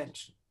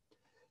dimension.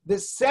 The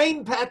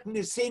same pattern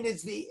is seen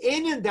as the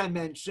inner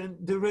dimension,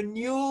 the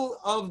renewal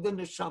of the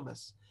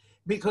neshamas.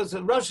 Because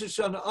on Rosh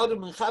Hashanah,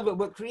 Adam and Chava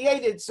were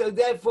created, so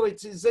therefore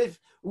it's as if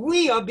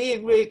we are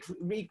being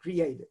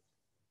recreated.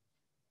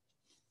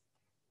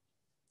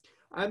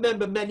 I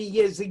remember many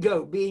years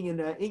ago being in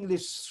an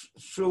English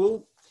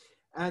shul,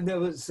 and it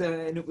was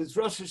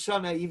Rosh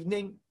Hashanah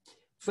evening,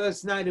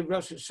 first night of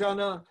Rosh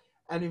Hashanah,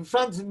 and in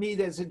front of me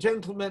there's a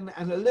gentleman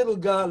and a little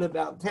girl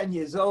about 10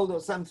 years old or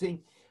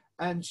something,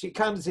 and she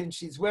comes in,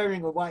 she's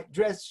wearing a white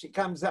dress, she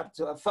comes up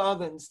to her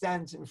father and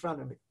stands in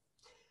front of me.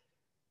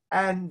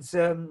 And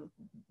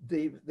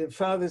the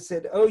father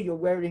said, "Oh, you're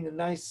wearing a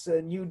nice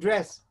new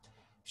dress."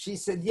 She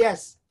said,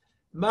 "Yes,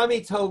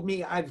 Mommy told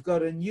me I've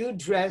got a new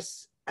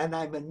dress and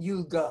I'm a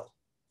new girl."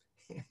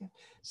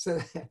 so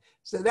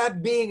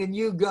that being a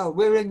new girl,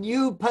 we're a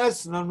new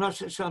person on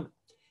Rosh Hashanah.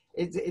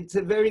 It's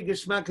a very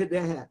geschmacka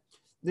deher.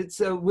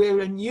 We're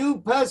a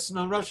new person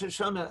on Rosh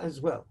Hashanah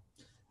as well.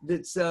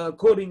 That's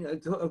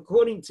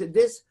according to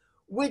this,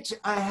 which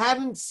I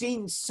haven't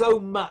seen so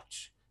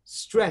much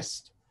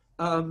stressed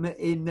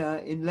in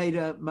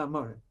later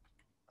Mamorim.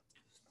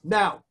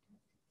 Now,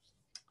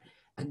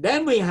 and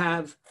then we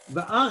have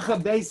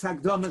Va'acha Beis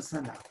Hakdomas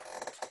Hana.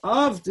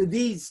 After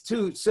these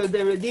two, so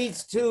there are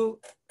these two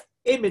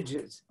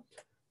images,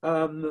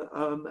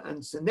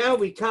 and so now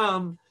we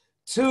come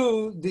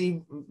to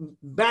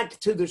back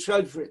to the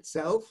shofar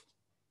itself.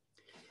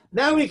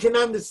 Now we can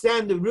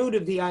understand the root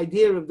of the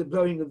idea of the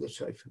blowing of the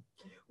shofar,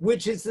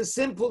 which is the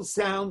simple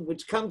sound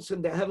which comes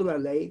from the Hevel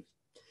Alev,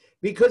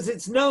 because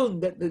it's known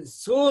that the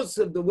source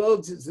of the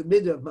worlds is the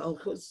middle of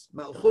Malchus,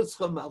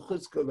 Malchuscha,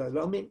 Malchus Kol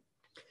Alomim,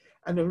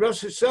 and in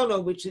Rosh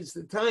Hashanah, which is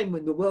the time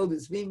when the world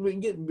is being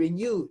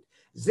renewed,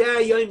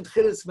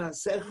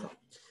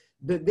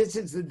 that this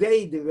is the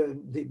day,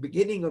 the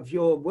beginning of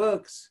your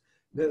works,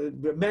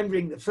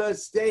 remembering the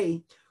first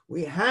day.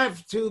 We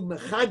have to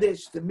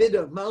mechadesh the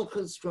middle of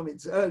Malchus from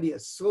its earlier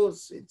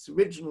source, its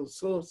original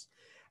source,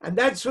 and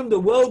that's from the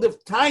world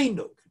of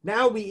Tainuk.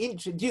 Now we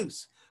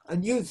introduce a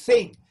new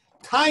thing,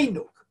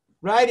 Tainuk,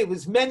 right? It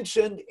was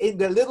mentioned in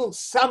the little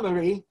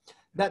summary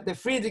that the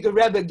Friediger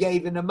Rebbe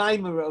gave in a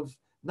Maimer of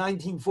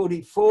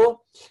 1944,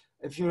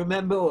 if you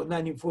remember, or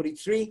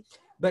 1943.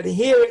 But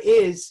here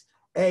is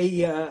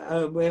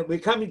we're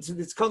coming to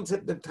this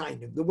concept of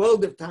Tainuk, the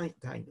world of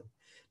Tainuk.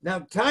 Now,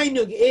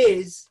 Tainuk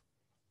is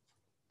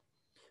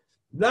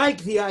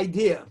like the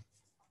idea.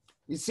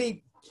 You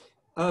see,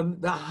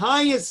 the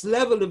highest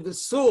level of the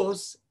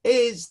source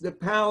is the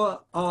power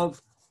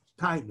of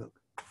Tainuk.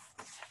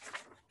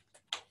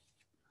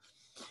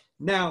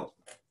 Now,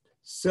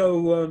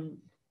 so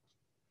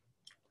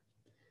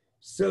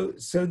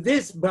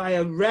this, by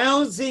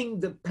arousing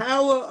the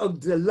power of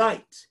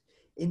delight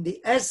in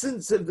the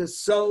essence of the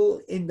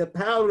soul, in the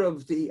power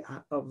of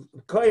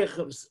koyach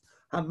of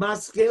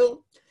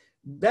hamaskil,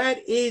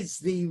 that is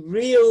the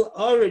real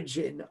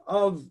origin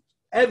of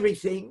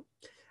everything.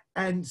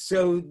 And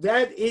so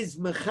that is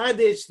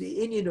mechadesh, the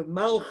inyan of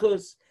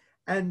Malchus,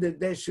 and that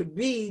there should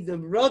be the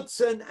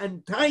rotzen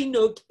and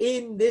tainuk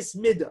in this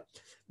midah,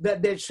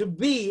 that there should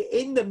be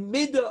in the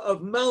midah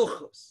of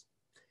Malchus.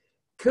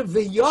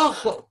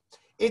 Kaviyachol,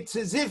 it's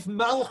as if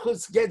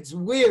Malchus gets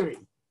weary,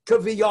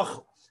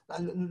 kaviyachol,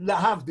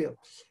 lahavdil,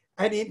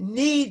 and it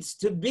needs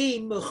to be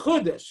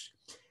mechudash,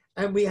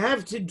 and we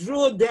have to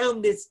draw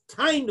down this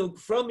tainuk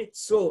from its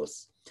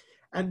source.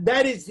 And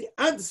that is the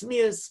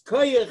atzmius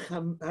koyach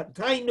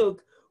tainuk,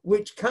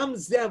 which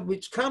comes down,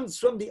 which comes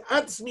from the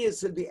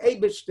atzmius of the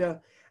Eibishter,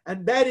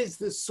 and that is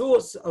the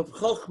source of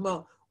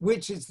chokhmah,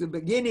 which is the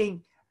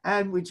beginning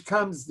and which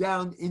comes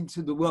down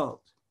into the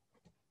world.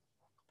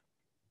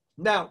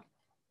 Now,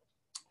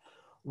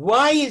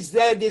 why is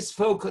there this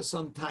focus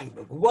on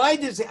tainuk? Why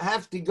does it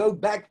have to go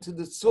back to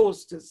the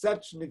source to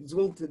such an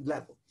exalted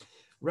level,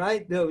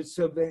 right? No,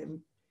 so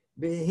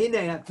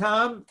behinei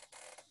atam.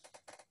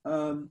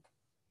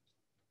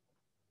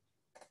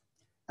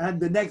 And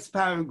the next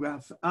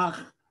paragraph,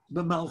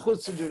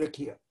 b'malchus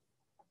d'rakia.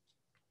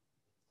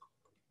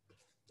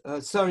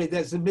 Sorry,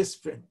 there's a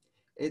misprint.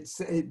 It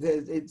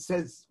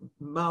says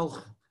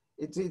malch.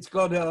 It's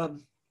got a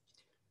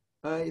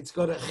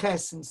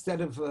ches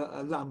instead of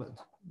a lamed.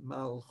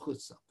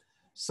 Malchusa.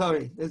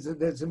 Sorry,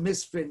 there's a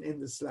misprint in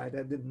the slide.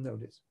 I didn't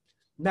notice.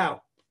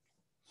 Now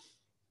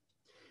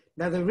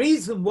the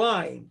reason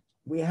why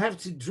we have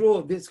to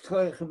draw this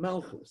koyach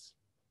malchus.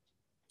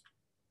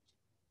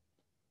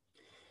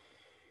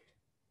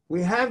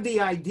 We have the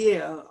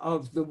idea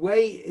of the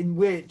way in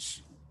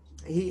which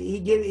he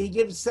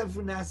gives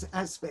several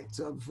aspects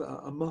of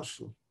a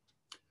mashal.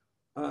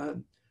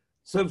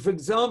 So, for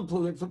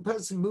example, if a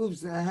person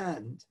moves their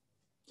hand,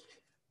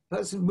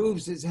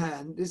 his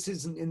hand, this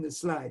isn't in the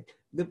slide,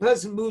 the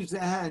person moves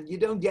their hand, you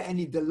don't get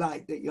any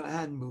delight that your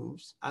hand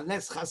moves,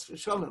 unless chas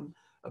v'sholom,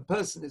 a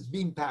person has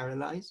been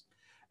paralyzed,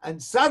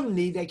 and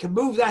suddenly they can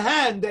move their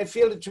hand, they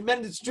feel a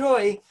tremendous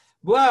joy.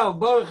 Wow,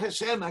 Baruch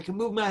Hashem, I can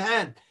move my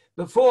hand.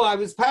 Before I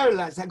was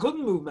paralyzed, I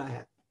couldn't move my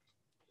hand.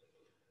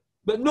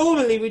 But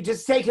normally we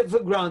just take it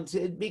for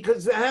granted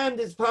because the hand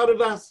is part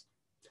of us.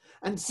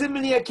 And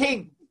similarly a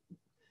king.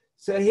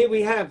 So here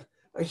we have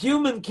a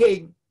human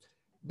king,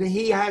 that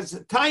he has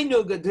a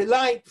tainug, a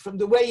delight from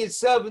the way his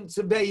servants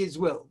obey his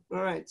will.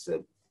 All right,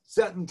 so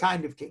certain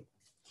kind of king.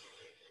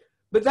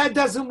 But that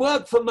doesn't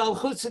work for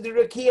Malchus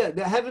d'Rakia,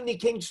 the heavenly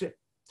kingship.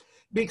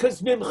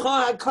 Because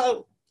Mimcha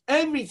HaKol,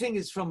 everything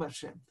is from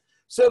Hashem.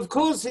 So of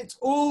course it's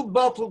all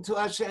bottled to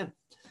Hashem.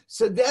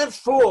 So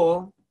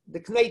therefore, the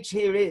knetch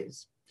here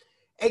is,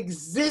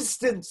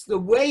 existence, the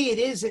way it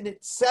is in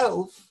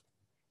itself,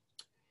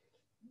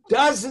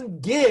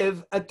 doesn't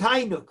give a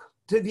tainuk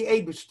to the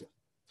Eibishter.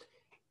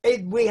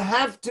 We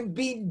have to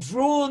be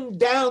drawn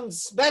down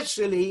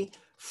specially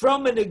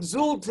from an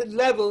exalted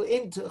level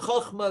into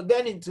Chokhmah,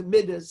 then into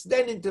Midas,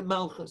 then into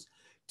Malchus,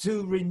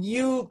 to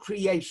renew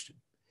creation.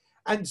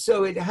 And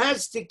so it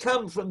has to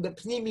come from the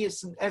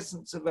pnimius and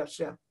essence of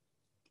Hashem.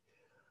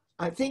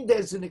 I think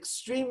there's an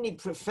extremely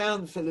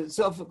profound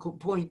philosophical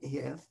point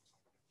here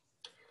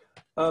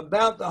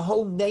about the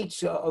whole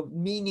nature of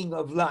meaning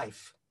of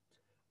life.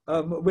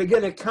 We're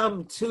going to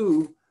come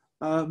to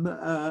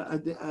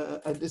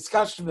a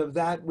discussion of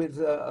that with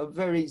a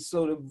very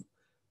sort of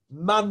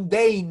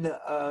mundane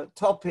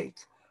topic,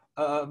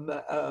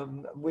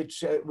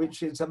 which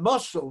is a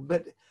mashal,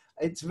 but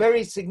it's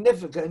very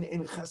significant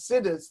in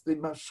Chassidus. The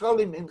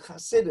mashalim in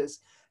Chassidus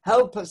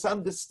help us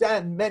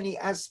understand many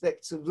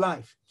aspects of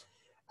life.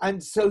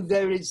 And so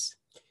there is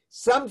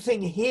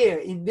something here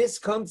in this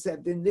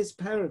concept, in this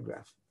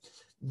paragraph,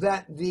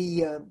 that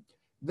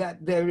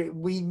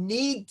we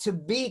need to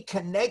be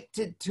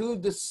connected to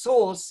the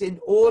source in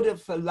order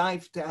for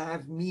life to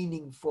have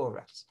meaning for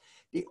us.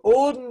 The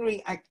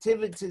ordinary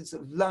activities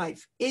of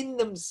life in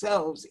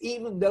themselves,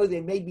 even though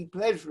they may be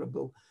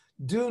pleasurable,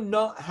 do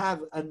not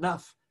have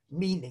enough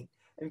meaning.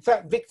 In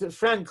fact, Viktor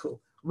Frankl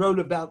wrote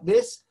about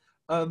this,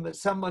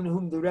 someone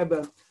whom the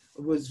Rebbe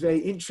was very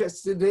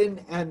interested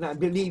in, and I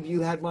believe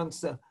you had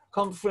once a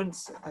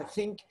conference, I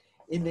think,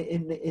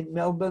 in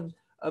Melbourne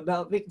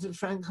about Viktor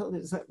Frankl.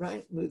 Is that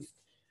right? With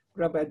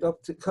Rabbi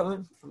Dr.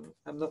 Cohen?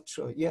 I'm not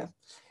sure. Yeah,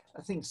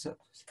 I think so.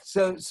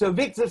 So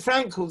Viktor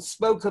Frankl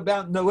spoke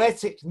about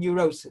noetic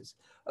neurosis,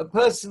 a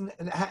person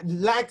that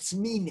lacks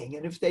meaning,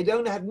 and if they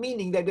don't have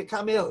meaning, they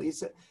become ill.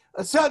 He's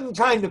a certain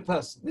kind of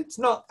person. It's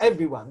not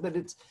everyone,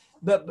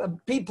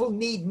 but people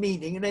need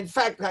meaning. And in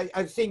fact,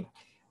 I think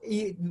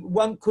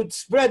one could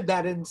spread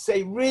that and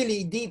say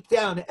really deep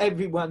down,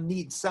 everyone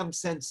needs some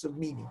sense of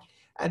meaning.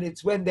 And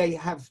it's when they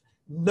have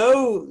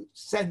no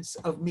sense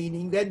of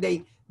meaning, then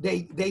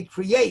they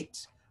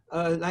create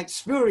like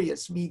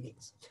spurious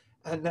meanings.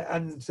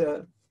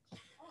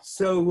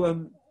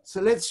 So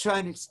let's try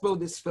and explore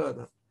this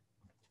further.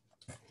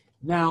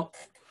 Now,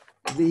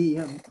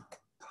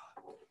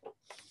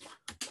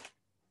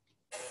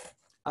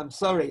 I'm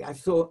sorry, I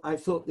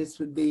thought this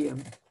would be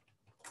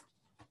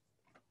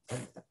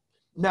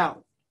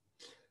now.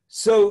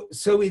 So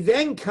we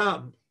then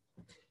come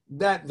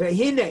that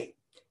vehine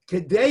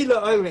kedei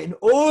la'ore, in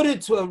order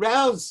to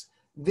arouse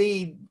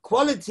the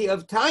quality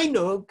of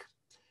tainug,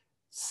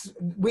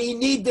 we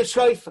need the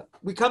shofar.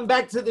 We come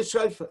back to the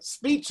shofar.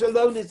 Speech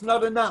alone is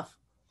not enough,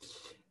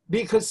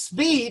 because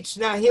speech.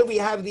 Now here we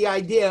have the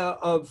idea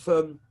of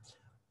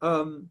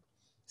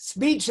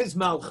speech is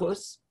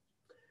malchus,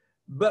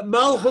 but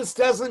malchus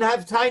doesn't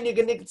have tainug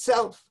in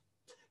itself.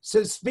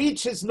 So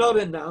speech is not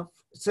enough.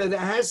 So there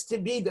has to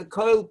be the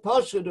koil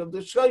poshut of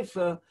the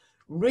shofar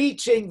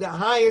reaching the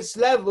highest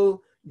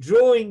level,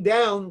 drawing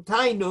down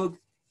tainug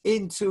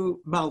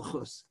into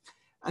malchus.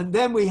 And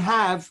then we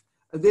have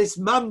this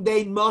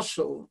mundane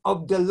mashal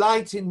of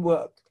delight in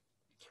work.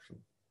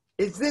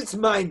 Is this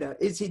miner?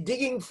 Is he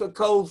digging for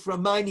coal for a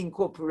mining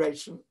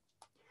corporation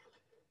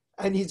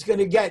and he's going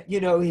to get,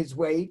 his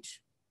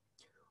wage?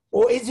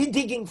 Or is he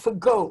digging for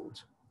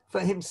gold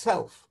for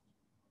himself?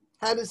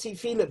 How does he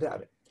feel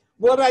about it?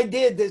 What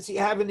idea does he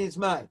have in his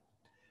mind?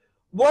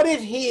 What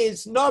if he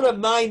is not a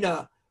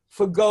miner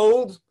for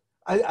gold?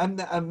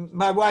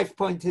 My wife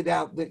pointed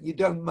out that you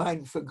don't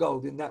mine for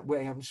gold in that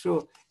way. I'm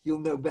sure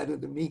you'll know better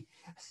than me.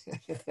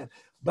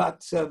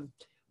 But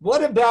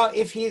what about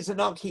if he is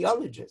an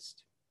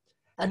archaeologist?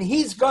 And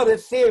he's got a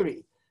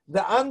theory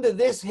that under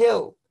this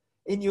hill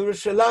in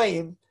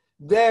Yerushalayim,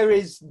 there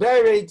is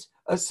buried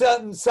a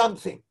certain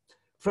something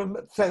from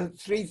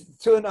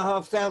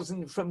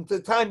 2,500 from the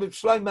time of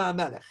Shlomo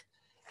HaMelech.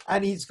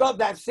 And he's got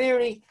that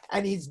theory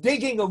and he's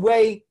digging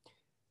away.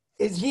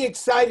 Is he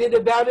excited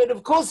about it?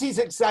 Of course he's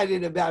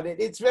excited about it.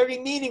 It's very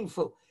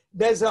meaningful.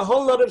 There's a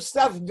whole lot of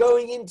stuff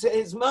going into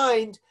his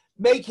mind,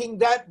 making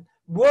that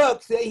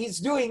work that he's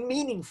doing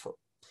meaningful.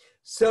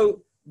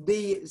 So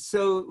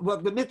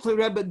what the Mittler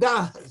Rebbe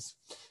does,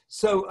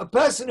 so a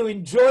person who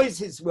enjoys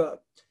his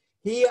work,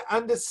 he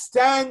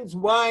understands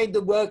why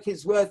the work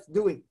is worth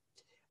doing.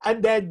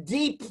 And their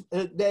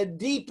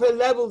deeper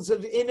levels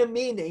of inner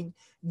meaning,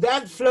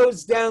 that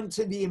flows down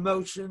to the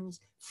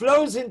emotions,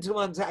 flows into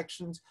one's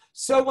actions,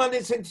 so one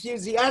is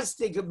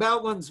enthusiastic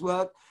about one's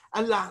work.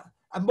 And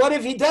what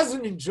if he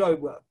doesn't enjoy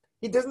work?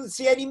 He doesn't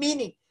see any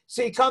meaning,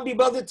 so he can't be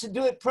bothered to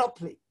do it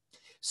properly.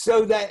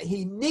 So that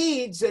he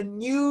needs a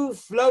new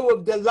flow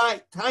of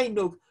delight,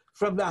 tainug,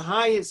 from the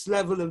highest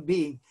level of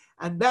being.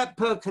 And that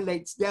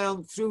percolates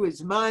down through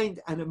his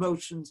mind and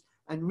emotions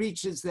and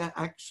reaches their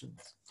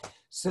actions.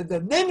 So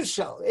the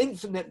nimshal,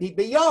 infinitely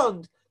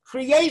beyond,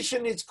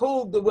 creation is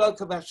called the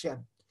work of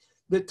Hashem.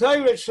 The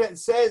Torah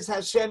says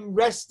Hashem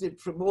rested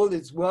from all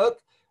his work.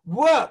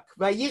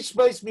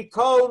 Vayishbos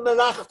mikol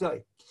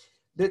melachtoi.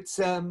 That's,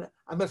 I'm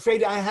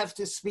afraid I have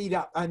to speed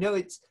up. I know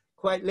it's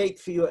quite late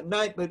for you at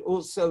night, but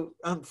also,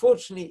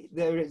 unfortunately,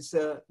 there is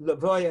a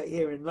Lavoya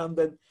here in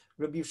London,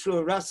 Rabbi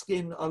Yeshua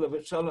Raskin,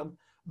 Oliver Shalom,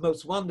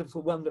 most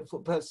wonderful, wonderful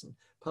person,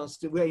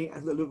 passed away,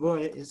 and the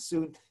Lavoya is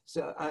soon,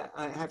 so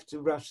I have to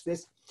rush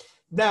this.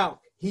 Now,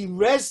 he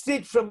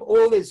rested from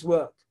all his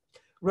work.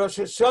 Rosh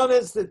Hashanah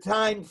is the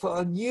time for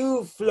a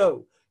new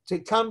flow to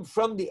come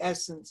from the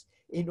essence.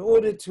 in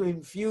order to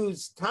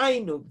infuse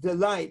tainug,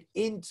 delight,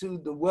 into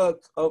the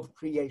work of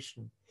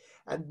creation.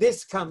 And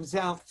this comes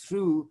out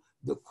through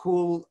the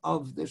call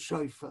of the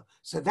shofar.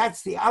 So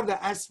that's the other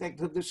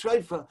aspect of the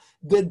shofar,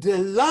 the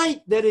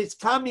delight that is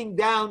coming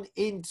down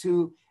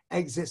into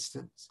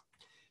existence.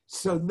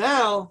 So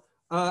now,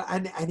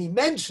 and he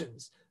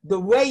mentions the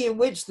way in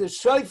which the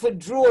shofar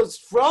draws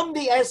from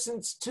the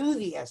essence to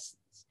the essence.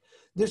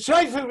 The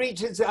shofar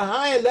reaches a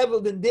higher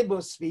level than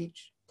dibur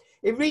speech.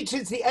 It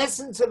reaches the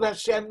essence of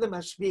Hashem, the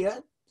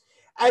Mashpia,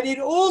 and it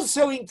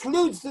also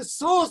includes the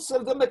source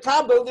of the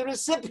makabel, the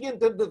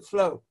recipient of the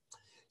flow.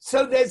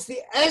 So there's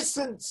the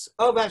essence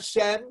of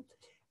Hashem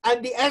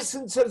and the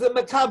essence of the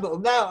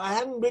makabel. Now, I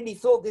haven't really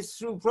thought this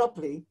through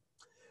properly,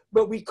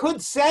 but we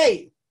could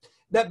say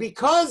that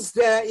because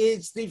there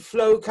is the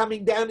flow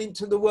coming down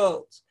into the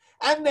world,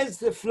 and there's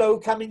the flow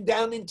coming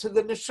down into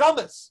the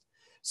neshamas,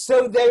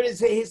 so there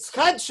is a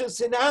hischadshus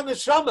in our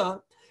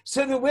neshama,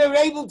 so that we're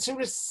able to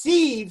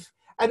receive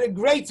in a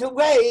greater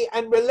way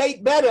and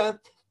relate better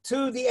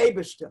to the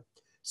Eibishter.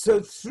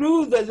 So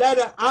through the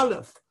letter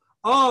Aleph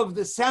of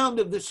the sound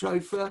of the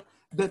shofar,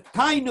 the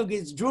tainug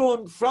is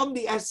drawn from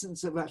the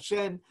essence of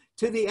Hashem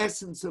to the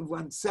essence of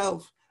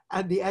oneself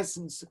and the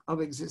essence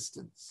of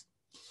existence.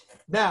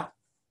 Now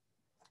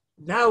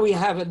we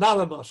have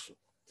another mashal.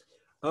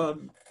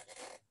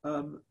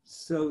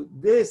 So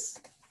this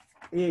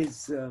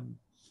is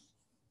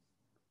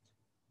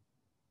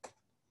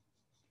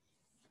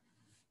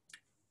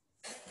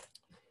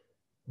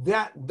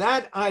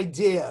that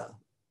idea.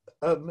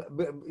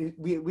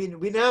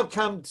 We now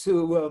come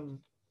to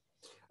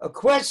a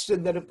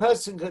question that a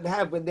person could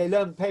have when they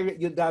learn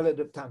Perek Yudalad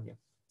of Tanya.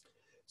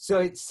 So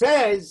it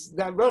says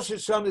that Rosh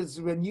Hashanah is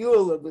the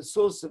renewal of the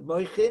source of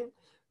Moichin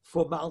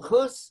for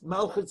Malchus.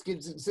 Malchus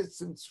gives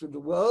existence to the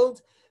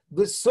world.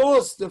 The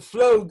source, the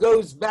flow,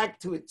 goes back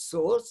to its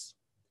source.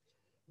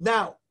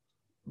 Now,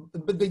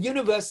 but the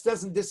universe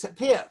doesn't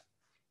disappear.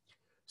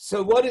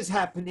 So what is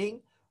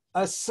happening?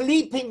 A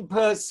sleeping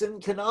person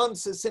can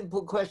answer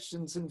simple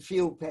questions and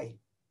feel pain.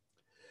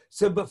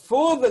 So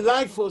before the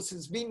life force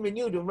has been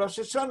renewed on Rosh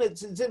Hashanah,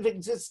 it's as if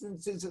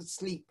existence is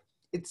asleep.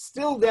 It's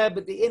still there,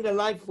 but the inner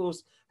life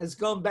force has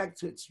gone back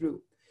to its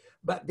root.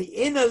 But the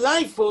inner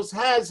life force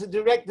has a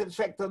direct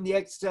effect on the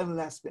external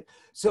aspect.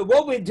 So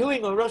what we're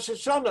doing on Rosh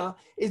Hashanah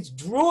is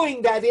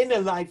drawing that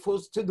inner life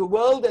force to the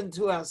world and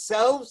to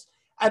ourselves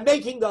and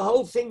making the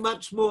whole thing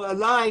much more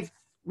alive,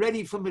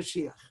 ready for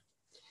Mashiach.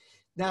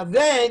 Now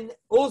then,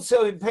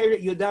 also in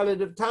Perek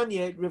Yudalad of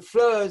Tanya, it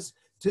refers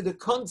to the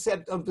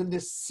concept of the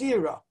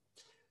Nesira.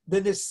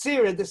 The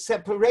Nesira, the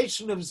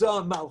separation of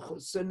Zohar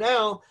Malchus. So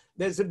now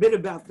there's a bit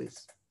about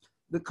this.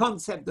 The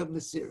concept of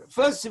Nesira.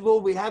 First of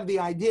all, we have the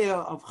idea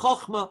of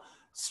Chochmah,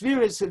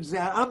 spheres of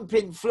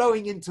Ze'ampin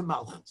flowing into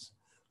Malchus,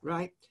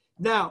 right?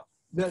 Now,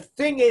 the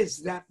thing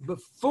is that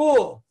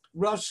before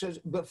Rosh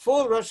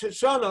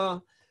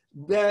Hashanah,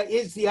 there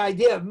is the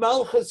idea of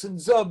Malchus and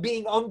Zohar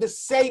being on the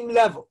same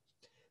level.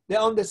 They're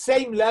on the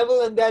same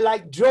level and they're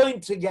like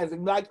joined together,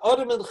 like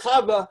Adam and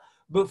Chava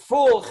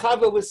before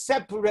Chava was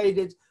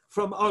separated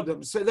from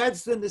Adam. So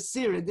that's the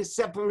Nesira, this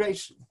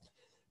separation.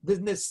 The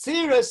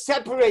Nesira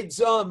separates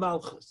Zohar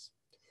Malchus.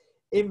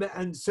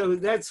 And so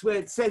that's where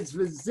it says,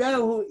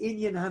 V'zehu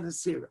inyan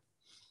ha-Nesira.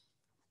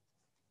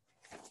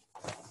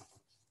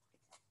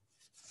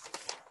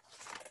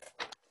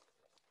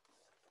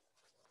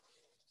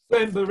 So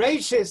in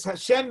Bereshis,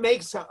 Hashem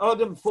makes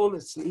Adam fall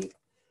asleep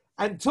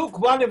and took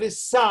one of his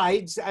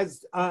sides,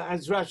 as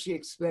Rashi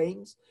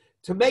explains,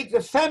 to make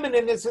the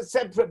feminine as a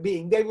separate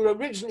being. They were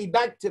originally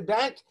back to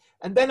back,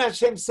 and then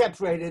Hashem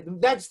separated them.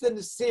 That's the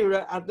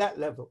Nesira at that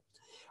level.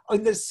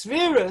 On the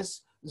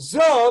spheres,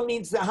 Zoh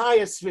means the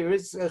higher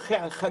spheres,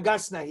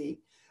 Chagas Nahi,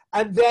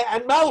 and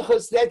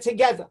Malchus, they're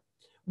together,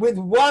 with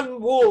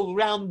one wall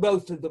round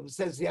both of them,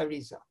 says the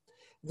Arizal.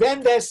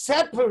 Then they're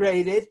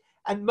separated,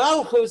 and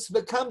Malchus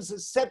becomes a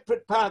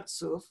separate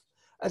Partsuf,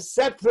 a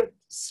separate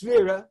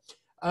sphere,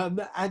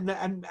 and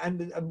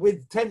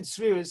with 10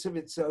 spheres of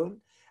its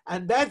own,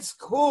 and that's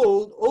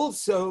called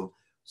also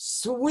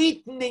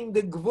sweetening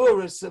the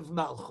Gvuras of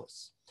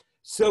Malchus.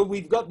 So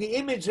we've got the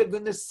image of the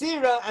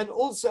Nesira and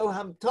also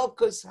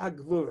Hamtokus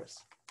HaGvuras.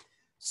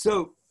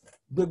 So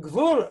the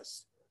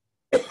Gvuras,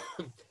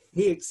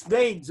 he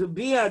explains,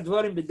 Ubia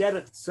Dvarim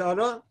B'derech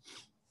Tzara.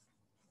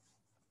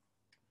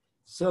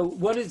 So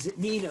what does it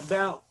mean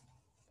about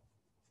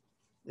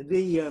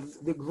the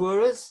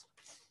Gvuras?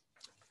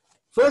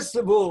 First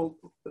of all,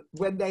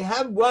 when they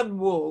have one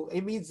wall,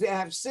 it means they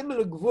have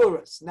similar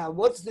Gvuras. Now,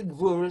 what's the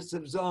Gvuras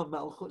of Zohar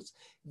Malchus?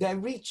 They're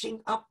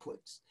reaching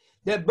upwards.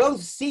 They're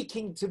both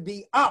seeking to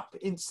be up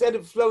instead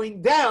of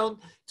flowing down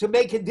to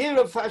make a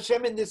dira for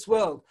Hashem in this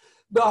world.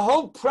 The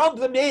whole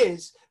problem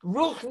is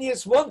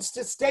Ruchnius wants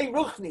to stay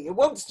Ruchni. It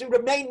wants to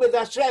remain with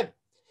Hashem.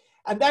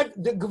 And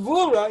that the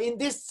Gvura in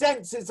this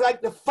sense is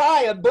like the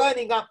fire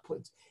burning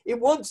upwards. It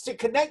wants to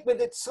connect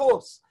with its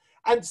source.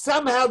 And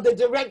somehow the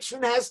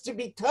direction has to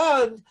be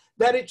turned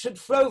that it should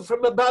flow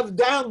from above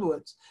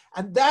downwards.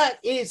 And that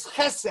is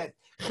chesed.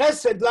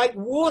 Chesed, like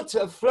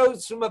water,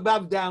 flows from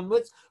above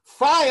downwards.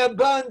 Fire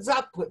burns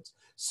upwards.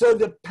 So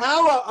the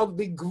power of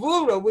the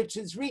Gvura, which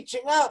is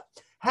reaching up,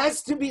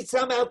 has to be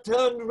somehow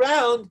turned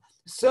around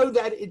so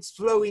that it's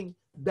flowing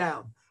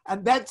down.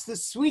 And that's the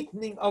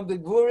sweetening of the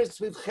Gvuras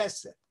with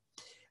Chesed.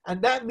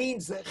 And that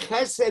means that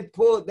Chesed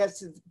pours,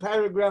 that's the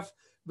paragraph,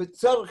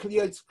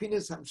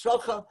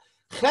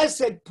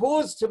 Chesed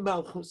pours to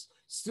Malchus,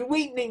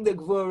 sweetening the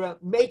Gvura,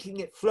 making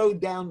it flow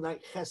down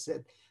like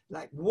Chesed,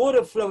 like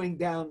water flowing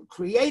down,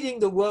 creating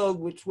the world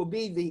which will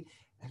be the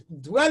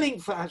dwelling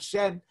for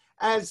Hashem,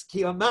 as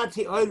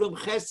Kiyamati Oilum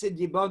Chesed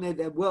Yiboneh,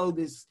 the world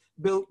is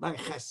built by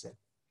Chesed.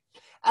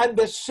 And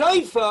the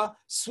Shofar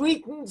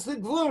sweetens the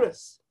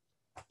Gvuras.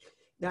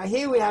 Now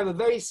here we have a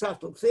very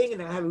subtle thing,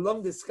 and I had a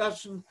long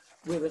discussion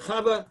with the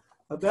Chava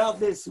about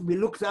this. We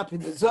looked up in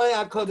the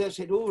Zohar Kodesh,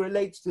 it all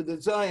relates to the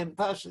Zohar and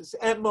Pashas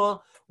Emor,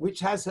 which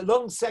has a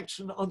long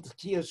section on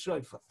Tkiya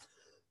Shofar.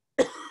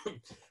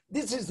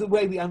 This is the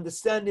way we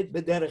understand it,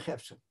 B'derech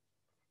Efshar.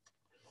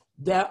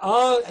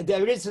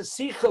 There is a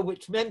Sikha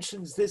which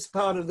mentions this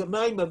part of the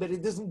Maimah, but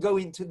it doesn't go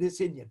into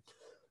this Inyan.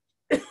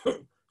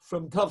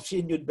 From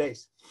Tafshin Yud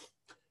Beis.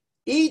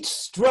 Each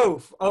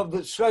strophe of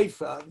the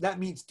Shofar, that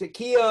means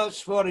Tekiya,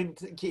 Shvarim,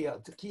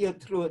 Tekiya, Tekiya,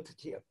 Trua,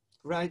 Tekiya,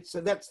 right? So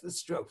that's the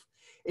strophe.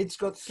 It's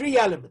got three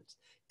elements.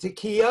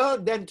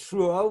 Tekiya, then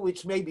Trua,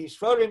 which may be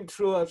Shvarim,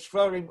 Trua,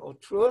 Shvarim, or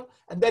Trua,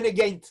 and then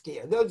again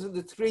Tekiya. Those are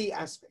the three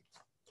aspects.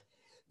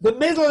 The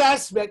middle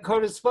aspect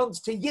corresponds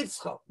to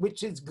Yitzchak,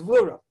 which is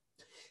Gvura.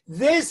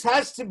 This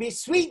has to be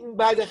sweetened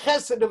by the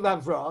Chesed of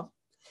Avraham,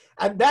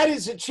 and that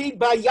is achieved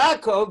by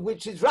Yaakov,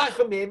 which is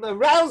Rachamim,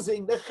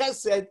 arousing the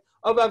Chesed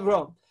of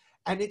Avraham.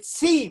 And it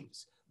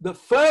seems the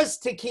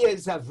first Tekiya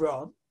is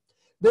Avraham,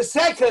 the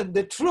second,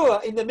 the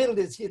Trua, in the middle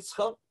is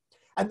Yitzchak,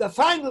 and the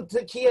final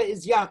Tekiya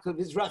is Yaakov,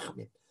 is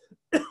Rachamim.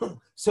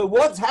 So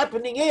what's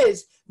happening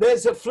is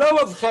there's a flow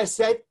of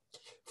Chesed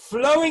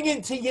flowing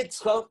into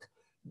Yitzchak,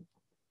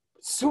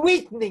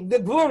 sweetening the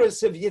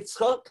Gvuras of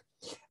Yitzchak,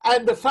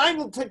 and the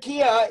final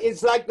Tekiya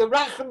is like the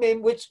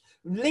Rachamim, which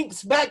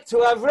links back to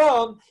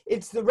Avraham.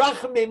 It's the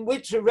Rachamim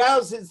which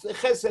arouses the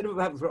Chesed of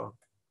Avraham.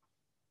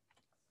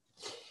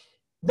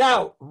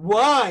 Now,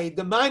 why,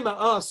 the Maimah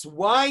asks,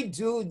 why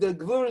do the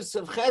Gvuras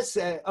of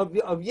Chesed, of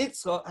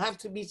Yitzchak, have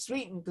to be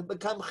sweetened to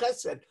become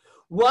Chesed?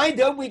 Why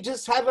don't we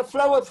just have a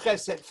flow of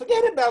Chesed?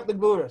 Forget about the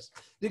Gvuras.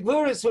 The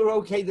Gvuras are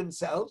okay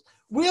themselves.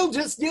 We'll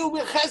just deal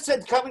with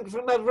Chesed coming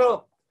from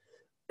Avraham.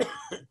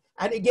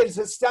 And it gives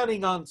a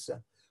stunning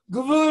answer.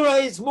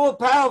 Gvura is more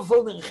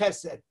powerful than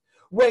Chesed.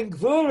 When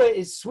Gvura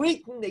is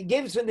sweetened, it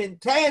gives an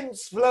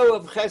intense flow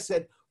of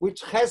Chesed,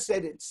 which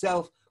Chesed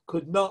itself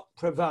could not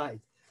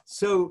provide.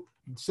 So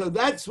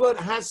that's what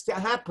has to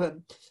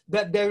happen,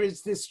 that there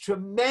is this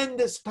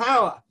tremendous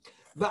power.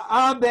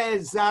 V'aber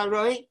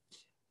zaroi,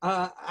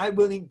 I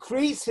will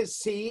increase his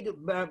seed,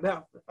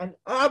 and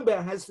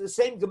Aber has the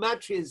same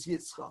gematria as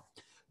Yitzchak.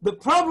 The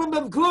problem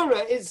of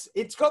Gvura is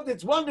it's got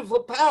this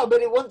wonderful power,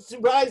 but it wants to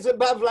rise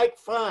above like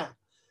fire.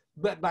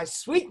 But by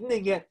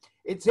sweetening it,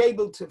 it's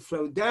able to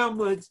flow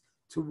downwards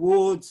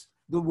towards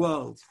the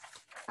world.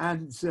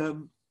 And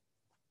so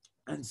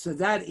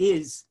that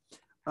is,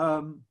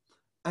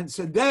 and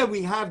so there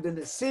we have the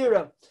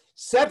Nasira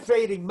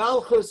separating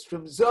Malchus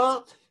from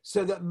Zohar,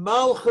 so that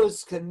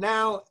Malchus can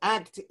now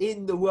act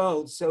in the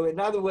world. So in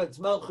other words,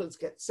 Malchus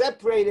gets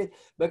separated,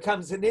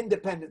 becomes an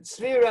independent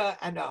Sphira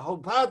and a whole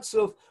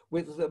Parzuf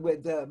with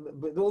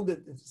all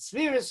the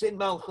spheres in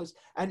Malchus,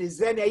 and is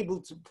then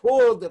able to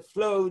pour the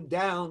flow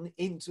down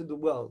into the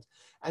world.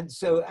 And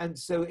so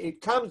it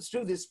comes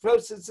through this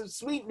process of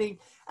sweetening,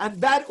 and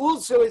that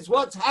also is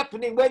what's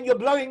happening when you're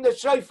blowing the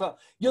shofar.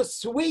 You're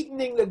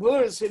sweetening the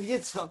Gvuras of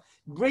Yitzchak,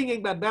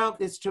 bringing about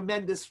this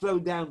tremendous flow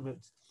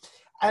downwards.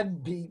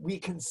 And we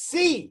can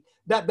see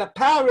that the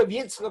power of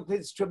Yitzchak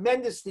is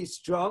tremendously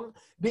strong,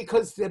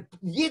 because the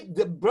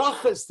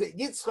brachas that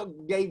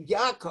Yitzchak gave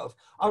Yaakov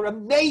are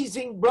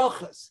amazing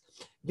brachas.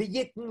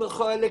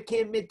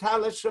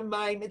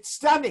 It's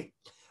stunning.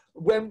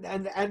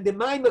 And the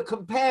Maimah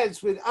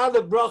compares with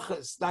other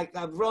brachas, like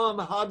Avraham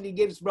hardly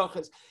gives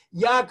brachas.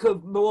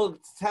 Yaakov more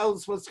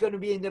tells what's going to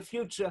be in the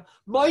future.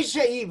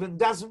 Moshe even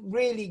doesn't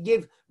really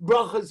give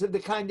brachas of the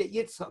kind that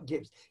Yitzchak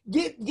gives.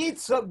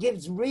 Yitzchak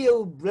gives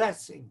real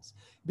blessings,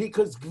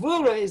 because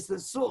Gvura is the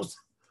source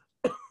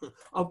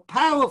of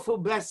powerful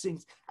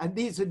blessings, and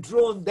these are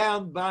drawn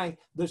down by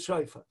the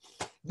shofar.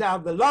 Now,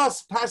 the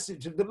last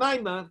passage of the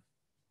Maimah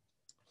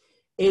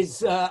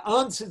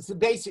answers the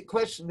basic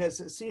question.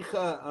 There's a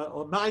Sikha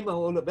or Maimah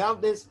all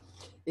about this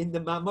in the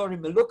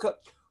Mamorim Meluka.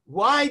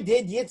 Why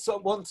did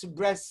Yitzchak want to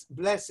bless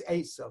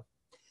Esav?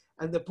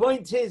 And the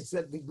point is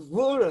that the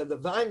Gvura, the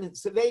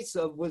violence of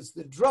Esav, was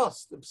the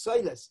dross, the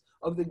psoiles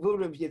of the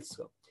Gvura of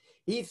Yitzchak.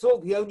 He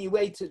thought the only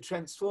way to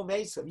transform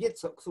Esav,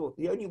 Yitzchak thought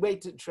the only way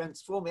to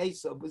transform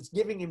Esav was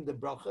giving him the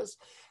brachas,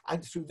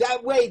 and through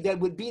that way there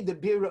would be the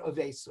bira of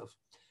Esav.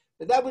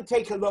 But that would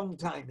take a long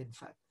time, in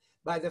fact.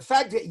 by the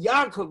fact that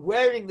Yaakov,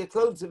 wearing the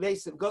clothes of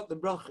Esav, got the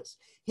brachas.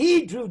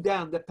 He drew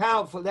down the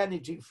powerful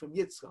energy from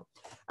Yitzchak.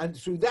 And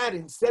through that,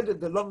 instead of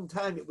the long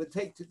time it would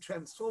take to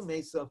transform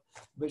Esav,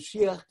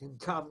 Mashiach can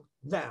come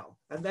now.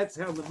 And that's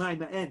how the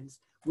Maimah ends,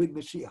 with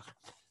Mashiach.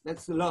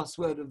 That's the last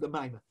word of the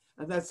Maimah.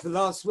 And that's the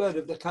last word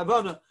of the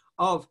Kavanah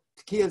of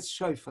Tkias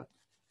Shofar.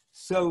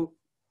 So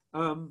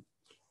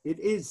it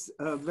is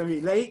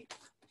very late.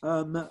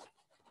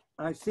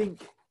 I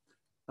think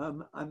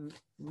I'm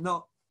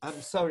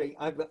sorry,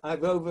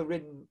 I've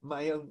overridden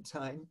my own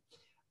time.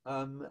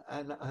 And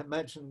I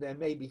imagine there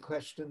may be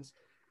questions.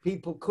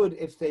 People could,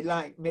 if they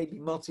like, maybe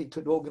Moti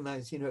could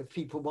organize, if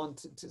people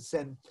wanted to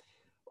send,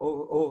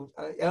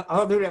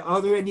 are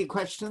there any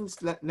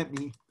questions? Let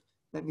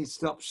me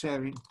stop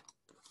sharing.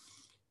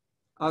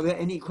 Are there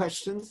any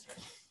questions?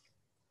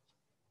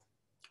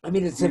 I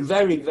mean, it's a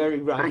very,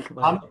 very right.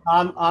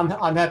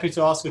 I'm happy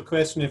to ask a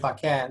question if I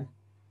can.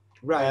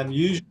 Right.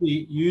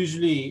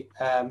 Usually,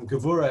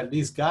 Gevura, at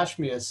least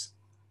Gashmias,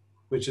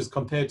 which is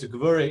compared to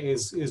Gevura,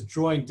 is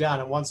drawing down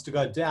and wants to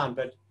go down.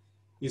 But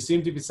you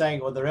seem to be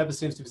saying, or the Rebbe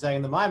seems to be saying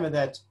in the Maimah,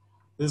 that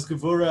this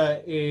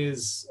Gevura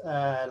is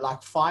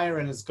like fire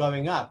and it's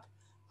going up.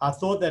 I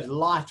thought that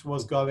light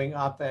was going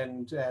up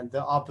and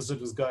the opposite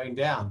was going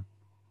down.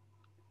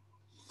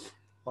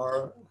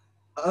 Or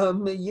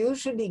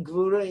usually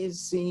Gevura is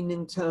seen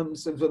in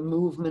terms of a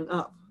movement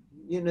up.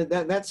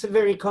 That's a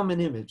very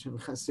common image in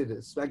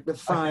Hasidus, like the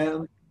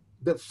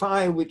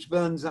fire which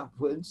burns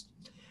upwards.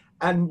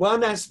 And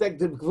one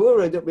aspect of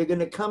Gevura that we're going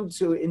to come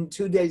to in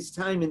 2 days'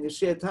 time in the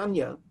Shir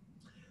Tanya,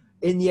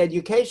 in the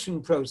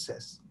education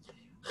process.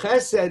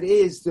 Chesed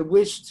is the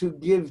wish to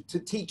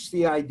teach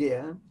the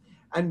idea,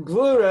 and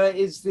Gevura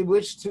is the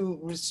wish to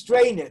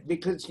restrain it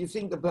because you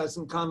think the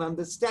person can't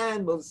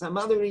understand or some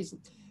other reason.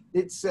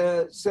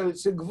 So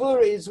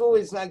Gevura is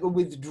always like a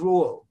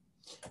withdrawal,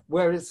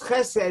 whereas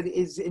Chesed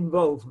is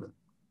involvement.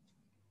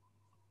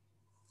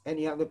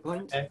 Any other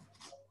point? Okay.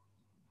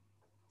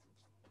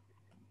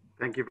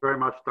 Thank you very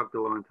much, Dr.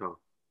 Loewenthal.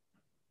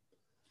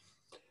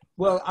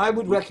 Well, I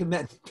would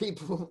recommend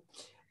people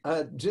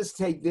just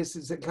take this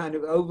as a kind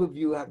of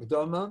overview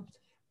Hakdama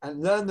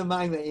and learn the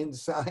Maimah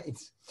inside.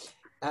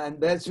 And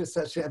Bezras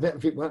Hashem,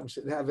 everyone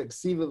should have a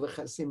Ksiva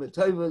v'chasima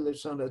tova,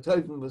 l'shana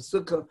tova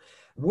v'sukkah,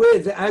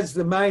 with, as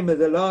the Maimah,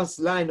 the last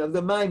line of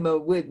the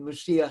Maimah, with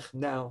Mashiach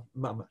now,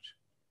 mamash.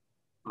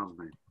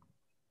 Amen.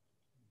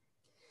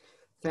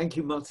 Thank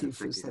you, Moti,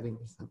 for setting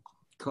this up.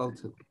 Call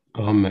to.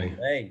 Amen.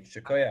 Hey,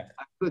 Shekoyach.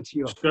 Good to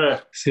you.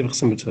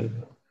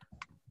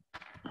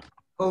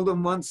 Hold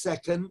on 1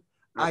 second.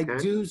 Okay. I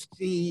do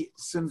see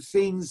some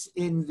things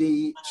in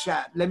the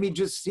chat. Let me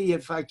just see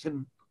if I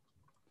can.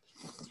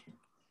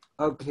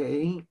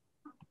 Okay.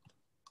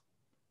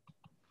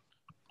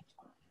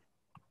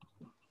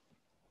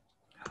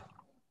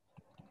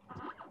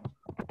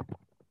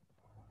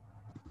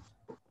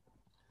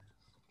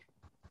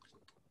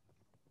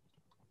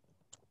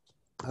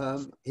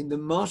 In the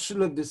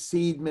marshal of the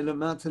seed,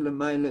 Melamata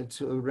Lamaila,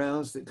 to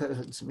arouse the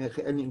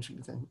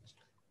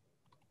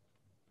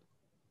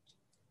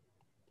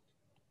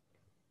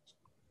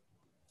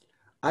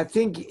I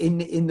think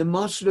in the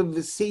marshal of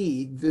the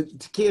seed, the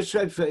Tkiat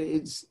Shofar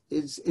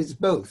is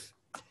both.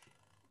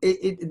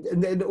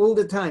 And all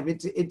the time,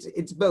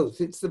 it's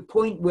both. It's the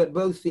point where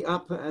both the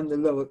upper and the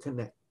lower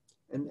connect.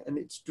 And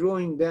it's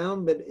drawing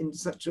down, but in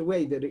such a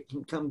way that it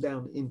can come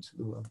down into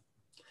the world.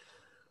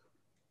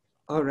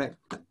 All right.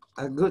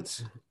 I got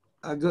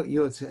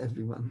you to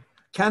everyone.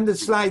 Can the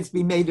slides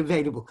be made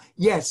available?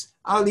 Yes,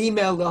 I'll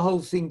email the whole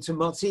thing to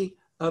Moti,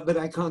 but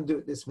I can't do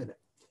it this minute.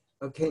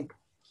 Okay.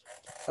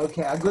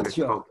 Okay, I got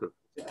you to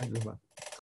everyone.